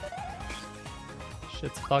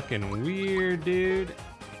 Shit's fucking weird, dude.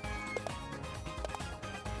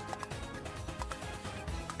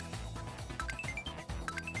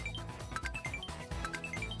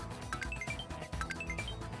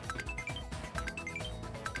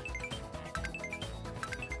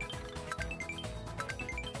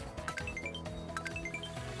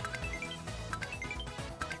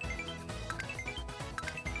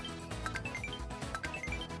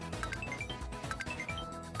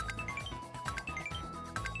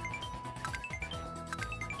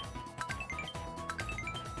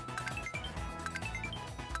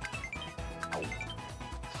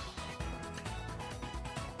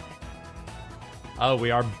 Oh,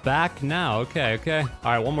 we are back now. Okay, okay.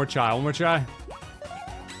 All right, one more try, one more try.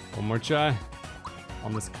 One more try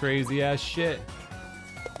on this crazy ass shit.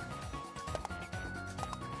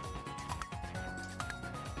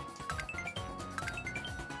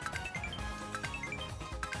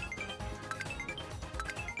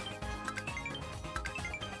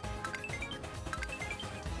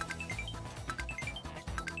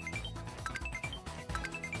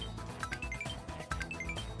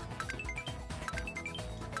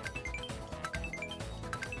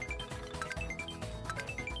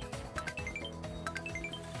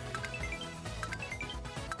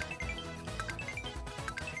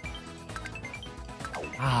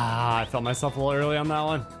 Ah, I felt myself a little early on that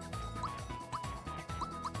one.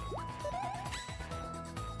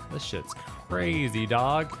 This shit's crazy,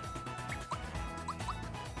 dog.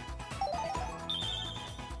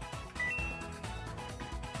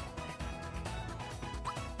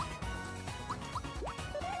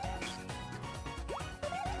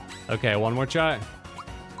 Okay, one more try.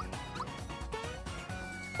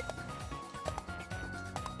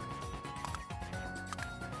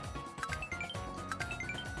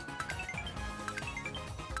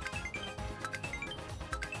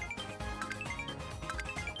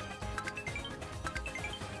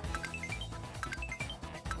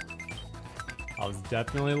 I was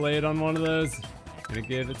definitely late on one of those. Gonna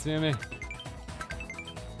give it to me.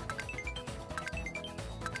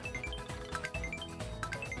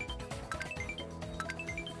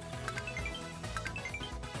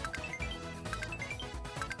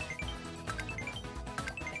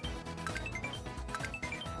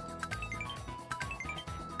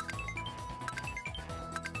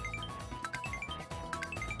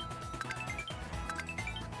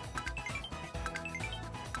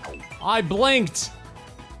 I blinked!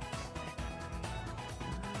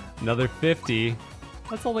 Another 50.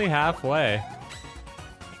 That's only halfway.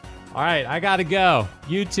 Alright, I gotta go.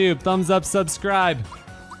 YouTube, thumbs up, subscribe.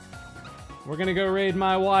 We're gonna go raid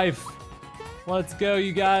my wife. Let's go,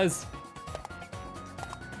 you guys.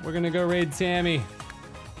 We're gonna go raid Tammy.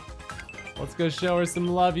 Let's go show her some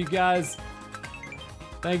love, you guys.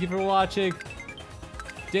 Thank you for watching.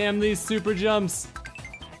 Damn these super jumps.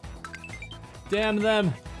 Damn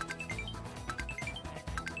them.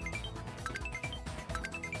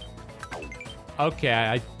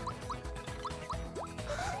 Okay,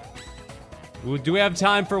 do we have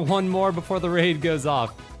time for one more before the raid goes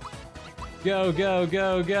off? Go, go,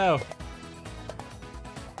 go, go.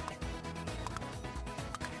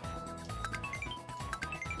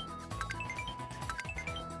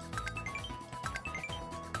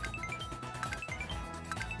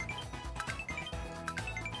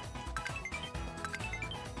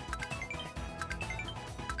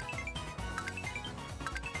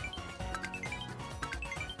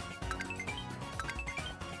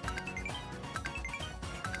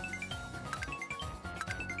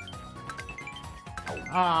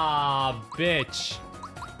 Ah, bitch.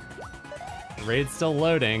 Raid's still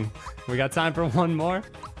loading. We got time for one more?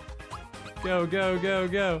 Go, go, go,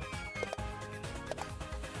 go.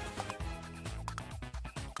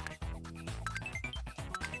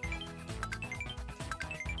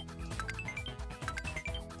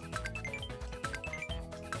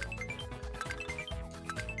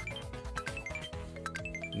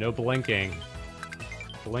 No blinking.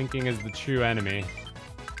 Blinking is the true enemy.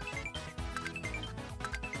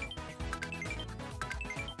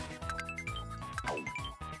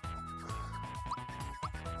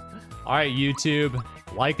 Alright, YouTube.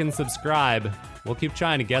 Like and subscribe. We'll keep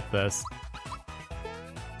trying to get this.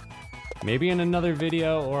 Maybe in another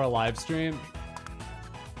video or a live stream.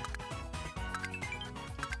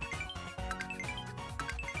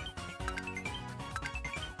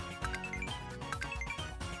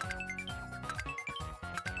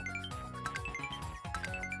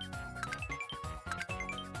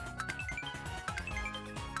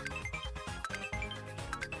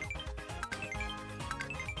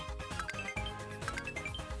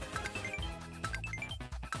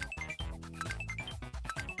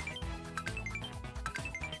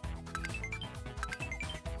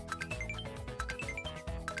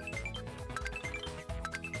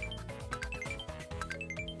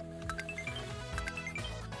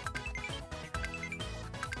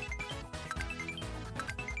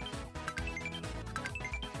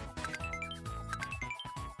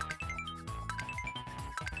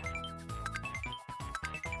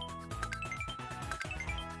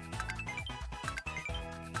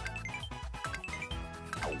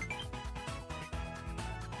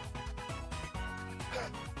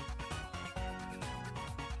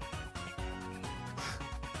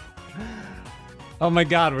 Oh my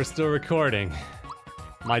god, we're still recording.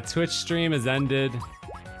 My Twitch stream has ended.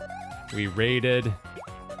 We raided.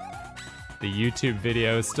 The YouTube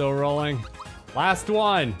video is still rolling. Last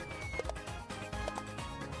one!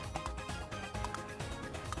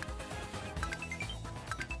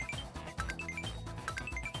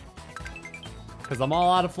 Because I'm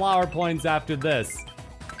all out of flower points after this.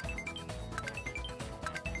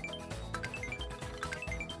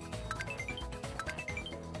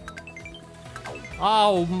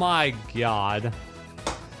 Oh my god.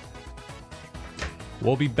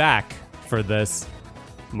 We'll be back for this.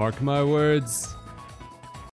 Mark my words.